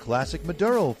 the Classic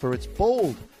Maduro for its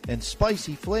bold and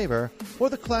spicy flavor, or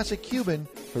the Classic Cuban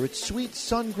for its sweet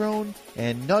sun-grown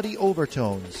and nutty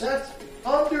overtones. That's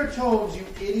undertones, you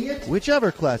idiot!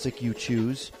 Whichever classic you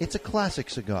choose, it's a classic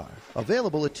cigar.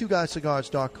 Available at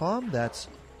twoguyscigars.com. That's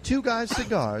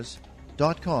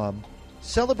twoguyscigars.com.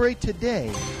 Celebrate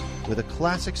today with a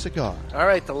classic cigar. All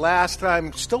right, the last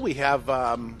time, still we have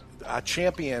our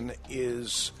champion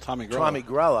is Tommy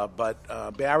Grella,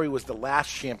 but Barry was the last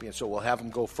champion, so we'll have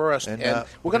him go first. And, And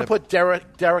we're going to put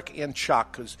Derek and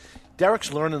Chuck, because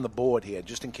Derek's learning the board here,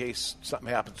 just in case something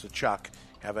happens to Chuck,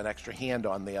 have an extra hand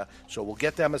on there. So we'll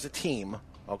get them as a team,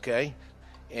 okay?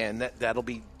 And that'll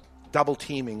be double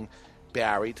teaming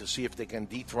Barry to see if they can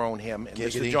dethrone him. And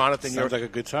Mr. Jonathan, Sounds like a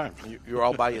good time. You're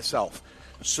all by yourself.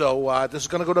 So this is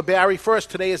going to go to Barry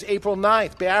first. Today is April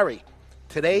 9th. Barry,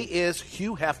 today is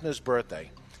Hugh Hefner's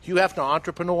birthday. Hugh Hefner,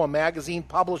 entrepreneur, magazine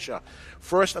publisher,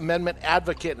 First Amendment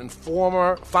advocate, and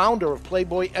former founder of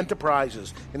Playboy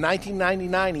Enterprises. In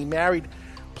 1999, he married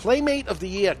Playmate of the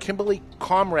Year, Kimberly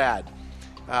Comrade.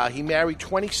 He married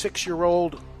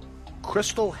 26-year-old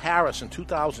Crystal Harris in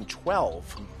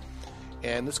 2012.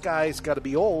 And this guy's got to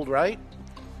be old, right?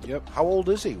 Yep. How old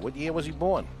is he? What year was he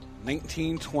born?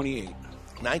 1928.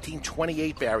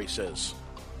 1928, Barry says.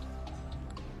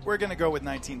 We're going to go with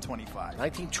 1925.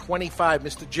 1925,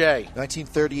 Mr. J.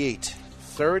 1938.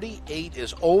 38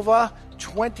 is over.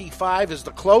 25 is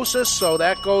the closest, so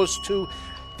that goes to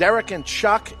Derek and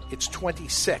Chuck. It's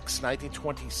 26,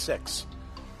 1926.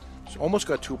 So almost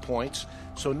got 2 points.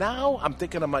 So now I'm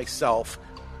thinking to myself,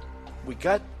 we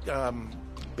got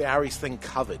Barry's thing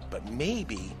covered, but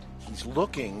maybe he's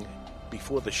looking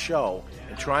before the show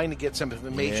and trying to get some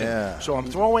information. Yeah. So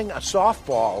I'm throwing a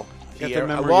softball I here. got the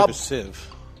memory of a sieve.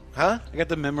 Huh? I got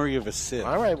the memory of a sieve.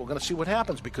 All right, we're going to see what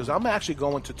happens because I'm actually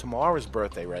going to Tamara's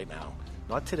birthday right now.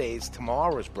 Not today's,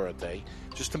 Tamara's birthday,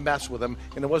 just to mess with him.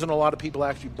 And there wasn't a lot of people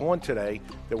actually born today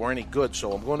that were any good.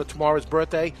 So I'm going to Tamara's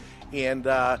birthday, and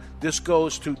this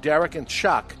goes to Derek and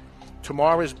Chuck.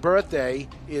 Tamara's birthday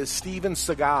is Steven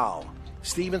Seagal.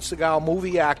 Steven Seagal,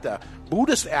 movie actor,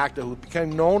 Buddhist actor who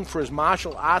became known for his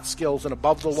martial arts skills and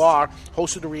Above the Law,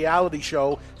 hosted a reality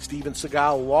show, Steven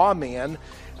Seagal Lawman.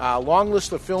 Long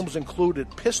list of films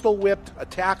included Pistol Whipped,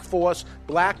 Attack Force,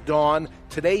 Black Dawn,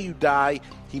 Today You Die.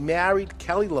 He married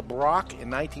Kelly LeBrock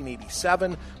in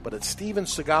 1987, but it's Steven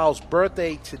Seagal's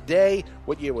birthday today.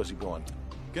 What year was he born?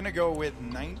 Going to go with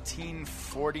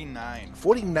 1949.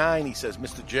 49, he says,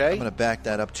 Mr. J. I'm going to back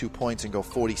that up 2 points and go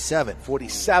 47.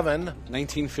 47.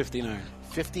 1959.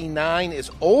 59 is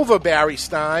over Barry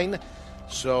Stein.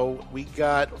 So we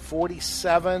got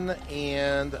 47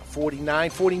 and 49.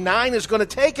 49 is going to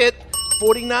take it.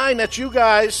 49, that's you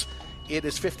guys. It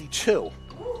is 52.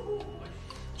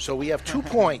 So we have 2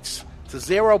 points to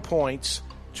 0 points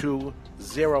to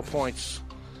 0 points.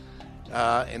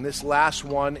 And this last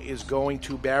one is going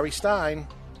to Barry Stein.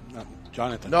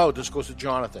 Jonathan. No, this goes to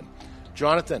Jonathan.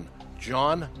 Jonathan,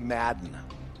 John Madden.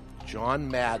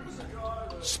 John Madden.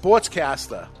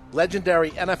 Sportscaster,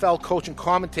 legendary NFL coach and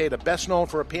commentator, best known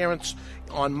for appearance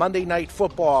on Monday Night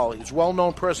Football. His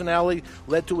well-known personality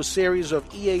led to a series of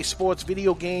EA Sports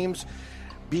video games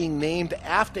being named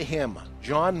after him.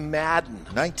 John Madden.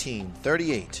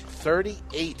 1938.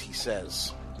 38, he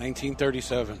says.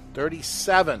 1937.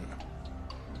 37.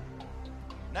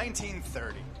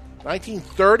 1930.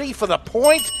 1930 for the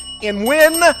point and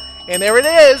win. And there it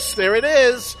is. There it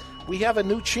is. We have a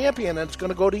new champion, and it's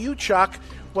going to go to you, Chuck.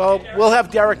 Well, we'll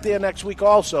have Derek there next week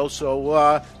also.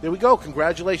 So there we go.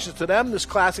 Congratulations to them. This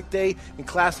Classic Day in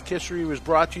Classic History was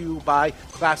brought to you by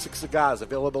Classic Cigars,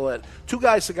 available at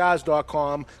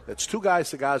twoguyscigars.com. That's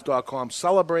twoguyscigars.com.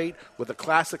 Celebrate with a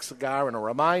classic cigar. And a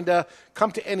reminder,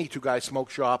 come to any Two Guys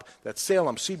Smoke Shop that's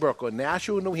Salem, Seabrook, or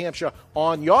Nashua, New Hampshire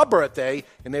on your birthday,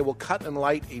 and they will cut and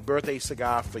light a birthday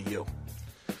cigar for you.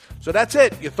 So that's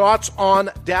it. Your thoughts on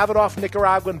Davidoff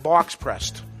Nicaraguan box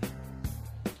pressed?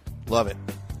 Love it.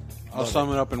 I'll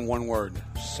sum it up in one word.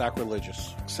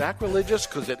 Sacrilegious. Sacrilegious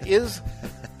because it is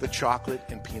the chocolate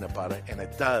and peanut butter, and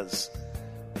it is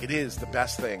the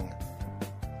best thing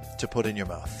to put in your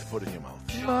mouth. Peanut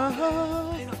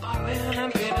butter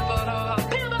and peanut butter,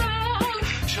 peanut butter,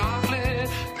 chocolate,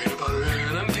 peanut butter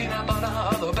and peanut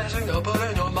butter, the best thing to put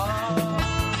in your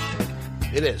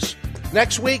mouth. It is.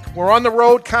 Next week, we're on the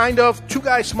road, kind of. Two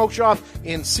Guys Smoke Shop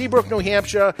in Seabrook, New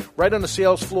Hampshire, right on the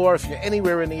sales floor. If you're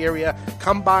anywhere in the area,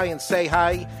 come by and say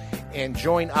hi and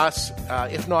join us.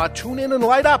 If not, tune in and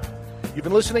light up. You've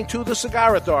been listening to The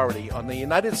Cigar Authority on the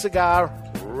United Cigar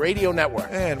Radio Network.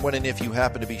 And when and if you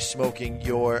happen to be smoking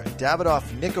your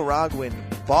Davidoff Nicaraguan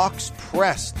box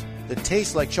pressed that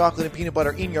tastes like chocolate and peanut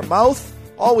butter in your mouth,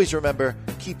 always remember,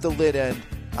 keep the lid end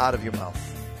out of your mouth.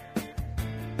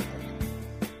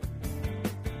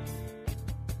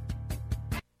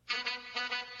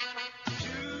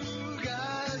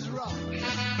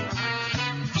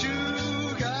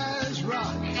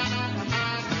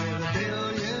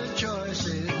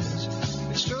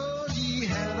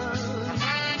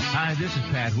 Hi, this is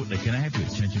Pat Whitley. Can I have your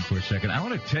attention for a second? I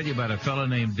want to tell you about a fellow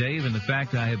named Dave and the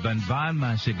fact I have been buying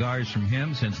my cigars from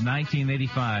him since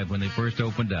 1985 when they first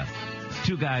opened up.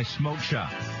 Two Guys Smoke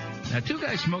Shop. Now, Two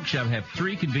Guys Smoke Shop have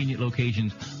 3 convenient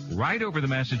locations right over the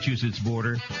Massachusetts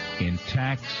border in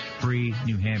tax-free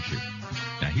New Hampshire.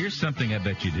 Now, here's something I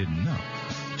bet you didn't know.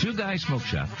 Two Guys Smoke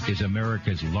Shop is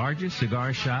America's largest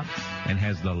cigar shop and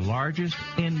has the largest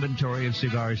inventory of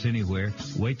cigars anywhere.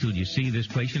 Wait till you see this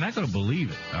place. You're not going to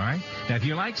believe it, all right? Now, if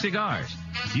you like cigars,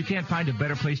 you can't find a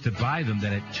better place to buy them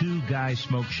than at Two Guys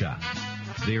Smoke Shop.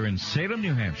 They're in Salem,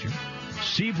 New Hampshire,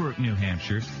 Seabrook, New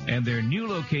Hampshire, and their new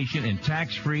location in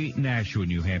tax-free Nashua,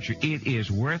 New Hampshire. It is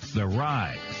worth the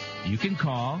ride. You can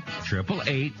call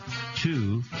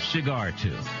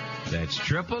 888-2-CIGAR-2. That's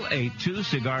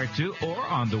 888-2-CIGAR-2 or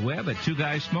on the web at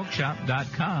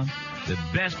twoguysmokeshop.com. The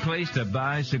best place to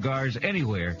buy cigars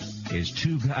anywhere is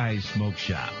Two Guys Smoke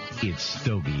Shop. It's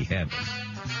Stogie heaven.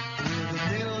 With a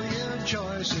million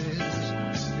choices,